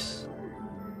 of course.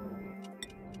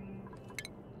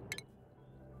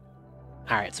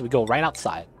 Alright, so we go right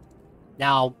outside.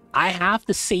 Now, I have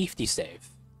the safety save.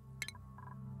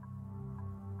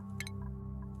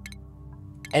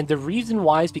 And the reason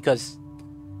why is because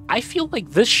I feel like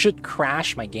this should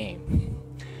crash my game.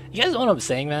 You guys know what I'm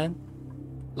saying, man?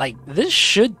 Like, this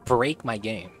should break my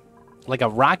game. Like, a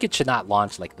rocket should not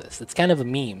launch like this. It's kind of a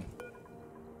meme.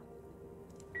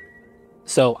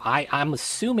 So, I'm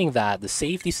assuming that the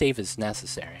safety save is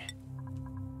necessary.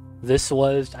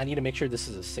 I need to make sure this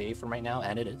is a save from right now,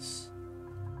 and it is.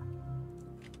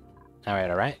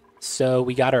 Alright. So,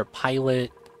 we got our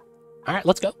pilot. Alright,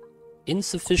 let's go.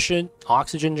 Insufficient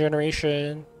oxygen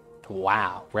generation.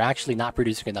 Wow, we're actually not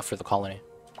producing enough for the colony.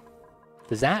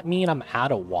 Does that mean I'm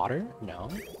out of water? No.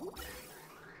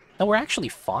 No, we're actually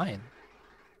fine.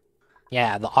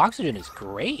 Yeah, the oxygen is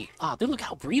great. Ah, dude, look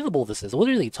how breathable this is. What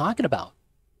are they talking about?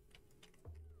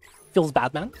 Feels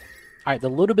bad, man. Alright, the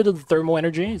little bit of the thermal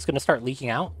energy is going to start leaking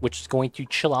out, which is going to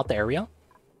chill out the area.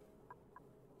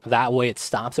 That way it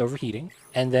stops overheating.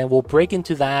 And then we'll break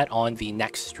into that on the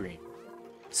next stream.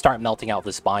 Start melting out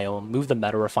this biome, move the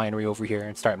metal refinery over here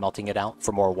and start melting it out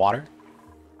for more water.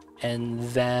 And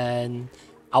then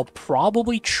I'll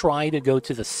probably try to go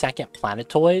to the second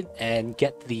planetoid and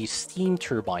get the steam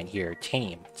turbine here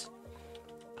tamed.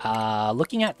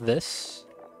 Looking at this,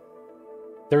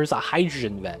 there's a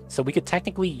hydrogen vent, so we could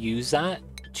technically use that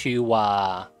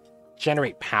to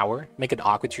generate power, make an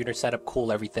aqua tuner setup,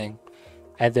 cool everything,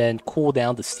 and then cool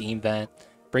down the steam vent,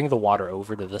 bring the water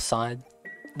over to this side.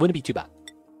 Wouldn't be too bad.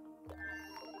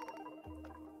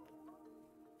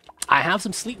 I have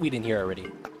some sleet wheat in here already.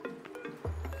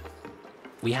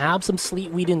 We have some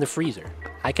sleet wheat in the freezer.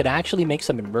 I could actually make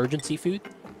some emergency food.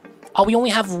 Oh, we only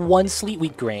have one sleet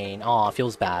wheat grain. Oh, it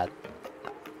feels bad.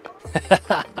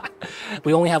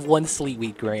 We only have one sleet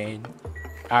wheat grain.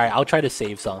 Alright, I'll try to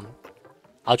save some.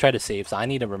 I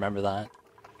need to remember that.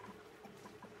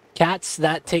 Cats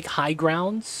that take high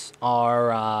grounds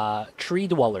are tree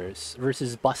dwellers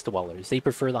versus bus dwellers. They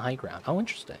prefer the high ground. Oh,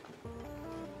 interesting.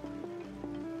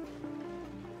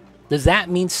 Does that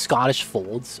mean Scottish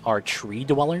folds are tree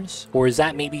dwellers? Or is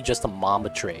that maybe just a Mamba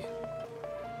trait?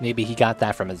 Maybe he got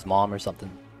that from his mom or something.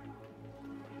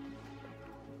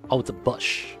 Oh, it's a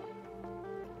bush.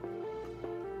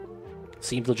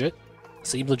 Seems legit.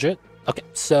 Seems legit. Okay,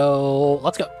 so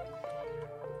let's go.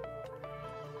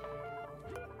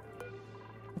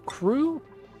 Crew,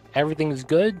 everything's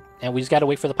good, and we just gotta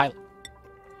wait for the pilot.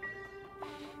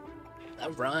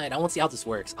 Alright, I want to see how this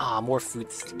works. Ah, more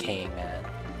food's decaying, man.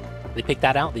 They picked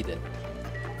that out? They did.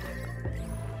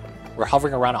 We're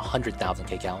hovering around 100,000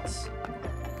 K counts.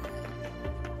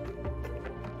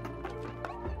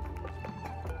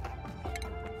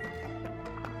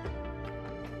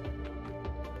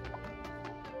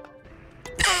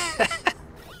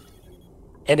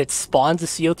 And it spawns the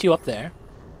CO2 up there.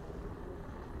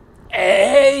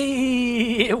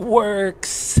 Hey, it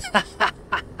works.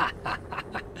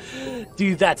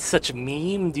 Dude, that's such a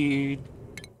meme, dude.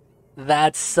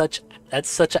 That's such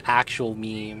an actual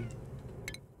meme.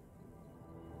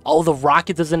 Oh, the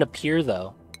rocket doesn't appear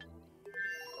though.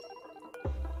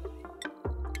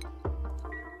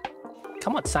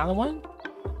 Come on, Silent One.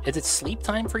 Is it sleep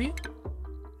time for you?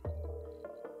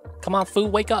 Come on,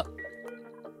 food, wake up.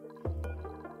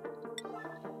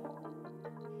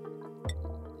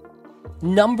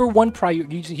 Number one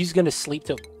priority. He's gonna sleep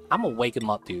till. I'm gonna wake him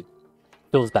up, dude.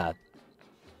 Feels bad.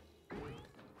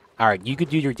 Alright, you could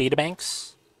do your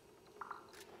databanks.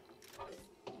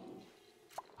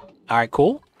 Alright,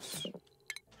 cool.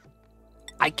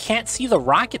 I can't see the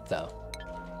rocket, though.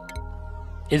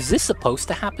 Is this supposed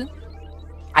to happen?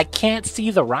 I can't see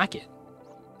the rocket.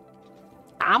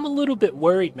 I'm a little bit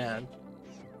worried, man.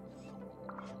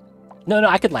 No,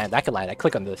 I could land. I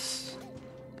click on this.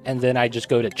 And then I just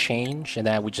go to change, and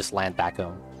then we just land back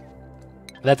home.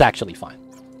 That's actually fine.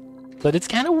 But it's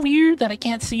kind of weird that I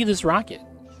can't see this rocket.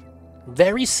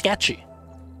 Very sketchy.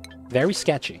 Very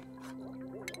sketchy.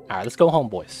 Alright, let's go home,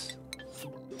 boys.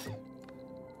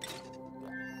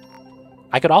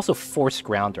 I could also force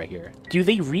ground right here. Do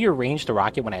they rearrange the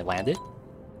rocket when I land it?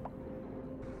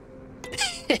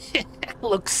 It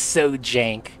looks so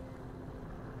jank.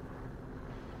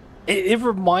 It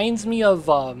reminds me of,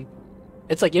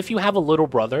 it's like if you have a little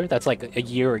brother that's like a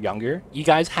year or younger, you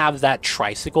guys have that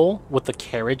tricycle with the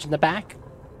carriage in the back.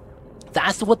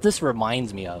 That's what this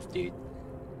reminds me of, dude.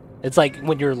 It's like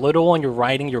when you're little and you're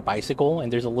riding your bicycle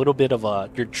and there's a little bit of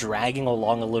you're dragging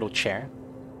along a little chair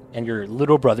and your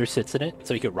little brother sits in it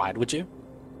so he could ride with you.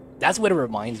 That's what it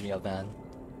reminds me of, man.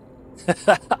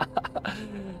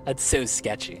 That's so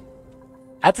sketchy.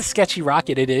 That's a sketchy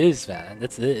rocket, it is, man.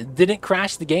 It didn't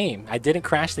crash the game. I didn't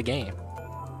crash the game.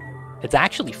 It's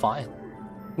actually fine.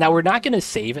 Now, we're not going to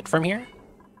save it from here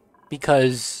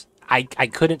because I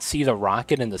couldn't see the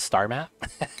rocket in the star map.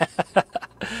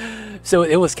 So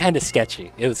it was kind of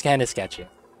sketchy. It was kind of sketchy.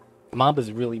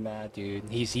 Mamba's really mad, dude.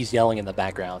 He's yelling in the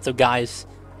background. So, guys,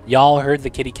 y'all heard the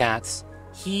kitty cats.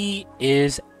 He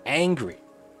is angry.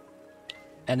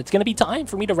 And it's going to be time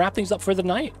for me to wrap things up for the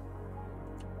night.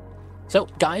 So,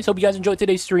 guys, hope you guys enjoyed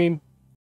today's stream.